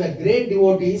wives were great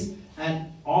devotees and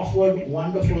offered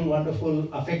wonderful,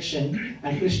 wonderful affection,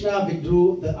 and Krishna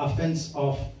withdrew the offense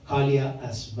of Kalia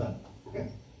as well. Okay?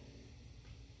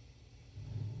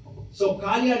 So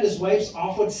Kalia and his wives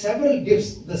offered several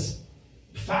gifts. The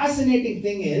fascinating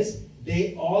thing is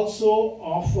they also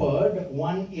offered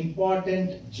one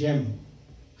important gem,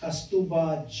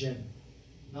 Kastuba gem.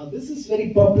 Now this is very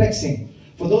perplexing.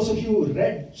 For those of you who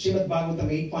read Srimad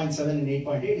Bhagavatam 8.7 and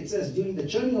 8.8, it says during the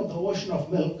churning of the ocean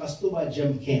of milk, Kastuba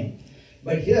gem came.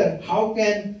 But here, how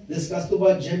can this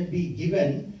Kastuba gem be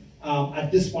given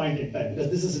at this point in time?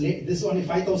 Because this is only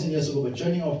 5,000 years ago, but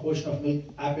churning of ocean of milk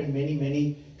happened many,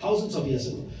 many thousands of years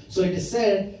ago. So it is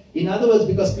said, in other words,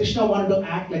 because Krishna wanted to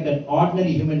act like an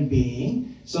ordinary human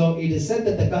being, so it is said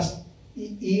that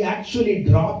he actually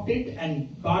dropped it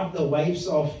and got the wives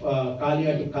of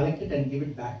Kalia to collect it and give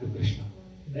it back to Krishna.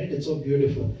 Right? It's so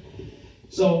beautiful.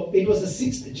 So it was the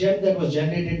 6th gem that was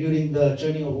generated during the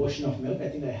churning of ocean of milk. I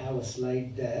think I have a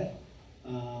slide there.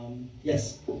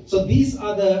 Yes. So these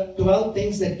are the 12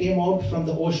 things that came out from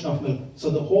the ocean of milk. So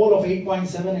the whole of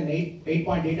 8.7 and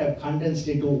 8.8 are condensed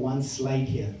into one slide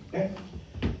here. Okay.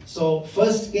 So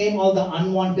first came all the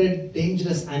unwanted,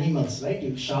 dangerous animals,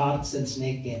 right? Sharks and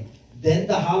snake came. Then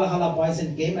the hala hala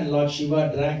poison came and Lord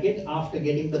Shiva drank it after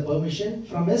getting the permission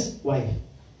from his wife.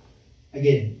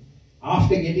 Again.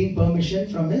 After getting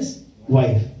permission from his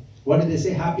wife. What did they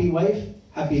say? Happy wife,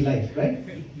 happy life, right?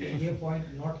 ये point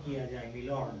not किया जाए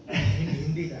milord in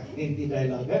Hindi dialogue. Hindi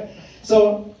dialogue. Right?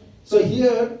 So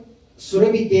here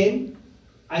Surabhi came.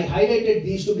 I highlighted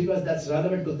these two because that's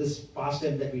relevant to this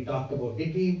pastime that we talked about.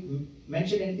 Did we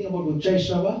mention anything about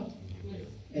Uchchaishrava? Yes.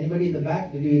 Anybody in the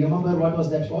back? Did you remember what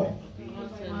was that for?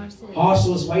 Horse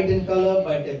was white in color,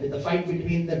 but with the fight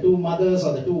between the two mothers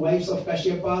or the two wives of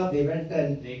Kashyapa, they went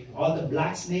and all the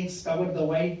black snakes covered the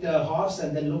white horse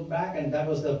and then looked back, and that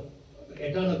was the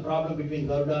eternal problem between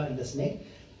Garuda and the snake.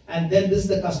 And then this is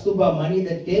the Kastuba money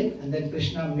that came, and then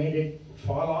Krishna made it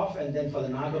fall off, and then for the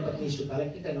Nagapatnis to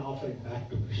collect it and offer it back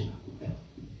to Krishna. Okay.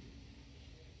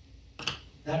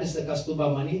 That is the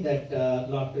Kastuba money that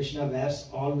Lord Krishna wears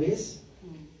always.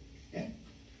 Okay.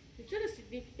 Is there a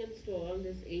significance to all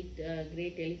these 8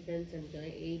 great elephants and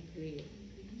 8 great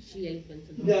she-elephants?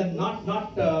 There are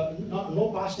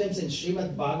no pastimes in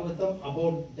Srimad Bhagavatam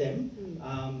about them.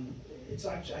 It's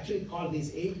actually called,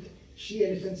 these 8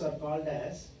 she-elephants are called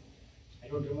as, I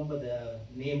don't remember the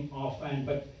name offhand,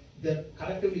 but they're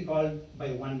collectively called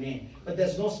by one name. But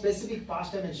there's no specific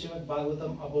pastime in Srimad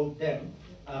Bhagavatam about them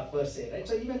per se, right?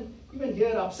 So even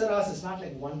here, Apsaras is not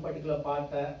like one particular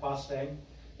pastime.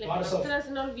 Like Goddess of- Apsaras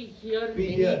and all we hear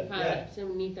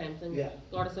many times, and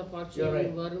Goddess of Fortune,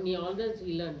 right. Varuni, all that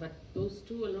we learn, but those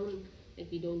two alone, like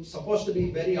we don't. Supposed to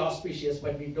be very auspicious,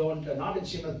 but we don't, not in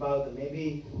Srimad Bhagavatam,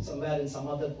 maybe somewhere in some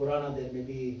other Purana there may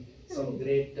be some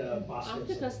great pastimes.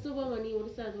 After Kastuba Mani,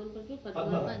 what is that one particular?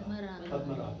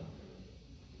 Padmaraka.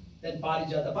 Then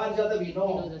Parijata. Parijata we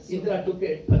know Indra took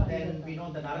it, but then we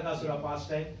know the Naragasura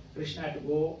pastime, Krishna had to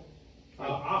go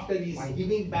after he's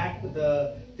giving back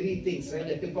the three things, right?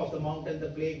 The tip of the mountain, the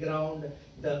playground,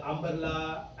 the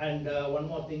umbrella, and one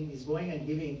more thing, he's going and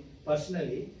giving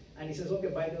personally. And he says, okay,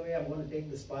 by the way, I'm going to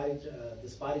take this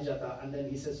Parijata. And then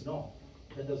he says, no.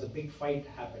 Then there was a big fight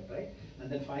happened, right? And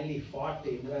then finally he fought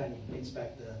Indra and he brings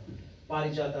back the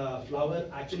Parijata flower.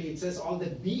 Actually, it says all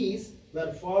the bees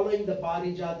were following the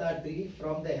Parijata tree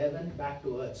from the heaven back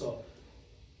to earth. So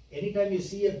anytime you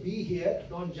see a bee here,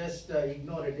 don't just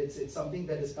ignore it. It's something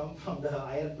that has come from the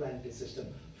higher planetary system,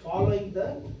 following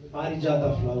the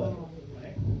Parijata flower.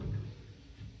 Right?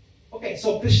 Okay,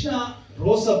 so Krishna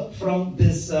rose up from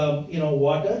this,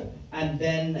 water, and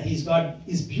then he's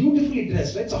beautifully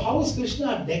dressed, right? So how is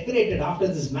Krishna decorated after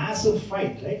this massive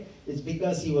fight, right? It's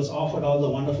because he was offered all the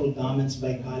wonderful garments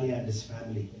by Kaliya and his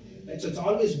family. Right? So it's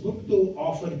always good to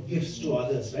offer gifts to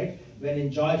others, right? When in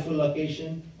joyful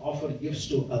occasion, offer gifts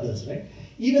to others, right?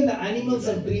 Even the animals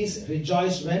and trees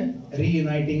rejoiced when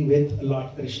reuniting with Lord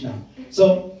Krishna.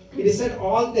 So it is said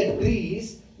all the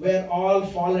trees were all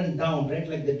fallen down, right?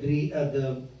 Like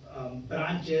the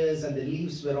branches and the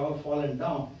leaves were all fallen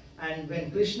down. And when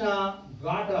Krishna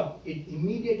got up, it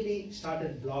immediately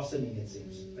started blossoming, it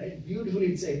seems, right?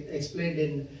 Beautifully it's explained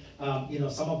in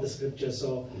some of the scriptures.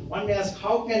 So one may ask,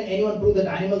 how can anyone prove that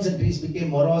animals and trees became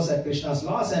morose at Krishna's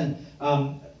loss? And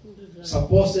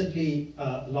supposedly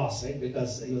lost, right?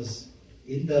 Because he was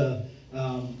in the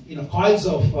coils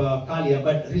of Kaliya,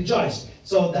 but rejoiced.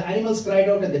 So the animals cried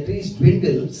out and the trees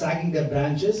dwindled, sagging their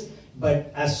branches.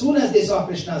 But as soon as they saw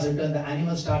Krishna's return, the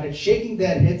animals started shaking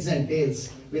their heads and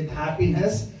tails with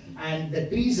happiness, and the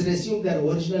trees resumed their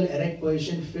original erect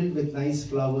position filled with nice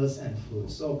flowers and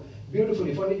fruits. So beautiful.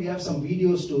 If only we have some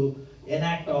videos to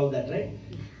enact all that, right?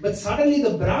 But suddenly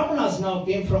the Brahmanas now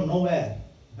came from nowhere.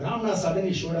 Brahmanas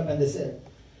suddenly showed up and they said,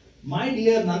 my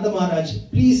dear Nanda Maharaj,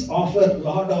 please offer a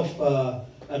lot of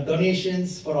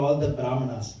donations for all the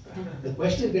Brahmanas. The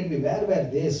question can be, where were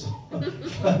they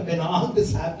when all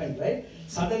this happened, right?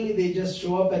 Suddenly they just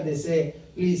show up and they say,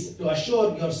 please, to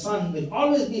assure your son will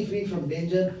always be free from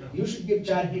danger, you should give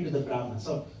charity to the Brahmanas.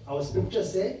 So our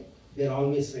scriptures say, they're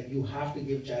always right, you have to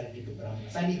give charity to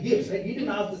Brahmanas. And he gives, right? He didn't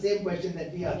ask the same question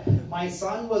that we are. My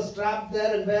son was trapped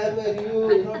there and where were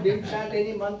you? Didn't chant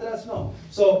any mantras? No.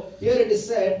 So here it is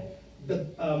said, the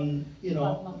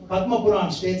Padma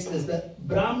Puran states this, that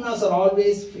Brahmanas are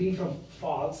always free from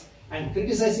faults, and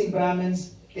criticizing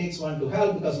Brahmins takes one to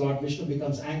hell because Lord Vishnu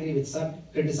becomes angry with such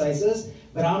criticizers.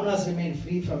 Brahmanas remain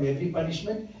free from every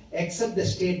punishment except the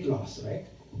state laws, right?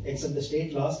 Except the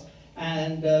state laws.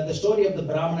 And the story of the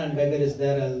Brahmana and beggar is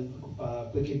there. I'll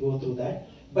quickly go through that.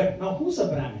 But now, who's a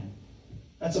Brahmin?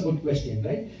 That's a good question,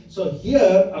 right? So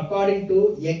here, according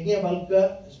to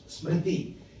Yajnavalkya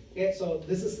Smriti, okay, so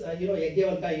this is,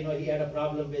 Yajnavalkya, he had a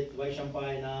problem with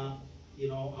Vaishampayana,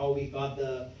 how we got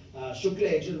the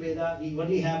Shukla Yajurveda. We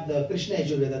only have the Krishna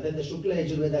Yajurveda. Then the Shukla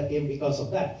Yajurveda came because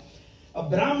of that. A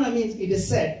Brahmana means, it is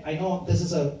said, I know this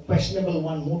is a questionable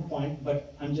one, moot point,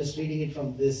 but I'm just reading it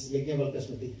from this Yajnavalkya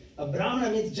Smriti. A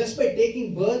Brahmana means just by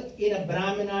taking birth in a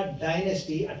Brahmana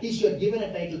dynasty, at least you are given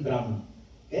a title Brahmana.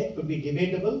 Okay? Could be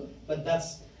debatable, but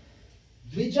that's...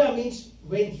 Dvija means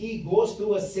when he goes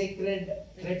through a sacred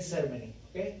thread ceremony.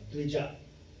 Okay? Dvija.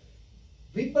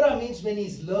 Vipra means when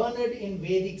he's learned in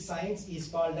Vedic science, he's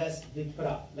called as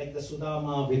Vipra, like the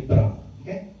Sudama Vipra.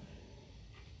 Okay?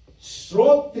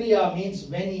 Shrotriya means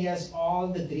when he has all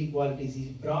the three qualities.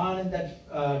 He's born in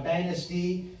that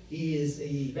dynasty,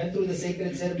 he went through the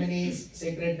sacred ceremonies,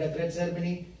 sacred thread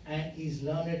ceremony, and he's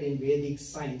learned in Vedic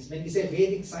science. When we say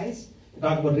Vedic science, we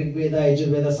talk about Rig Veda,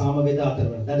 Yajurveda, Samaveda,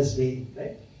 Atharvaveda. That is Vedic,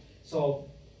 right? So,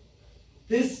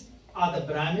 these are the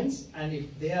Brahmins, and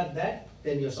if they are that,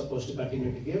 then you're supposed to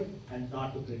continue to give and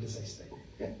not to criticize them.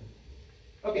 Okay?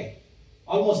 Okay,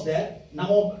 almost there.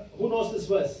 Now, who knows this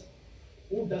verse?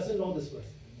 Who doesn't know this verse?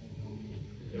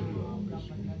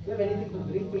 you have anything to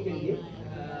drink we can give?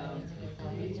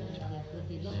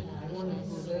 I want to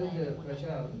serve the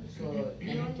prasad, so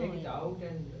can you take it out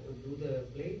and do the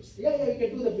plates? Yeah, you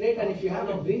can do the plate, and if you have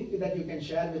a drink that you can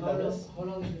share with others. How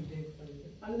long it will take?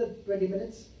 Another 20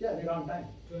 minutes? Yeah, we're on time.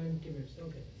 20 minutes,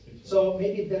 okay. So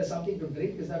maybe if there is something to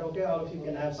drink, is that okay? All of you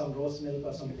can have some rose milk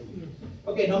or something.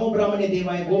 Okay, Namo Brahmane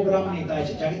Devaya, Go Brahmanitaya,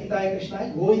 Jagatitaya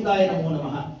Krishnaya, Govindaya Namo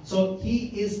Namaha. So he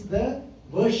is the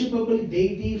worshipable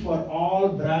deity for all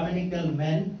Brahmanical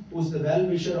men, who's the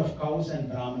well-wisher of cows and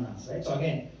Brahmanas, right? So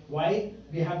again, why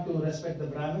we have to respect the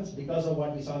Brahmins? Because of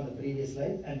what we saw in the previous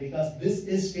slide, and because this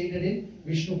is stated in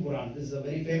Vishnu Puran. This is a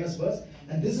very famous verse,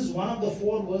 and this is one of the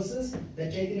 4 verses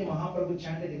that Chaitanya Mahaprabhu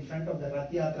chanted in front of the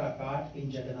Rath Yatra cart in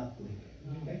Jagannath Puri.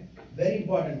 Okay? Very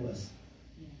important verse.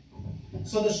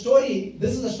 So the story,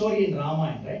 this is a story in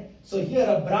Ramayana, right? So here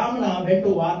a Brahmana went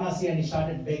to Varanasi and he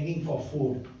started begging for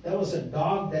food. There was a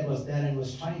dog that was there and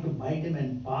was trying to bite him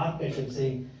and bark at him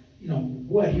saying,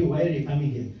 who are you? Why are you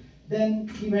coming here? Then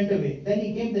he went away. Then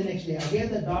he came the next day.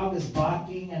 Again the dog is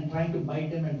barking and trying to bite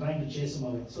him and trying to chase him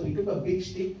away. So he took a big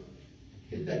stick,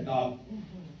 hit the dog.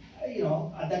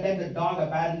 At that time the dog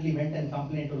apparently went and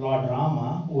complained to Lord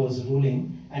Rama, who was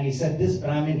ruling, and he said, this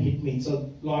Brahmin hit me. So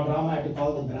Lord Rama had to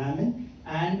call the Brahmin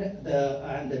and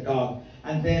the dog.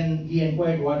 And then he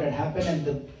inquired what had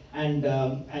happened, and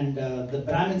the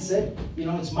Brahmin said,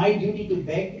 it's my duty to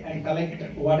beg and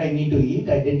collect what I need to eat.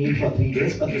 I didn't eat for 3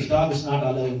 days, but this dog is not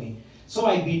allowing me. So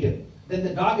I beat him. Then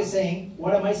the dog is saying,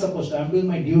 what am I supposed to? I'm doing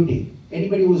my duty.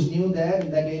 Anybody who's new there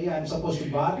in that area, I'm supposed to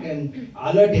bark and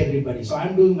alert everybody. So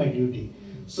I'm doing my duty.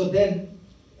 So then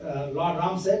Lord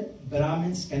Ram said,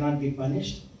 Brahmins cannot be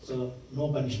punished, so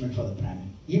no punishment for the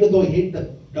Brahmin. Even though he hit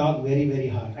the dog very, very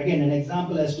hard. Again, an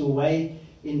example as to why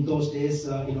in those days,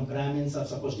 Brahmins are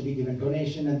supposed to be given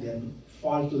donation and they're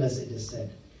faultless, it is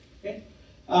said. Okay?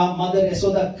 Mother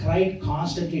Yasoda cried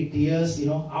constantly tears,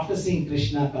 after seeing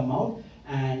Krishna come out.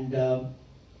 And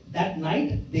that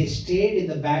night, they stayed in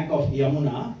the bank of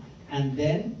Yamuna, and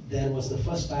then there was the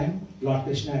first time Lord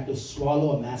Krishna had to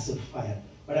swallow a massive fire.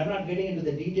 But I'm not getting into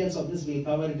the details of this. We'll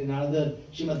cover it in another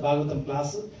Srimad Bhagavatam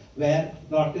class, where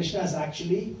Lord Krishna is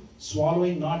actually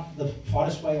swallowing not the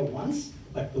forest fire once,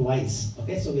 but twice.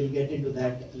 Okay, so we'll get into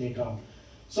that later on.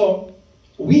 So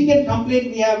we can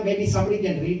complain. We have, maybe somebody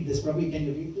can read this. Prabhu, can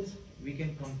you read this? We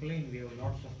can complain. We have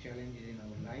lots of challenges in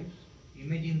our lives.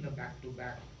 Imagine the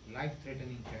back-to-back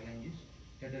life-threatening challenges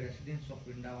that the residents of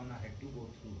Vrindavana had to go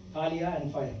through. Fire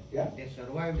and fire. Yeah. They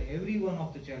survived every one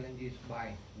of the challenges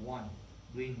by 1,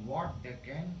 doing what they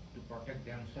can to protect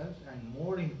themselves, and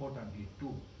more importantly,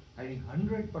 2, having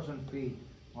 100% faith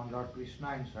on Lord Krishna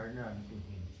and surrender unto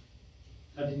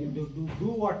Him. Do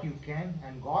what you can,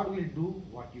 and God will do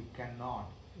what you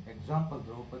cannot. Example,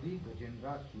 Draupadi,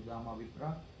 Gajendra, Sudama,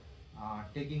 Vipra,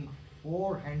 taking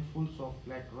 4 handfuls of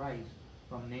flat rice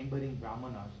from neighboring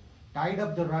Brahmanas, tied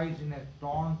up the rice in a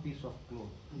torn piece of cloth.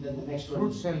 And then the next Fruit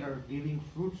one. seller giving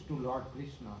fruits to Lord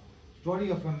Krishna. Story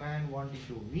of a man wanting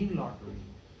to win lottery.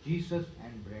 Jesus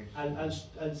and bread.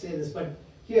 I'll say this, but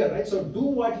here, right? So do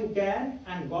what you can,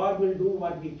 and God will do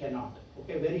what we cannot.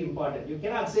 Okay, very important. You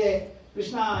cannot say,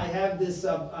 Krishna, I have this,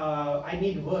 I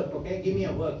need work, okay? Give me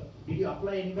a work. Did you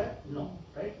apply anywhere? No,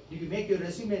 right? Did you make your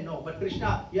resume? No. But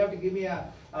Krishna, you have to give me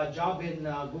a job in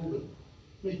Google.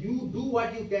 You do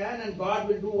what you can, and God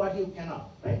will do what you cannot,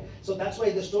 right? So that's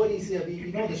why the story is here.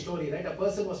 We know the story, right? A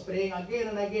person was praying again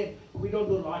and again. We don't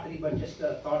do lottery, but just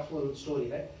a thoughtful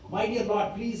story, right? My dear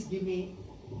Lord, please give me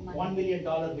 $1 million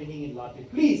winning in lottery.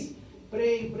 Please.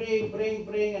 Praying,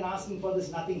 and asking for this,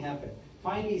 nothing happened.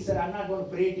 Finally, he said, I'm not going to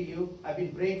pray to you. I've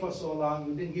been praying for so long.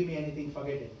 You didn't give me anything,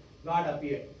 forget it. God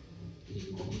appeared.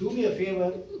 Do me a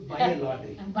favor, buy a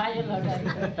lottery. Buy a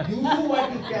lottery. You do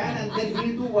what you can, and then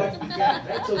we'll do what we can,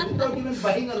 right? So without even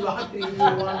buying a lottery, you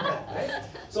want that, right?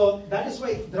 So that is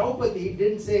why Draupadi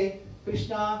didn't say,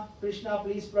 Krishna,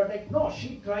 please protect. No,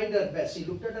 she tried her best. She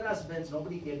looked at her husbands,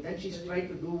 nobody came. Then she tried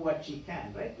to do what she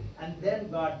can, right? And then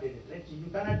God did it, right? You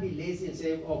cannot be lazy and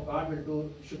say, oh, God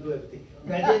should do everything.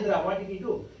 Gajendra, what did he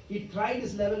do? He tried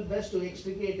his level best to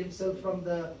extricate himself from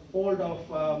the hold of,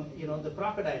 the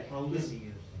crocodile.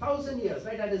 1,000 years,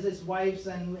 right? And his wives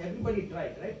and everybody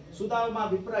tried, right? Sudama,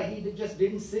 Vipra, he just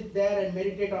didn't sit there and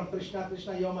meditate on Krishna.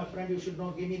 Krishna, you're my friend, you should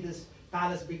not give me this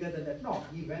palace bigger than that. No,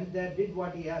 he went there, did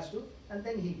what he has to, and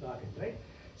then he got it, right?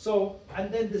 So,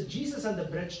 and then this Jesus and the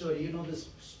bread story, you know this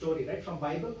story, right, from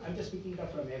Bible? I'm just picking it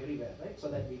up from everywhere, right, so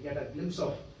that we get a glimpse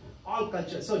of all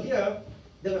cultures. So here,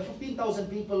 there were 15,000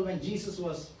 people when Jesus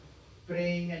was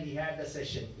praying and he had the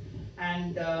session.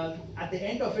 And at the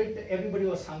end of it, everybody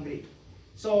was hungry.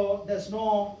 So there's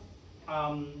no,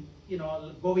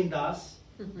 Govindas.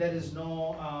 There is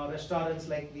no restaurants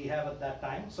like we have at that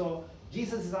time. So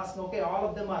Jesus is asking, okay, all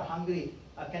of them are hungry.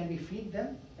 Can we feed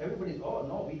them? Everybody, oh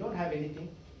no, we don't have anything.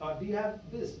 Do you have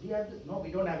this? Do you have this? No,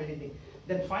 we don't have anything.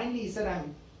 Then finally he said,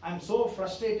 I'm so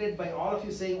frustrated by all of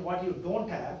you saying what you don't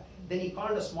have. Then he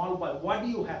called a small boy, what do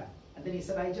you have? And then he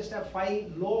said, I just have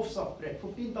 5 loaves of bread,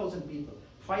 15,000 people,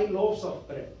 5 loaves of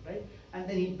bread, right? And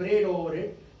then he prayed over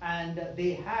it, and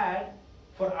they had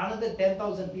for another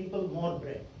 10,000 people more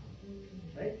bread,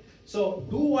 right? So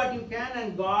do what you can,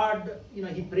 and God,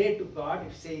 he prayed to God.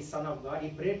 If you say Son of God, he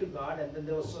prayed to God, and then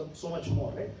there was so much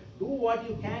more, right? Do what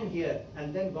you can here,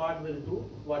 and then God will do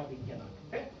what we cannot,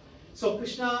 okay? So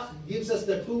Krishna gives us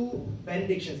the 2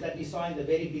 benedictions that we saw in the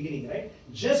very beginning, right?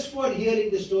 Just for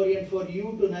hearing the story and for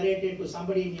you to narrate it to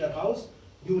somebody in your house,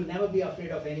 you will never be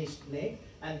afraid of any snake.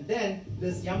 And then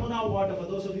this Yamuna water, for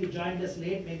those of you who joined us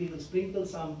late, maybe we'll sprinkle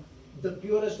the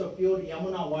purest of pure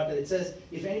Yamuna water. It says,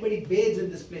 if anybody bathes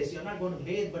in this place, you're not going to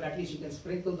bathe, but at least you can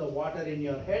sprinkle the water in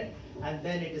your head. And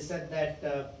then it is said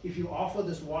that if you offer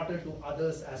this water to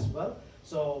others as well,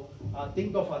 so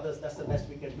think of others, that's the best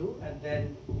we can do, and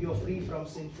then you're free from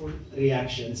sinful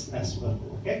reactions as well,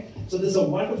 okay? So this is a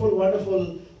wonderful,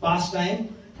 wonderful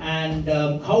pastime, and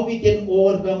how we can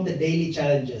overcome the daily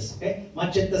challenges, okay?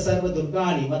 Machitta sarva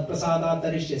durgani mat prasada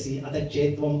tarishyasi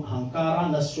atachetvam hankara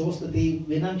nashrostati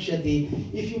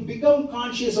vinakshati. If you become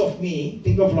conscious of me,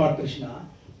 think of Lord Krishna,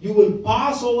 you will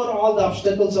pass over all the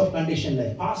obstacles of conditioned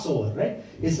life. Pass over, right?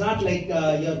 It's not like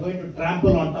you're going to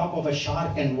trample on top of a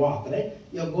shark and walk, right?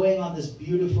 You're going on this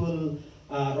beautiful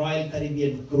Royal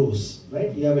Caribbean cruise,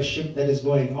 right? You have a ship that is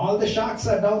going. All the sharks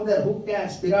are down there, hook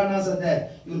cats, piranhas are there.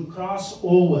 You'll cross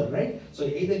over, right? So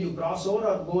either you cross over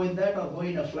or go in that or go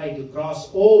in a flight. You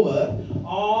cross over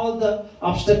all the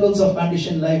obstacles of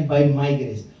conditioned life by my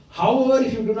grace. However,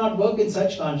 if you do not work in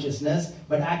such consciousness,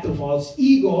 but act through false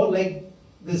ego, like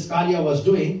this Karya was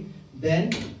doing,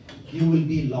 then you will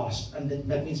be lost, and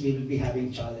that means we will be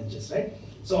having challenges, right?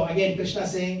 So again, Krishna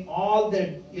saying all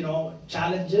the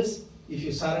challenges, if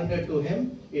you surrender to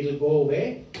him, it will go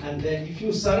away, and then if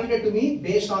you surrender to me,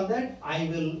 based on that, I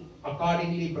will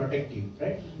accordingly protect you,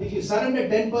 right? If you surrender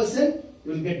 10%,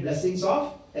 you will get blessings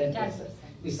of 10%.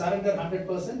 If you surrender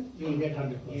 100%, you will get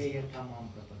 100%.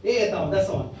 That's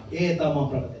the one.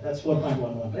 That's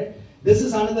 4.11, right? This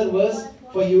is another verse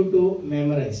for you to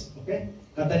memorize, okay?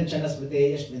 Katanchana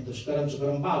smrite yashmin dushkaram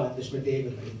sukaram bhavat smrite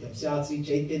viparithyam syat sri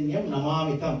chaitanyam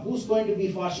namamitam. Who's going to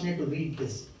be fortunate to read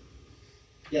this?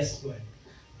 Yes, go ahead.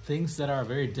 Things that are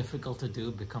very difficult to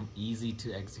do become easy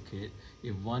to execute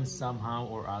if one somehow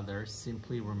or other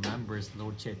simply remembers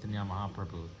Lord Chaitanya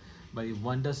Mahaprabhu. But if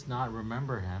one does not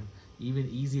remember him, even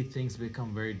easy things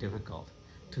become very difficult.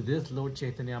 To this Lord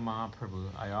Chaitanya Mahaprabhu,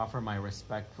 I offer my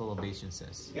respectful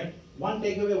obeisances. Okay. One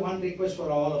takeaway, one request for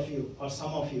all of you, or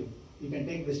some of you. You can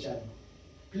take this challenge.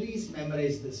 Please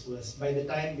memorize this verse. By the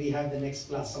time we have the next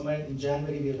class, somewhere in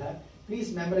January we'll have,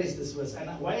 please memorize this verse. And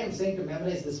why I'm saying to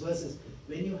memorize this verse is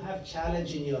when you have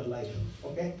challenge in your life,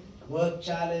 okay? Work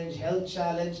challenge, health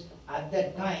challenge, at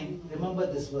that time,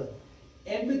 remember this verse.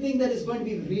 Everything that is going to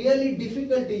be really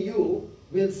difficult to you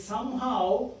will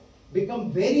somehow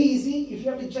become very easy if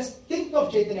you have to just think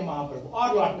of Chaitanya Mahaprabhu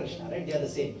or Lord Krishna, right? They are the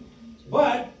same.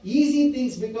 But easy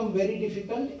things become very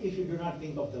difficult if you do not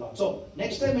think of the Lord. So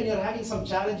next time when you're having some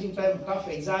challenging time, tough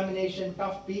examination,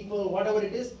 tough people, whatever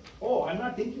it is, oh, I'm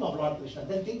not thinking of Lord Krishna,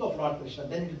 then think of Lord Krishna,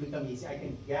 then it will become easy. I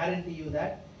can guarantee you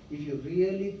that if you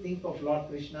really think of Lord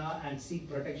Krishna and seek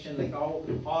protection like how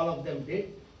all of them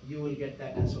did, you will get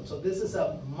that as well. So this is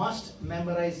a must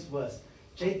memorize verse.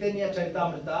 Chaitanya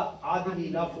Charitamrita,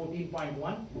 Adi Leela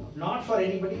 14.1, not for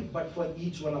anybody, but for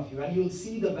each one of you. And you will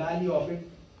see the value of it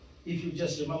if you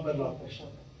just remember Lord Krishna.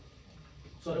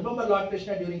 So remember Lord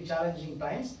Krishna during challenging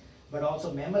times, but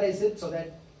also memorize it so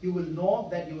that you will know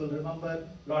that you will remember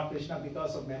Lord Krishna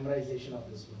because of memorization of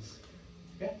this verse.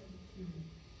 Okay?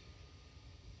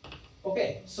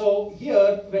 Okay, so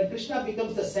here, when Krishna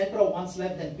becomes the center of one's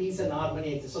life, then peace and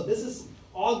harmony exist. So this is,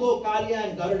 although Karya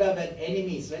and Garuda were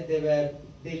enemies, right?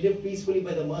 They lived peacefully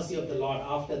by the mercy of the Lord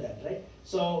after that, right?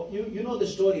 So you know the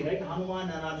story, right? Hanuman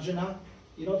and Arjuna,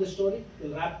 you know the story?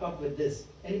 We'll wrap up with this.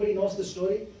 Anybody knows the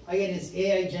story? Again, it's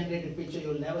AI generated picture.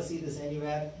 You'll never see this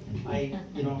anywhere.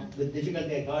 With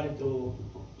difficulty I got it through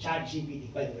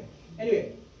ChatGPT, by the way.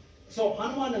 Anyway, so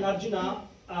Hanuman and Arjuna,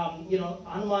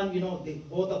 Hanuman,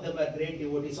 both of them were great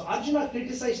devotees. So Arjuna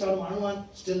criticized Hanuman. Hanuman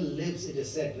still lives, it is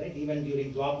said, right? Even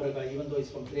during Dwapara, even though he's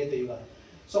from Treta Yuga.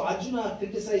 So Arjuna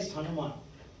criticized Hanuman.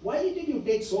 Why did you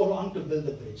take so long to build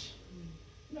the bridge?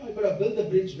 You could have built the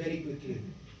bridge very quickly.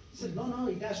 He said, no,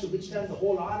 it has to withstand the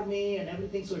whole army and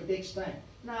everything, so it takes time.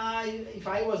 Nah, if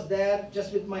I was there,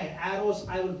 just with my arrows,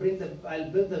 I'll build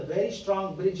a very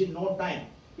strong bridge in no time.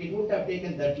 It wouldn't have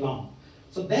taken that long.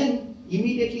 So then,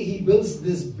 immediately he builds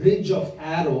this bridge of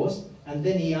arrows, and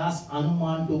then he asks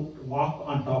Hanuman to walk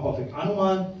on top of it.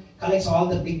 Hanuman collects all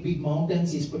the big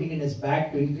mountains, he's putting in his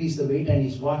back to increase the weight, and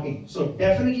he's walking. So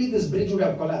definitely this bridge would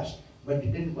have collapsed, but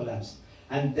it didn't collapse.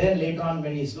 And then later on,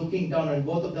 when he's looking down, and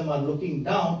both of them are looking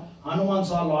down, Hanuman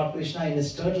saw Lord Krishna in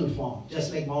his turtle form,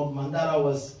 just like Mount Mandara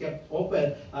was kept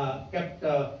open,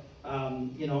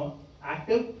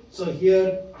 active. So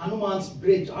here, Hanuman's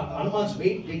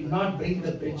weight did not bring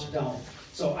the bridge down.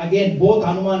 So again, both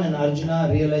Hanuman and Arjuna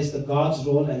realized the God's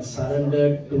role and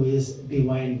surrendered to his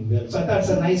divine will. So that's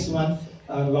a nice one.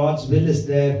 Lord's will is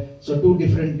there. So two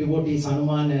different devotees,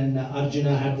 Hanuman and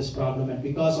Arjuna, had this problem, and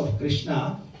because of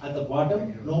Krishna, at the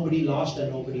bottom, nobody lost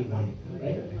and nobody won.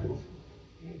 Right?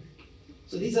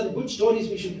 So these are good stories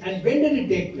we should. And when did it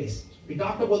take place? We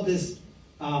talked about this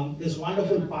this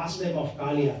wonderful pastime of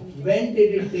Kaliya. When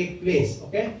did it take place?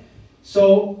 Okay.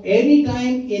 So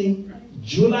anytime in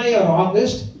July or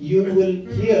August, you will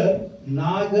hear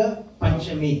Naga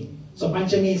Panchami. So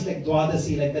Panchami is like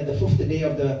Dwadasi, like that, the 5th day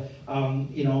of the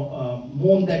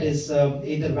moon that is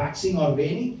either waxing or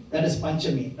waning. That is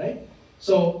Panchami, right?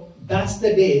 So that's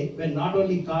the day when not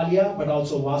only Kaliya but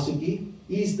also Vasuki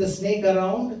is the snake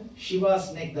around Shiva's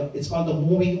snake. It's called the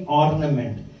moving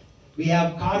ornament. We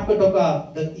have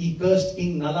Karkatoka, he cursed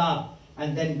King Nala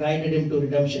and then guided him to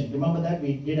redemption. Remember that?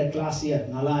 We did a class here,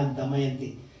 Nala and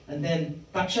Damayanti. And then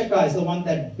Takshaka is the one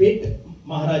that bit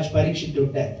Maharaj Parikshit to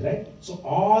death, right? So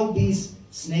all these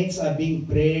snakes are being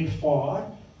prayed for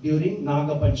during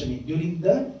Naga Panchami, during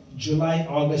the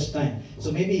July-August time.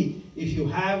 So maybe if you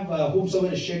have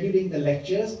whomsoever is scheduling the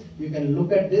lectures, you can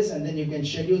look at this and then you can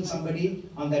schedule somebody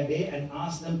on that day and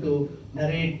ask them to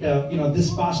narrate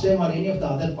this pastime or any of the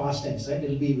other pastimes, right? It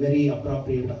will be very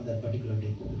appropriate on that particular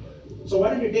day. So why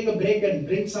don't you take a break and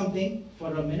drink something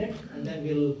for a minute, and then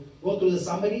we'll go through the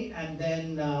summary and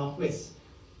then quiz.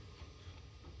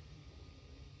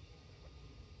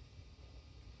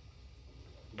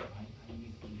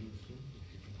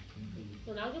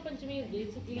 So Naga Panchami is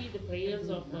basically the prayers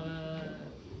of...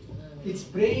 It's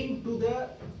praying to the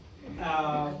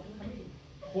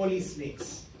holy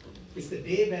snakes. It's the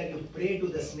day where you pray to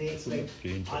the snakes like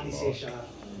Adisesha.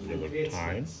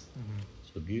 Time.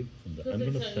 So give, I'm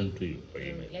going to send to you.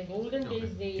 Like olden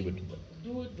days, they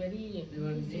do it very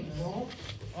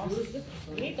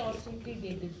great austerity. They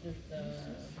did this.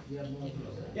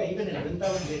 Yeah, even in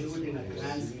Vrindavan they do it in a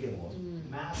grand scale.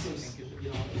 Massive,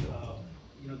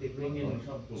 they bring in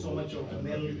so much of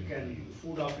milk and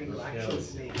food offering to actual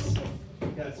snakes.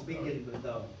 Yeah, it's big in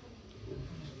Vrindavan.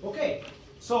 Okay,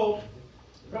 so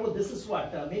Prabhu, this is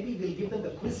what, maybe we'll give them the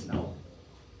quiz now.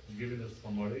 Give it a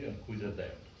summary and quiz at the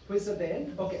end. Quiz at the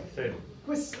end? Okay. Same.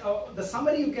 Quiz, the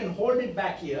summary you can hold it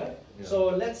back here. Yeah. So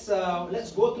let's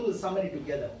go through the summary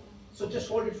together. So just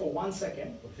hold it for 1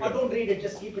 second. Okay. Or don't read it,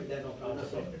 just keep it there, no problem.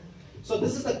 So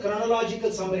this is the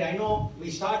chronological summary. I know we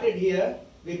started here,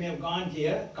 we may have gone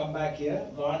here, come back here,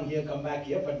 gone here, come back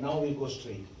here, but now we'll go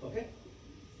straight. Okay?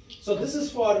 So this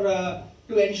is for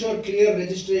to ensure clear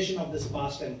registration of this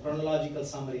pastime, chronological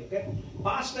summary. Okay?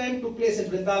 Pastime took place in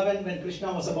Vrindavan when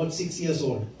Krishna was about 6 years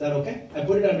old. Is that okay? I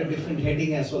put it under different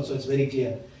heading as well, so it's very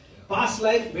clear. Past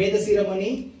life, Vedasira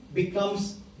Muni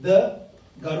becomes the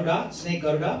Garuda, snake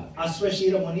Garuda.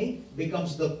 Aswashira Muni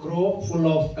becomes the crow full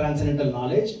of transcendental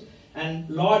knowledge. And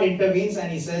Lord intervenes and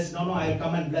he says, no, I will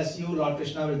come and bless you. Lord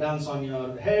Krishna will dance on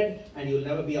your head and you will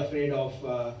never be afraid of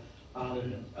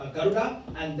Garuda.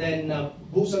 And then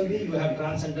Bhusandi, you have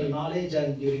transcendental knowledge,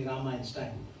 and during Ramayan's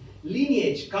time.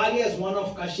 Lineage, Kaliya is one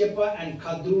of Kashyapa and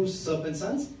Kadru's serpent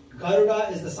sons. Garuda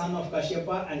is the son of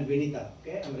Kashyapa and Vinita.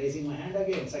 Okay, I'm raising my hand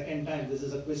again, second time. This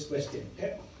is a quiz question.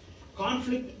 Okay,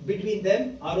 conflict between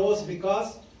them arose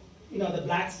because the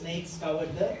black snakes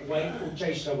covered the white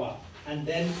Uchai and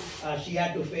then she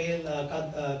had to fail.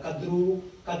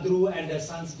 Kadru and her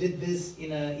sons did this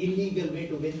in an illegal way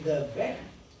to win the bet,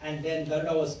 and then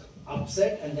Garuda was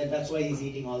upset, and then that's why he's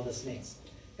eating all the snakes.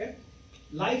 Okay.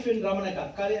 Life in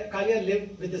Ramanaka. Kaliya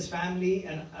lived with his family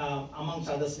and amongst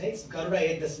other snakes. Garuda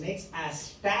ate the snakes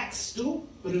as tax to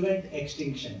prevent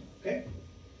extinction. Okay.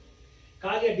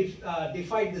 Kaliya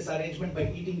defied this arrangement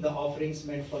by eating the offerings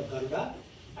meant for Garuda.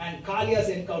 And Kaliya's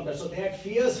encounter. So they had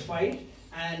fierce fight,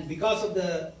 and because of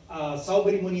the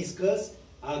Saubari Muni's curse,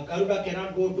 Garuda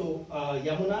cannot go to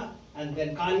Yamuna, and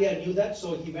then Kaliya knew that,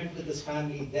 so he went with his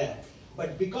family there.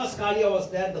 But because Kaliya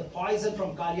was there, the poison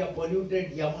from Kaliya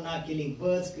polluted Yamuna, killing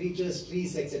birds, creatures,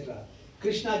 trees, etc.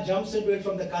 Krishna jumps into it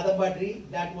from the Kadamba tree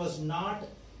that was not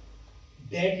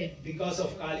dead because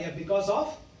of Kaliya, because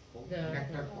of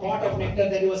The pot of nectar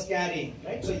that he was carrying,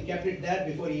 right? So he kept it there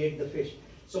before he ate the fish.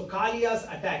 So Kaliya's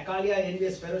attack, Kaliya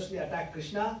envious ferociously attacked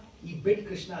Krishna. He bit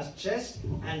Krishna's chest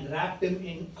and wrapped him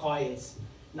in coils.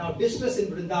 Now distress in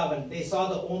Vrindavan, they saw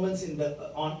the omens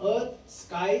on earth,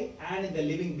 sky, and in the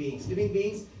living beings. Living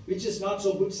beings, which is not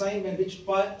so good sign when which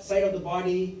side of the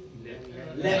body?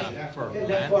 Left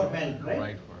for men,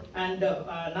 right? And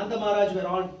Nanda Maharaj were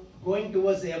all going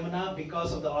towards the Yamuna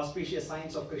because of the auspicious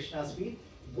signs of Krishna's feet.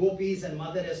 Gopis and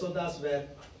Mother Yasodas were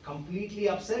completely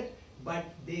upset, but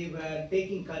they were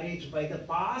taking courage by the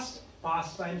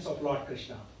pastimes of Lord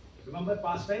Krishna. Remember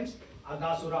pastimes?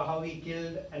 Agasura, how he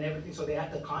killed and everything. So they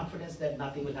had the confidence that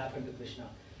nothing will happen to Krishna.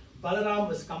 Balaram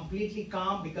was completely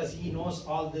calm because he knows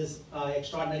all this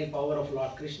extraordinary power of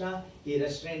Lord Krishna. He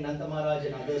restrained Nanda Maharaj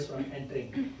and others from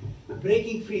entering.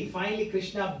 Breaking free. Finally,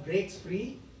 Krishna breaks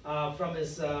free from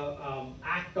his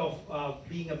act of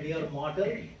being a mere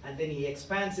mortal, and then he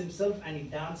expands himself and he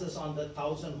dances on the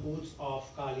 1,000 hoods of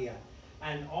Kaliya.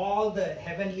 And all the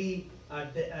heavenly,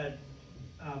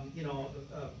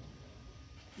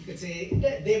 you could say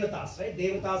Devatas, right?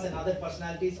 Devatas and other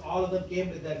personalities, all of them came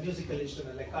with their musical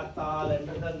instrument like Kartal and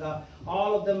Mridanga.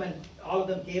 All of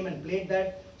them came and played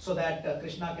that so that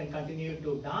Krishna can continue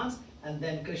to dance. And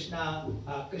then Krishna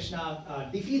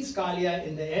defeats Kaliya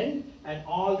in the end, and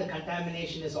all the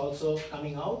contamination is also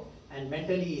coming out, and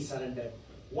mentally he surrendered.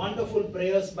 Wonderful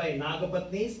prayers by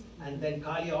Nagapatnis, and then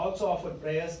Kaliya also offered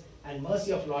prayers and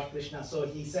mercy of Lord Krishna. So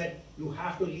he said, you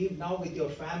have to leave now with your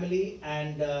family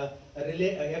and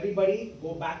everybody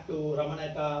go back to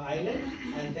Ramanaka island.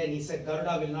 And then he said,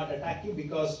 Garuda will not attack you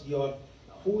because your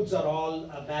hoods are all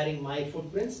bearing my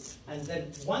footprints. And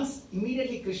then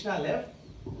immediately Krishna left,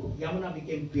 Yamuna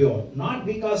became pure. Not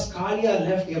because Kaliya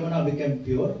left, Yamuna became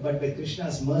pure, but by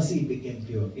Krishna's mercy it became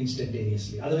pure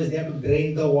instantaneously. Otherwise they have to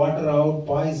drain the water out,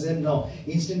 poison. No,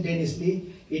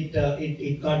 instantaneously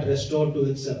it got restored to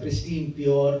its pristine,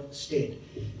 pure state.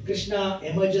 Krishna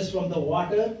emerges from the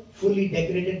water, fully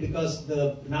decorated because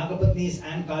the Nagapatnis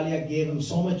and Kaliya gave him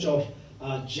so much of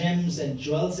gems and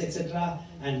jewels, etc.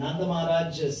 And Nanda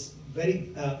Maharaj is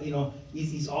very,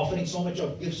 he's offering so much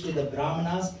of gifts to the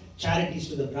Brahmanas, charities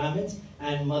to the Brahmins,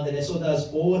 and Mother Yasoda is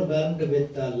overwhelmed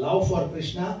with love for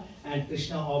Krishna, and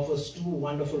Krishna offers two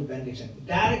wonderful benedictions.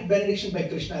 Direct benediction by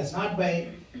Krishna is not by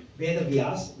Veda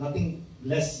Vyas, nothing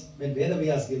less when Veda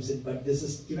Vyas gives it, but this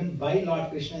is given by Lord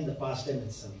Krishna in the pastime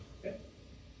itself.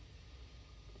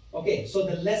 Okay, so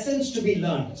the lessons to be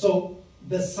learned. So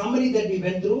the summary that we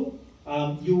went through,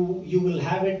 you will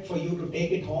have it for you to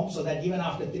take it home, so that even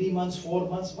after 3 months, 4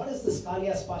 months, what is this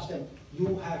Kaliya's pastime?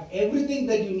 You have everything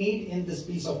that you need in this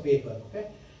piece of paper, okay?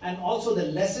 And also the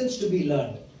lessons to be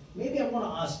learned. Maybe we want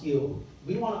to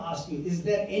ask you, is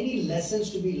there any lessons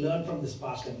to be learned from this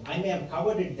pastime? I may have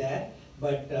covered it there,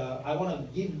 but I want to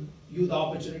give you the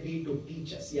opportunity to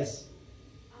teach us. Yes?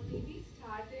 Maybe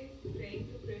starting praying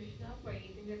to Krishna for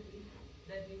anything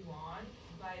that we want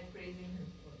by praising him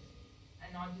first,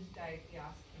 and not just directly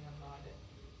asking about it.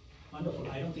 Wonderful.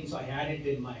 I don't think so. I had it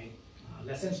in my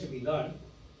lessons to be learned.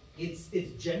 It's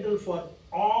general for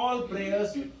all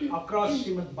prayers across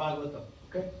Srimad Bhagavatam.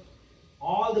 Okay?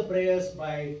 All the prayers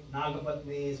by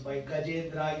Nagapatnis, by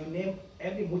Gajendra, you name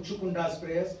every Muchukunda's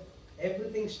prayers,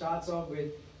 everything starts off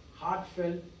with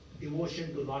heartfelt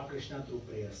devotion to Lord Krishna through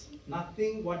prayers.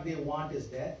 Nothing what they want is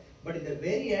there, but in the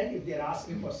very end, if they are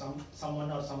asking for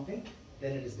someone or something,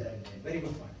 then it is there in the end. Very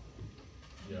good point.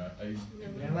 Yeah, I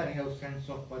never have sense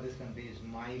of possession. This is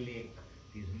my lake,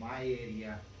 this is my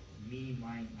area, me,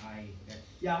 mine, I.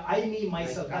 Yeah, I, me,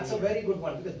 myself. That's a very good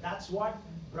one, because that's what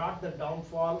brought the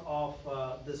downfall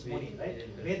of this Muni, right?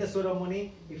 Vedasura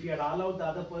Muni, if he had allowed the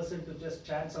other person to just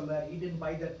chant somewhere, he didn't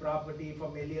buy that property for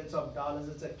millions of dollars.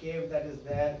 It's a cave that is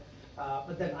there.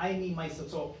 But then I, me, myself,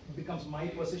 so it becomes my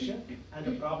possession, and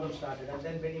the problem started. And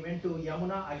then when he went to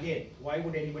Yamuna, again, why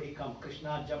would anybody come?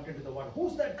 Krishna jumped into the water.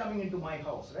 Who's that coming into my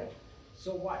house, right?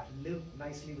 So what? Live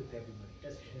nicely with everybody.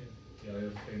 Just yeah, I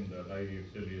was saying that I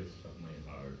actually struck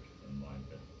my heart and mind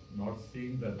that not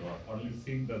seeing the God, only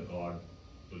seeing the God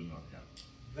will not happen.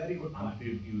 Very good point.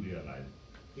 Until you realize.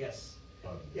 Yes.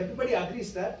 Everybody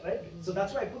agrees that, right? So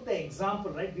that's why I put the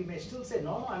example, right? We may still say,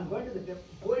 no, I'm going to the temple.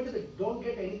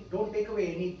 Don't take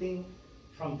away anything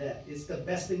from there. It's the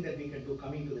best thing that we can do,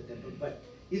 coming to the temple. But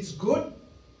it's good,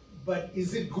 but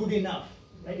is it good enough?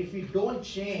 Right? If we don't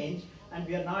change and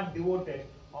we are not devoted,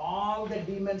 all the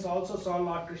demons also saw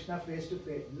Lord Krishna face to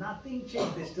face. Nothing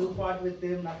changed. They still fought with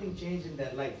him. Nothing changed in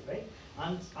their life, right?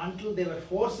 Until they were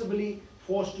forced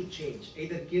to change,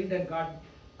 either killed and got,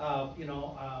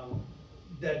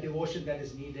 the devotion that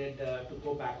is needed to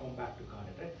go back home, back to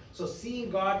Godhead, right? So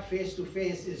seeing God face to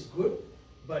face is good,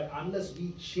 but unless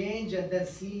we change and then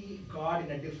see God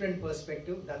in a different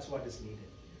perspective, that's what is needed.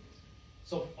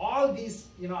 So all these,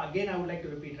 again I would like to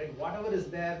repeat, right? Whatever is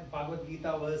there, Bhagavad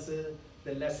Gita verses,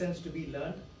 the lessons to be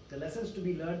learned, the lessons to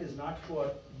be learned is not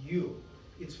for you,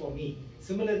 it's for me.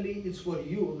 Similarly, it's for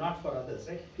you, not for others,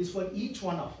 right? It's for each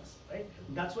one of us, right?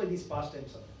 That's why these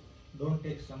pastimes are there. Don't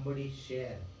take somebody's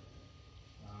share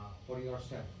for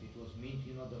yourself. It was meant,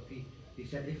 the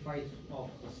sacrifice of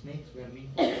the snakes were meant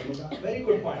for Garuda. Very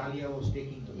good point. Kalia was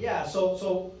taking the Yeah,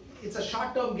 so it's a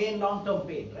short-term gain, long-term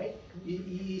pain, right?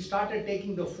 He started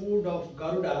taking the food of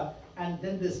Garuda, and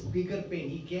then this bigger pain.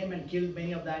 He came and killed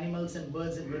many of the animals and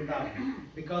birds in Vrindavan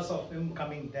because of him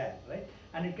coming there, right?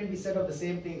 And it can be said of the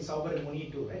same thing, Saubhara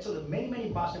Muni too, right? So there are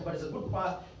many pastimes, but it's a good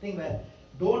thing where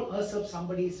don't usurp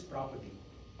somebody's property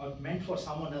or meant for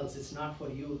someone else. It's not for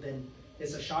you. Then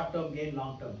it's a short-term gain,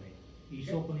 long-term gain.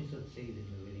 Ishopanishad says in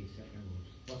the very second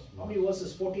verse. How many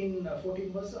verses? 14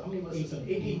 verses? How many verses?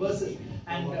 18 verses.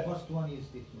 And the first one is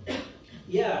this one.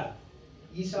 Yeah.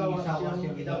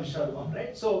 Isavasyam idam sarvam,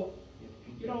 right? So,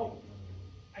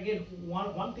 again,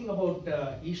 one thing about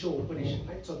Isha Upanishad,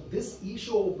 right? So this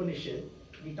Isha Upanishad,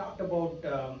 we talked about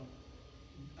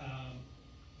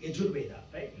Yajurveda,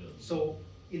 right? Yeah. So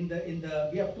in the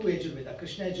we have two Yajurveda,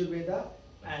 Krishna Yajurveda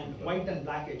and white and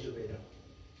black Yajurveda.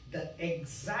 The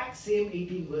exact same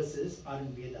 18 verses are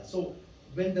in Vedas. So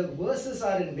when the verses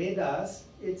are in Vedas,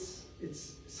 it's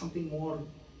something more.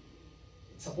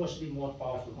 It's supposed to be more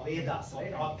powerful. Vedas,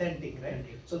 right? Authentic, right?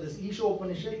 So this Isha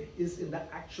Upanishad is in the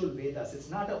actual Vedas. It's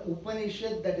not an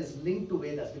Upanishad that is linked to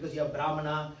Vedas, because you have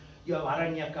Brahmana, you have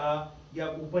Aranyaka, you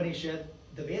have Upanishad.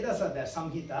 The Vedas are there,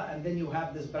 Samhita, and then you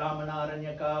have this Brahmana,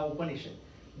 Aranyaka, Upanishad.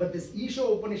 But this Isha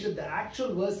Upanishad, the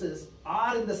actual verses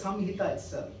are in the Samhita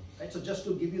itself. Right? So just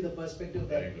to give you the perspective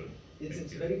that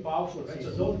it's very powerful, right?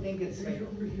 So don't think it's like...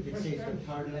 It says, the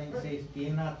third line says,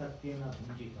 Tena Tatyena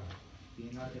Bhujita.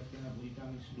 Tena Tatyena Bhujita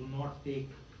means do not take,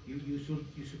 you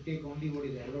should take only what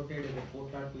is allotted as a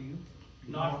quota to you.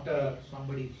 Not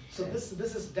somebody. So this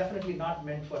is definitely not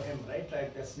meant for him, right?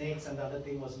 Like the snakes and the other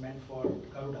thing was meant for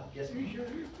Garuda. Yes, Isha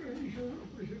is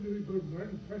very good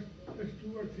one. First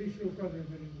 2 or 3 slokas are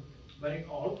very good.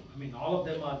 All of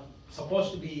them are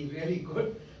supposed to be really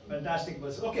good. Fantastic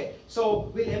verses. Okay,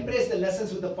 so we'll embrace the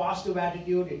lessons with a positive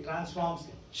attitude. It transforms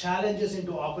challenges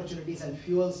into opportunities and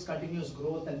fuels continuous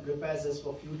growth and prepares us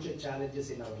for future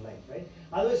challenges in our life, right?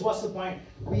 Otherwise, what's the point?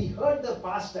 We heard the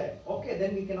pastime. Okay,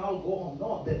 then we can all go home.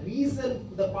 No, the reason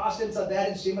the pastimes are there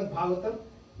in Srimad Bhagavatam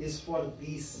is for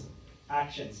these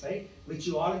actions, right? Which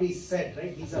you already said,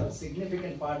 right? These are a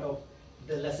significant part of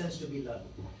the lessons to be learned.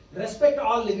 Respect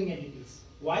all living entities.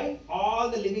 Why? All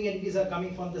the living entities are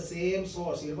coming from the same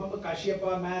source. You remember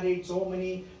Kashyapa married so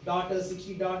many daughters,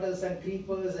 60 daughters, and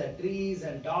creepers and trees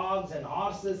and dogs and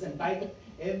horses and tigers.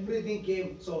 Everything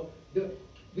came. So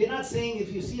we're not saying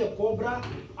if you see a cobra,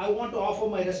 I want to offer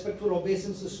my respectful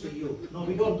obeisances to you. No,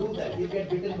 we don't do that. You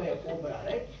get bitten by a cobra,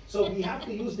 right? So we have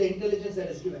to use the intelligence that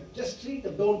is given. Just treat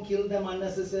them. Don't kill them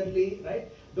unnecessarily,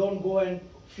 right? Don't go and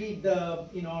feed the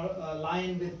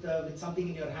lion with something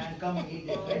in your hand. Come and eat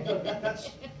it, right?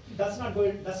 So that's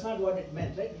not what it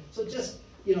meant, right? So just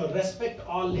respect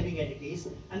all living entities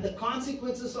and the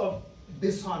consequences of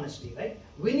dishonesty, right?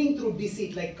 Winning through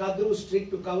deceit, like Kadru's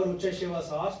trick to cover Uchasheva's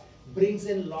horse, brings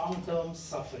in long-term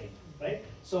suffering, right?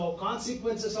 So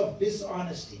consequences of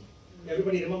dishonesty.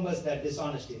 Everybody remembers that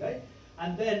dishonesty, right?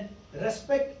 And then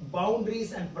respect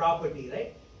boundaries and property,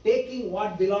 right? Taking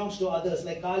what belongs to others,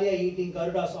 like Kalia eating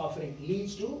Garuda's offering,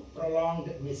 leads to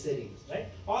prolonged miseries, right?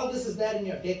 All this is there in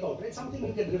your takeout, right? Something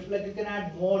you can reflect, you can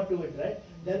add more to it, right?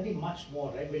 There'll be much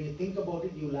more, right? When you think about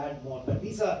it, you'll add more. But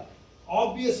these are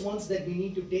obvious ones that we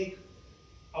need to take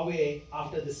away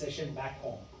after the session back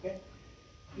home, okay?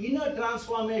 Inner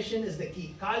transformation is the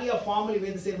key. Kalia formally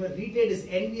retained his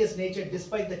envious nature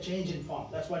despite the change in form.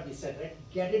 That's what we said, right?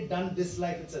 Get it done this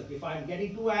life itself. If I'm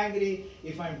getting too angry,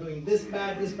 if I'm doing this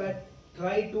bad,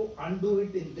 try to undo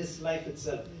it in this life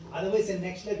itself. Otherwise, in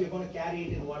next life, you're going to carry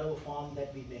it in whatever form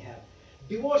that we may have.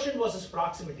 Devotion versus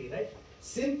proximity, right?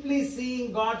 Simply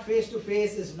seeing God face to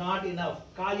face is not enough.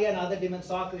 Kalia and other demons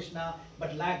saw Krishna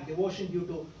but lacked devotion due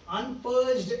to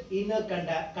unpurged inner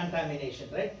contamination,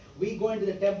 right? We go into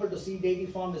the temple to see deity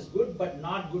form is good, but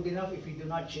not good enough if we do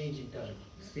not change internally.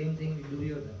 Same thing with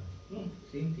Duryodhana.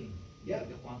 Same thing. Yeah.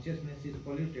 The consciousness is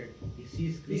polluted. He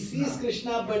sees Krishna. He sees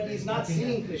Krishna, but he's not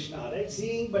seeing Krishna, right?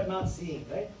 Seeing but not seeing,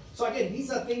 right? So again, these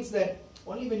are things that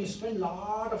only when you spend a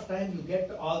lot of time, you get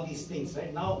all these things,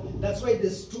 right? Now, that's why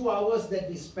this 2 hours that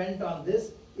we spent on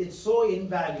this it's so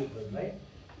invaluable, right?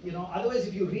 You know, otherwise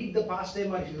if you read the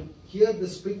pastime or if you hear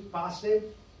this quick pastime,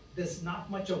 there's not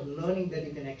much of learning that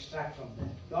you can extract from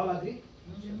that. You all agree?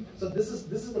 So this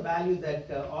is the value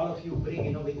that all of you bring,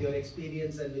 you know, with your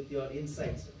experience and with your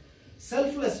insights.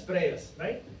 Selfless prayers,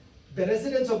 right? The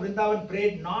residents of Vrindavan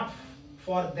prayed not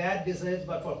for their desires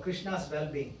but for Krishna's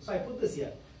well-being. So I put this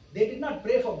here. They did not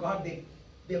pray for God,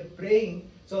 they're praying.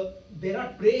 So they're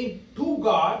not praying to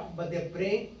God, but they're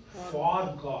praying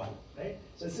for God, right?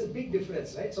 So it's a big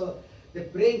difference, right? So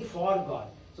they're praying for God.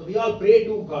 So we all pray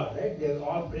to God, right? They're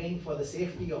all praying for the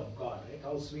safety of God, right?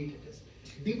 How sweet it is.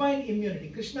 Divine immunity.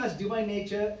 Krishna's divine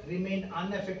nature remained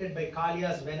unaffected by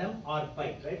Kaliya's venom or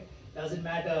bite, right? Doesn't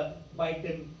matter, bite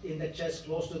him in the chest,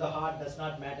 close to the heart, does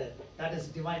not matter. That is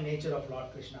divine nature of Lord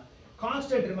Krishna.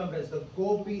 Constant remembrance. The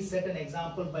gopis set an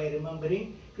example by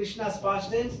remembering Krishna's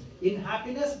pastimes in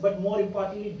happiness, but more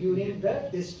importantly during the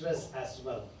distress as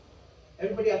well.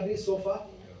 Everybody agrees so far?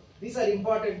 These are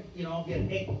important, you know, we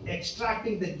are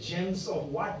extracting the gems of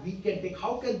what we can take.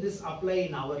 How can this apply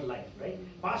in our life, right?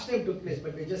 Pastime took place,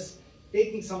 but we're just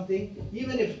taking something.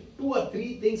 Even if 2 or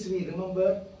 3 things we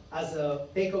remember as a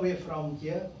takeaway from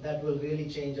here, that will really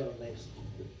change our lives.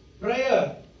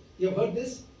 Prayer, you've heard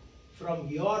this? From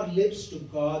your lips to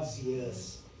God's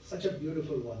ears. Such a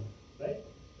beautiful one, right?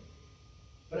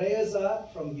 Prayers are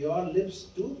from your lips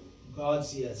to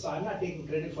God's ears. So I'm not taking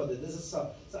credit for this. This is,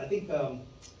 so I think,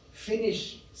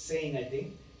 Finnish saying, I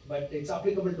think, but it's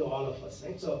applicable to all of us,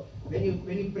 right? So when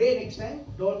you pray next time,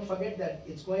 don't forget that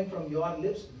it's going from your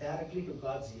lips directly to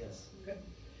God's ears. Okay?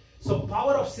 So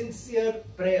power of sincere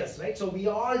prayers, right? So we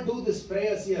all do these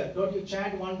prayers here. Don't you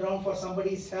chant one round for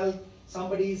somebody's health,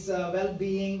 somebody's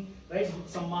well-being, right?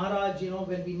 Some Maharaj, you know,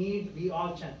 when we need, we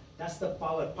all chant. That's the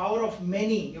power. Power of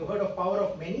many. You've heard of power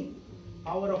of many?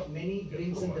 Power of many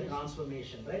brings in the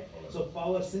transformation, right? So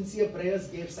power, sincere prayers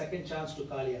gave second chance to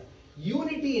Kaliya.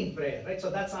 Unity in prayer, right?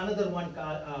 So that's another one,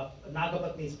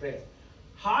 Nagapatni's prayer.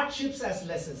 Hardships as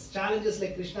lessons. Challenges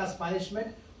like Krishna's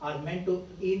punishment are meant to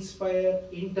inspire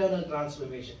internal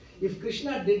transformation. If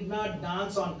Krishna did not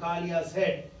dance on Kaliya's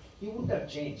head, he wouldn't have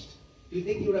changed. Do you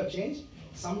think he would have changed?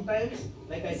 Sometimes,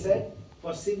 like I said,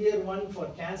 for severe one, for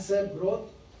cancer growth,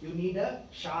 you need a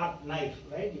sharp knife,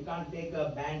 right? You can't take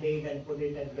a band-aid and put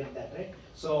it and get that, right?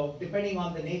 So depending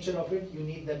on the nature of it, you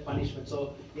need that punishment.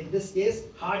 So in this case,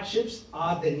 hardships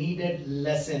are the needed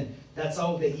lesson. That's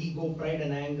how the ego, pride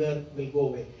and anger will go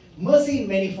away. Mercy in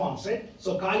many forms, right?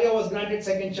 So Kaliya was granted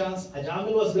second chance,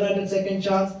 Ajamil was granted second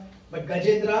chance, but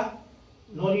Gajendra,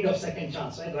 no need of second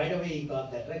chance, right? Right away he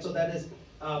got that, right? So that is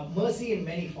mercy in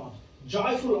many forms.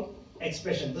 Joyful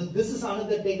expression. This is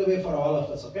another takeaway for all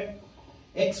of us, okay?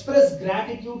 Express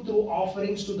gratitude through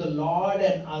offerings to the Lord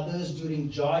and others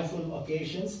during joyful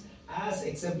occasions as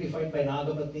exemplified by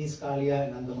Nagapatni's, Kaliya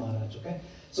and Nanda Maharaj, okay?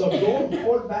 So don't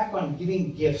hold back on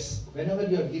giving gifts. Whenever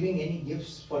you're giving any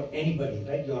gifts for anybody,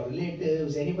 right? Your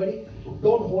relatives, anybody,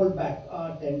 don't hold back.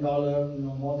 $10,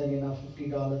 no more than enough,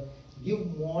 $50.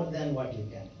 Give more than what you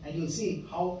can. And you'll see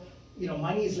how, you know,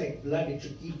 money is like blood, it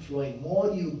should keep flowing. More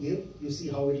you give, you see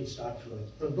how it will start flowing.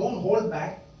 So don't hold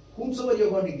back. Whomsoever you're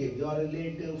going to give, your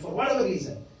relative, for whatever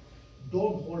reason,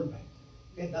 don't hold back.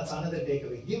 Okay, that's another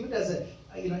takeaway. Give it as a,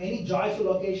 you know, any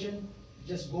joyful occasion,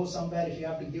 just go somewhere. If you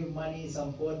have to give money,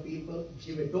 some poor people,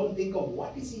 give it. Don't think of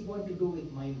what is he going to do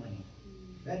with my money.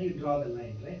 Where do you draw the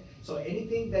line, right? So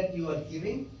anything that you are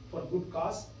giving for good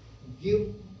cause,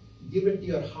 give it to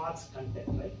your heart's content,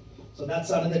 right? So that's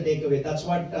another takeaway. That's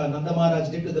what Nanda Maharaj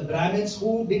did to the Brahmins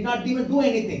who did not even do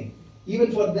anything.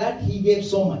 Even for that, he gave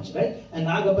so much, right? And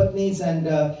Nagapatnis and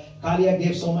Kaliya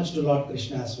gave so much to Lord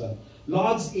Krishna as well.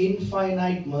 Lord's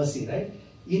infinite mercy, right?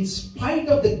 In spite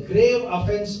of the grave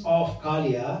offense of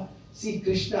Kaliya, see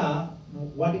Krishna,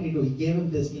 what did he do? He gave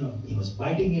him this, you know, he was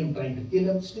biting him, trying to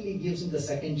kill him. Still he gives him the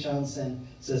second chance and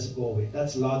says, go away.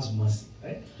 That's Lord's mercy,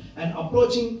 right? And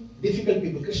approaching difficult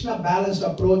people. Krishna balanced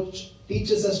approach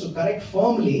teaches us to correct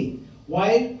firmly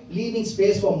while leaving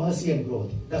space for mercy and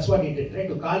growth. That's what he did, right?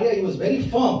 To Kaliya, he was very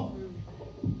firm,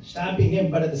 stamping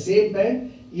him, but at the same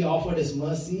time, he offered his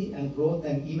mercy and growth,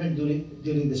 and even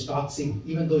during this toxic,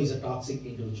 even though he's a toxic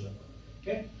individual.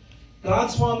 Okay?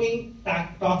 Transforming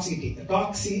toxicity,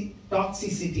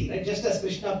 right? Just as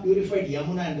Krishna purified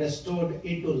Yamuna and restored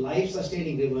it to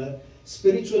life-sustaining river,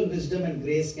 spiritual wisdom and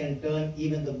grace can turn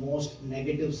even the most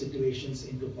negative situations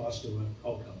into positive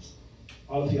outcomes.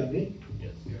 All of you agree?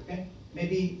 Yes. Okay?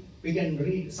 Maybe we can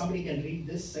read, somebody can read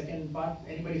this second part.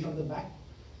 Anybody from the back?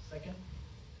 Second?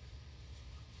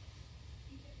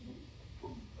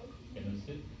 Can I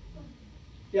sit?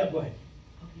 Yeah, go ahead.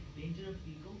 Okay, danger of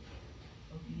ego.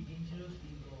 Okay, danger of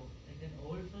ego. Like an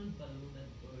overfilled balloon that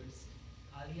bursts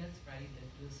Kaliya's pride led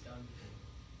to his downfall.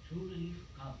 True relief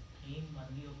came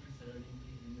only after surrendering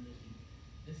to humility.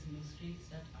 This illustrates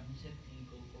that unchecked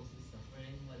ego causes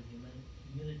suffering while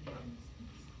humility brings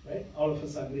peace. Right? All of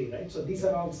us agree, right? So these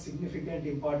are all significant,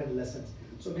 important lessons.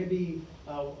 So maybe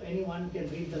anyone can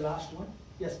read the last one?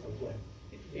 Yes, Prabhu, go ahead.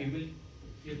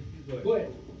 Go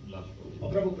ahead. Last Oh,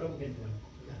 Prabhu can go ahead.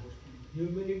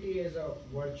 Humility is a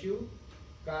virtue.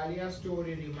 Kaliya's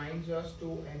story reminds us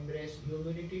to embrace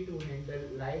humility to handle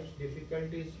life's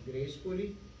difficulties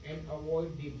gracefully and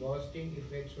avoid the bursting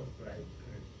effects of pride.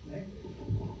 Right?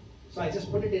 So I just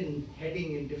put it in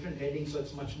different headings so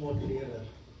it's much more clearer.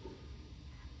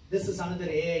 This is another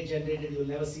AI generated, you'll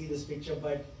never see this picture,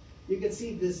 but you can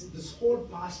see this whole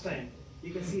pastime.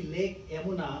 You can see Lake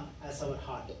Yamuna as our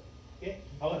heart. Okay?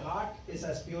 Our heart is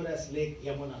as pure as Lake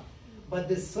Yamuna. But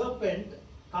this serpent,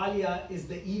 Kaliya, is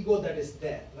the ego that is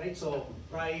there, right? So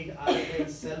pride,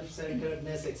 arrogance,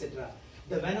 self-centeredness, etc.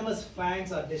 The venomous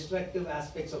fangs are destructive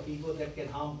aspects of ego that can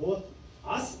harm both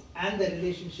us and the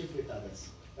relationship with others,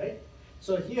 right?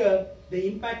 So here, the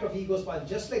impact of ego is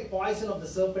just like poison of the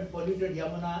serpent polluted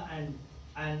Yamuna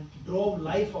and drove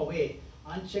life away.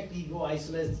 Unchecked ego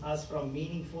isolates us from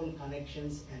meaningful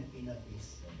connections and inner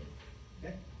peace.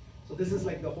 Okay? So this is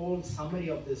like the whole summary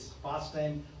of this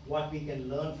pastime, what we can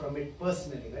learn from it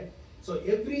personally, right? So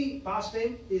every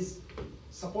pastime is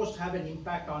supposed to have an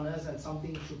impact on us and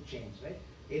something should change, right?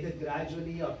 Either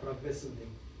gradually or progressively.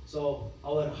 So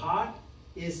our heart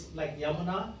is like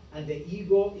Yamuna and the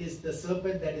ego is the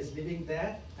serpent that is living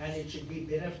there, and it should be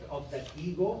bereft of that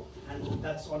ego, and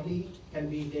that's only can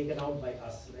be taken out by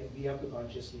us, right? We have to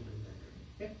consciously do that.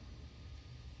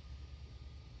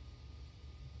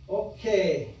 Okay?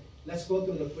 Okay, let's go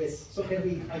through the quiz. So can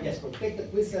we, yes, Prabhu, take the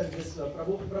quiz as this,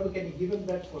 Prabhu, can you give him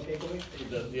that for takeaway?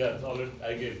 Yeah, it's already,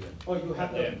 I gave them. Oh, you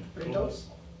have the printouts?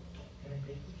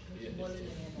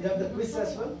 You have the quiz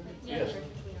as well? Yes.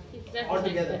 All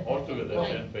together? All together,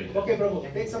 Okay. 10 pages. Okay,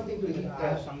 Prabhu, take something to eat.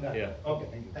 Yeah. Okay,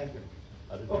 thank you.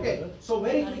 Okay, so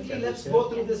very quickly, let's go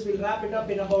through this. We'll wrap it up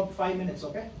in about 5 minutes,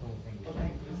 okay?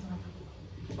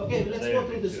 Okay, let's go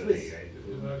through this quiz.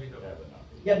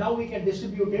 Yeah, now we can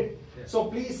distribute it. So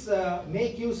please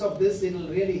make use of this. It will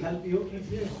really help you.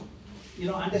 You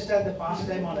know, understand the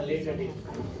pastime on a later date.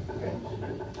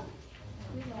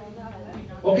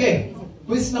 Okay,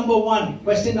 quiz number 1.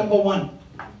 Question number 1.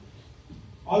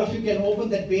 All of you can open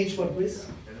that page for quiz.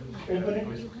 Open it.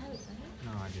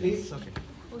 Please.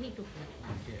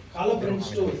 Color prints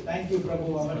too. Thank you,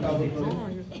 Prabhu.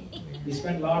 We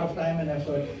spent a lot of time and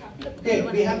effort. Okay,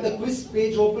 we have the quiz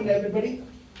page open, everybody.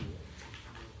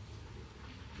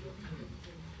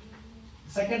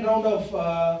 Second round of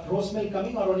rose milk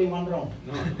coming or only one round?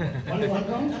 No. Only one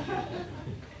round?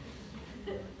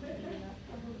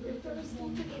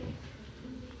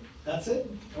 That's it?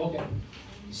 Okay.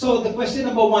 So the question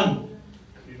number 1.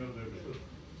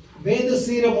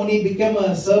 Vedasira Muni became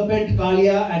a serpent,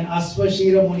 Kaliya, and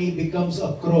Asvashira Muni becomes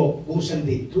a crow,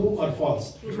 Bhushandi. True or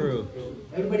false? True.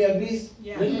 Everybody agrees?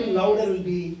 Yeah. A little bit louder will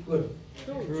be good.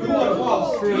 True. True or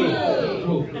false? True.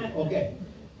 True. Okay.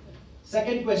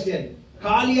 Second question.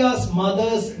 Kaliya's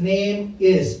mother's name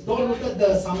is. Don't look at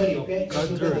the summary, okay?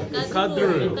 Kadru.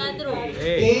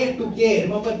 K to K.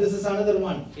 Remember, this is another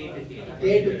one.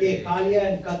 K to K. Kaliya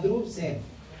and Kadru, same.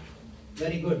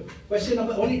 Very good. Question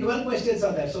number, only 12 questions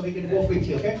are there, so we can go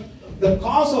quickly, okay? The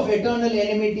cause of eternal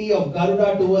enmity of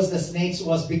Garuda towards the snakes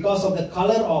was because of the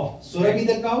color of Surabhi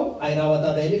the cow,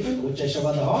 Airavata the elephant,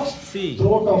 Uchchaishava the horse,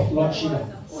 throat of Lord Shiva.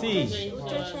 C.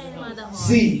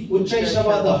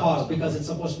 Uchchaishava the horse, because it's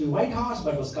supposed to be white horse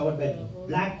but was covered by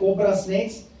black cobra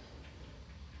snakes.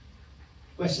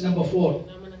 Question number 4.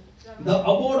 The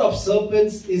abode of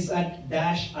serpents is at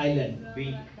Dash Island.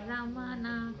 B.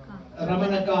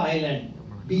 Ramanaka Island.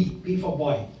 B for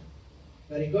boy.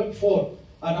 Very good. 4.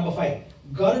 Number 5.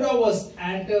 Garuda was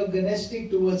antagonistic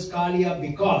towards Kaliya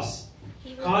because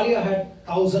Kaliya had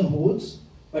 1,000 hooves,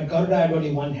 but Garuda had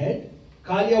only 1 head.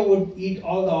 Kaliya would eat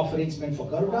all the offerings meant for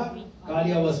Garuda.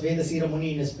 Kaliya was Vedasira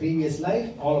Muni in his previous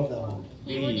life. All of them.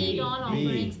 He would eat all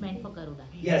offerings meant for Garuda.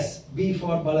 Yes. B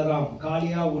for Balaram.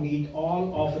 Kaliya would eat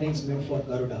all offerings meant for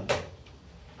Garuda.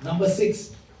 Number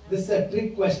 6. This is a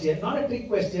trick question. Not a trick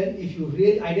question. If you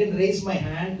really, I didn't raise my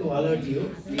hand to alert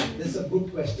you. This is a good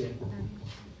question.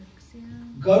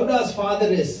 Garuda's father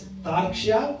is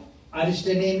Tarksha,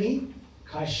 Arishtanemi,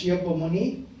 Kashyapa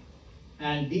Muni,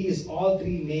 and D is all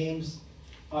 3 names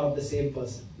are of the same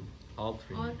person. All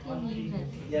 3. All 3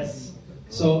 names. Yes.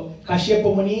 So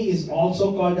Kashyapa Muni is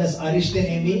also called as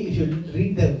Arishtanemi. If you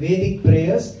read the Vedic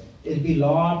prayers, it will be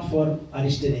Lord for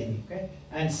Arishtanemi. Okay?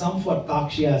 And some for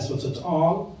Takshya as well. So it's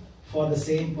all for the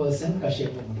same person,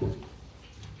 Kashyapa Muni.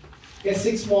 Okay,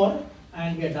 6 more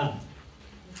and we are done.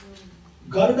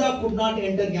 Garuda could not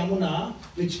enter Yamuna,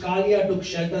 which Kaliya took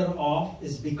shelter of,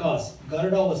 is because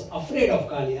Garuda was afraid of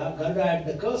Kaliya. Garuda had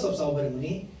the curse of Saubhari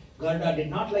Muni. Garuda did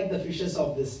not like the fishes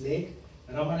of this lake.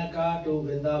 Ramanaka to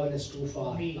Vrindavan is too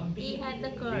far. He had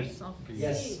the curse of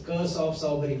Yes, curse of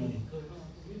Saubhari Muni.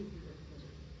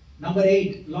 Number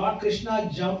 8, Lord Krishna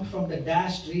jumped from the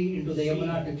dash tree into the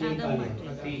Yamuna to kill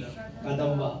Kaliya.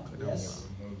 Kadamba. Yes.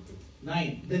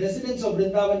 9. The residents of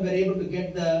Vrindavan were able to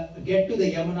get to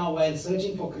the Yamuna while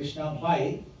searching for Krishna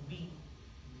by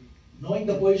knowing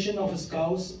the position of his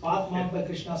cows, path marked by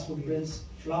Krishna's footprints,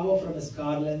 flower from his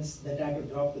garlands that had to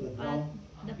drop to the ground.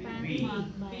 The path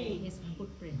marked by his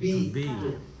footprint. B.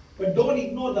 But don't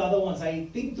ignore the other ones. I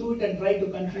think through it and try to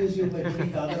confuse you by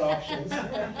giving the other options.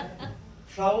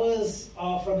 Flowers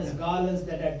from his garlands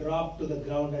that had dropped to the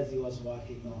ground as he was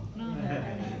walking.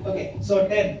 No. Okay, so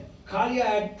 10. Kaliya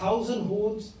had 1,000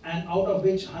 hoods, and out of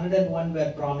which 101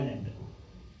 were prominent.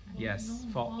 Yes,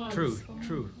 true.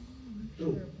 True.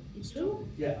 It's true?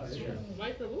 Yeah.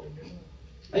 Why, Prabhu?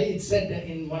 It said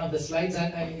in one of the slides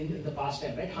in the past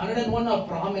time, right? 101 are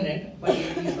prominent, but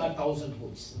he's got 1,000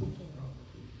 hoods.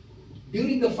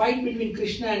 During the fight between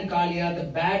Krishna and Kaliya, the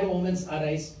bad omens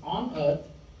arise on earth,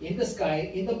 in the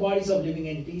sky, in the bodies of living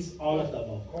entities, all of the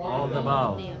above. All of the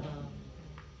above.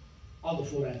 All the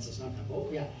 4 answers, not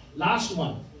above. Yeah. Last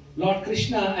one. Lord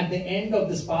Krishna at the end of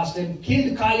this pastime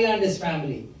killed Kaliya and his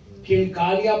family. Killed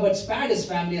Kaliya but spared his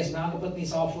family as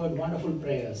Nagapatnis offered wonderful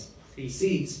prayers.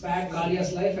 C. Spared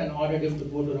Kaliya's life and ordered him to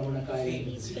go to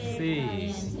Ramanakaya.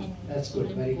 C. That's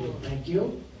good. Very good. Thank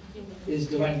you. His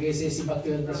Divine Grace A.C.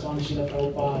 Bhaktivedanta Swami Srila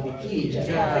Prabhupada Ki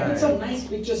Jai. I did some nice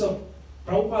pictures of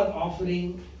Prabhupada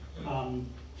offering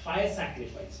fire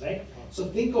sacrifice, right? So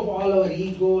think of all our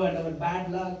ego and our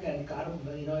bad luck and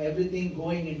everything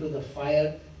going into the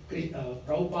fire.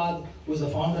 Prabhupada, who is the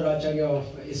founder Acharya of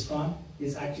Iskcon,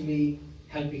 is actually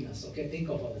helping us. Okay, think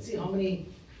of all that. See how many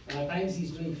times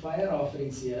he's doing fire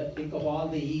offerings here. Think of all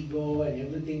the ego and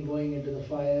everything going into the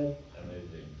fire.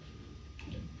 Amazing.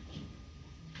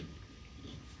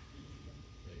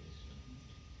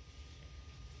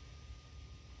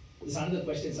 There's another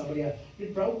question somebody asked.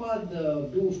 Did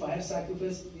Prabhupada do fire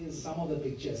sacrifice? These are some of the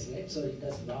pictures, right? So he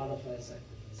does a lot of fire sacrifice.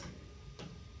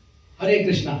 Hare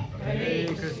Krishna. Hare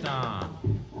Krishna.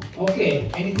 Okay,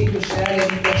 anything to share?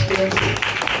 Any questions?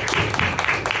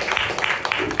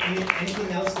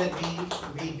 Anything else that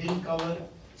we didn't cover?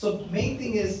 So main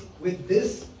thing is, with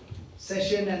this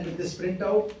session and with this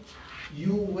printout,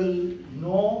 you will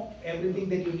know everything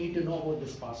that you need to know about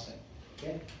this pastime.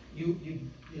 Okay? You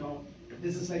know,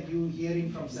 this is like you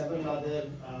hearing from several other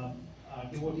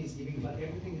devotees giving, but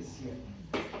everything is here.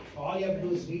 All you have to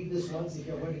do is read this once. If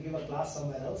you're going to give a class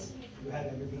somewhere else, you have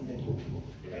everything that you need.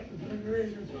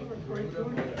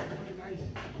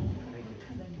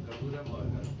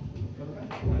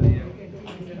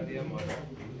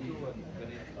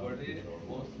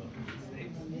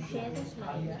 Share the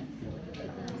slide.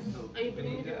 Are you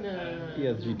putting it in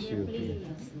Yes, YouTube.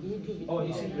 Oh,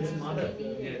 you see this mother.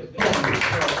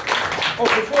 Oh,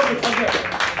 before we forget,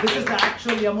 this is the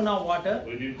actual Yamuna water.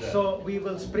 So we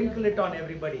will sprinkle it on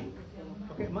everybody.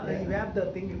 Okay, you have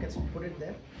the thing, you can put it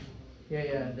there.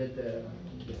 Yeah, that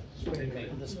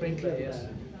The sprinkler, yes.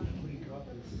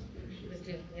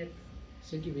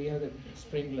 Sinki, we have the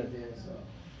sprinkler there.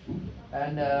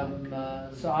 And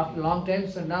so after a long time,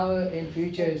 so now in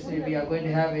future we are going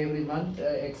to have every month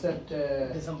except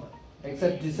December.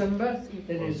 Except December,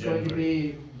 then it's going to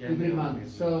be every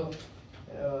month. So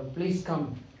please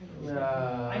come.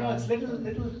 I know it's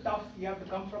little tough. You have to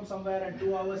come from somewhere and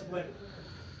 2 hours, but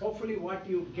hopefully what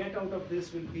you get out of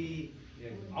this will be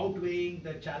outweighing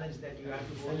the challenge that you have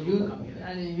to go through to come here.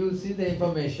 And you see the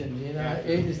information, you know,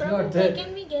 it is Prabhu, not that.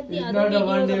 can we get the It's other not a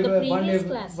videos of the previous one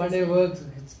classes? day works.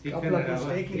 It's Couple of hours,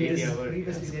 Taking 8 this hours.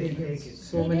 previously they didn't take it.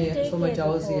 so much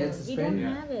hours he has to We spend.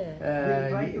 don't have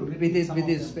it. With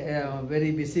his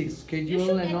very busy You schedule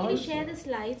should and all. actually share the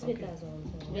slides with us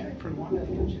also. Yeah, if you want, I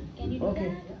can share. Can you do Okay.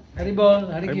 that? Haribol,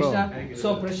 Hare Haribol. Krishna. So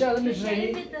Prashadam is Share it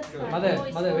ready. with the Mother,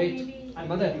 voice wait. maybe. I'll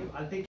Mother. take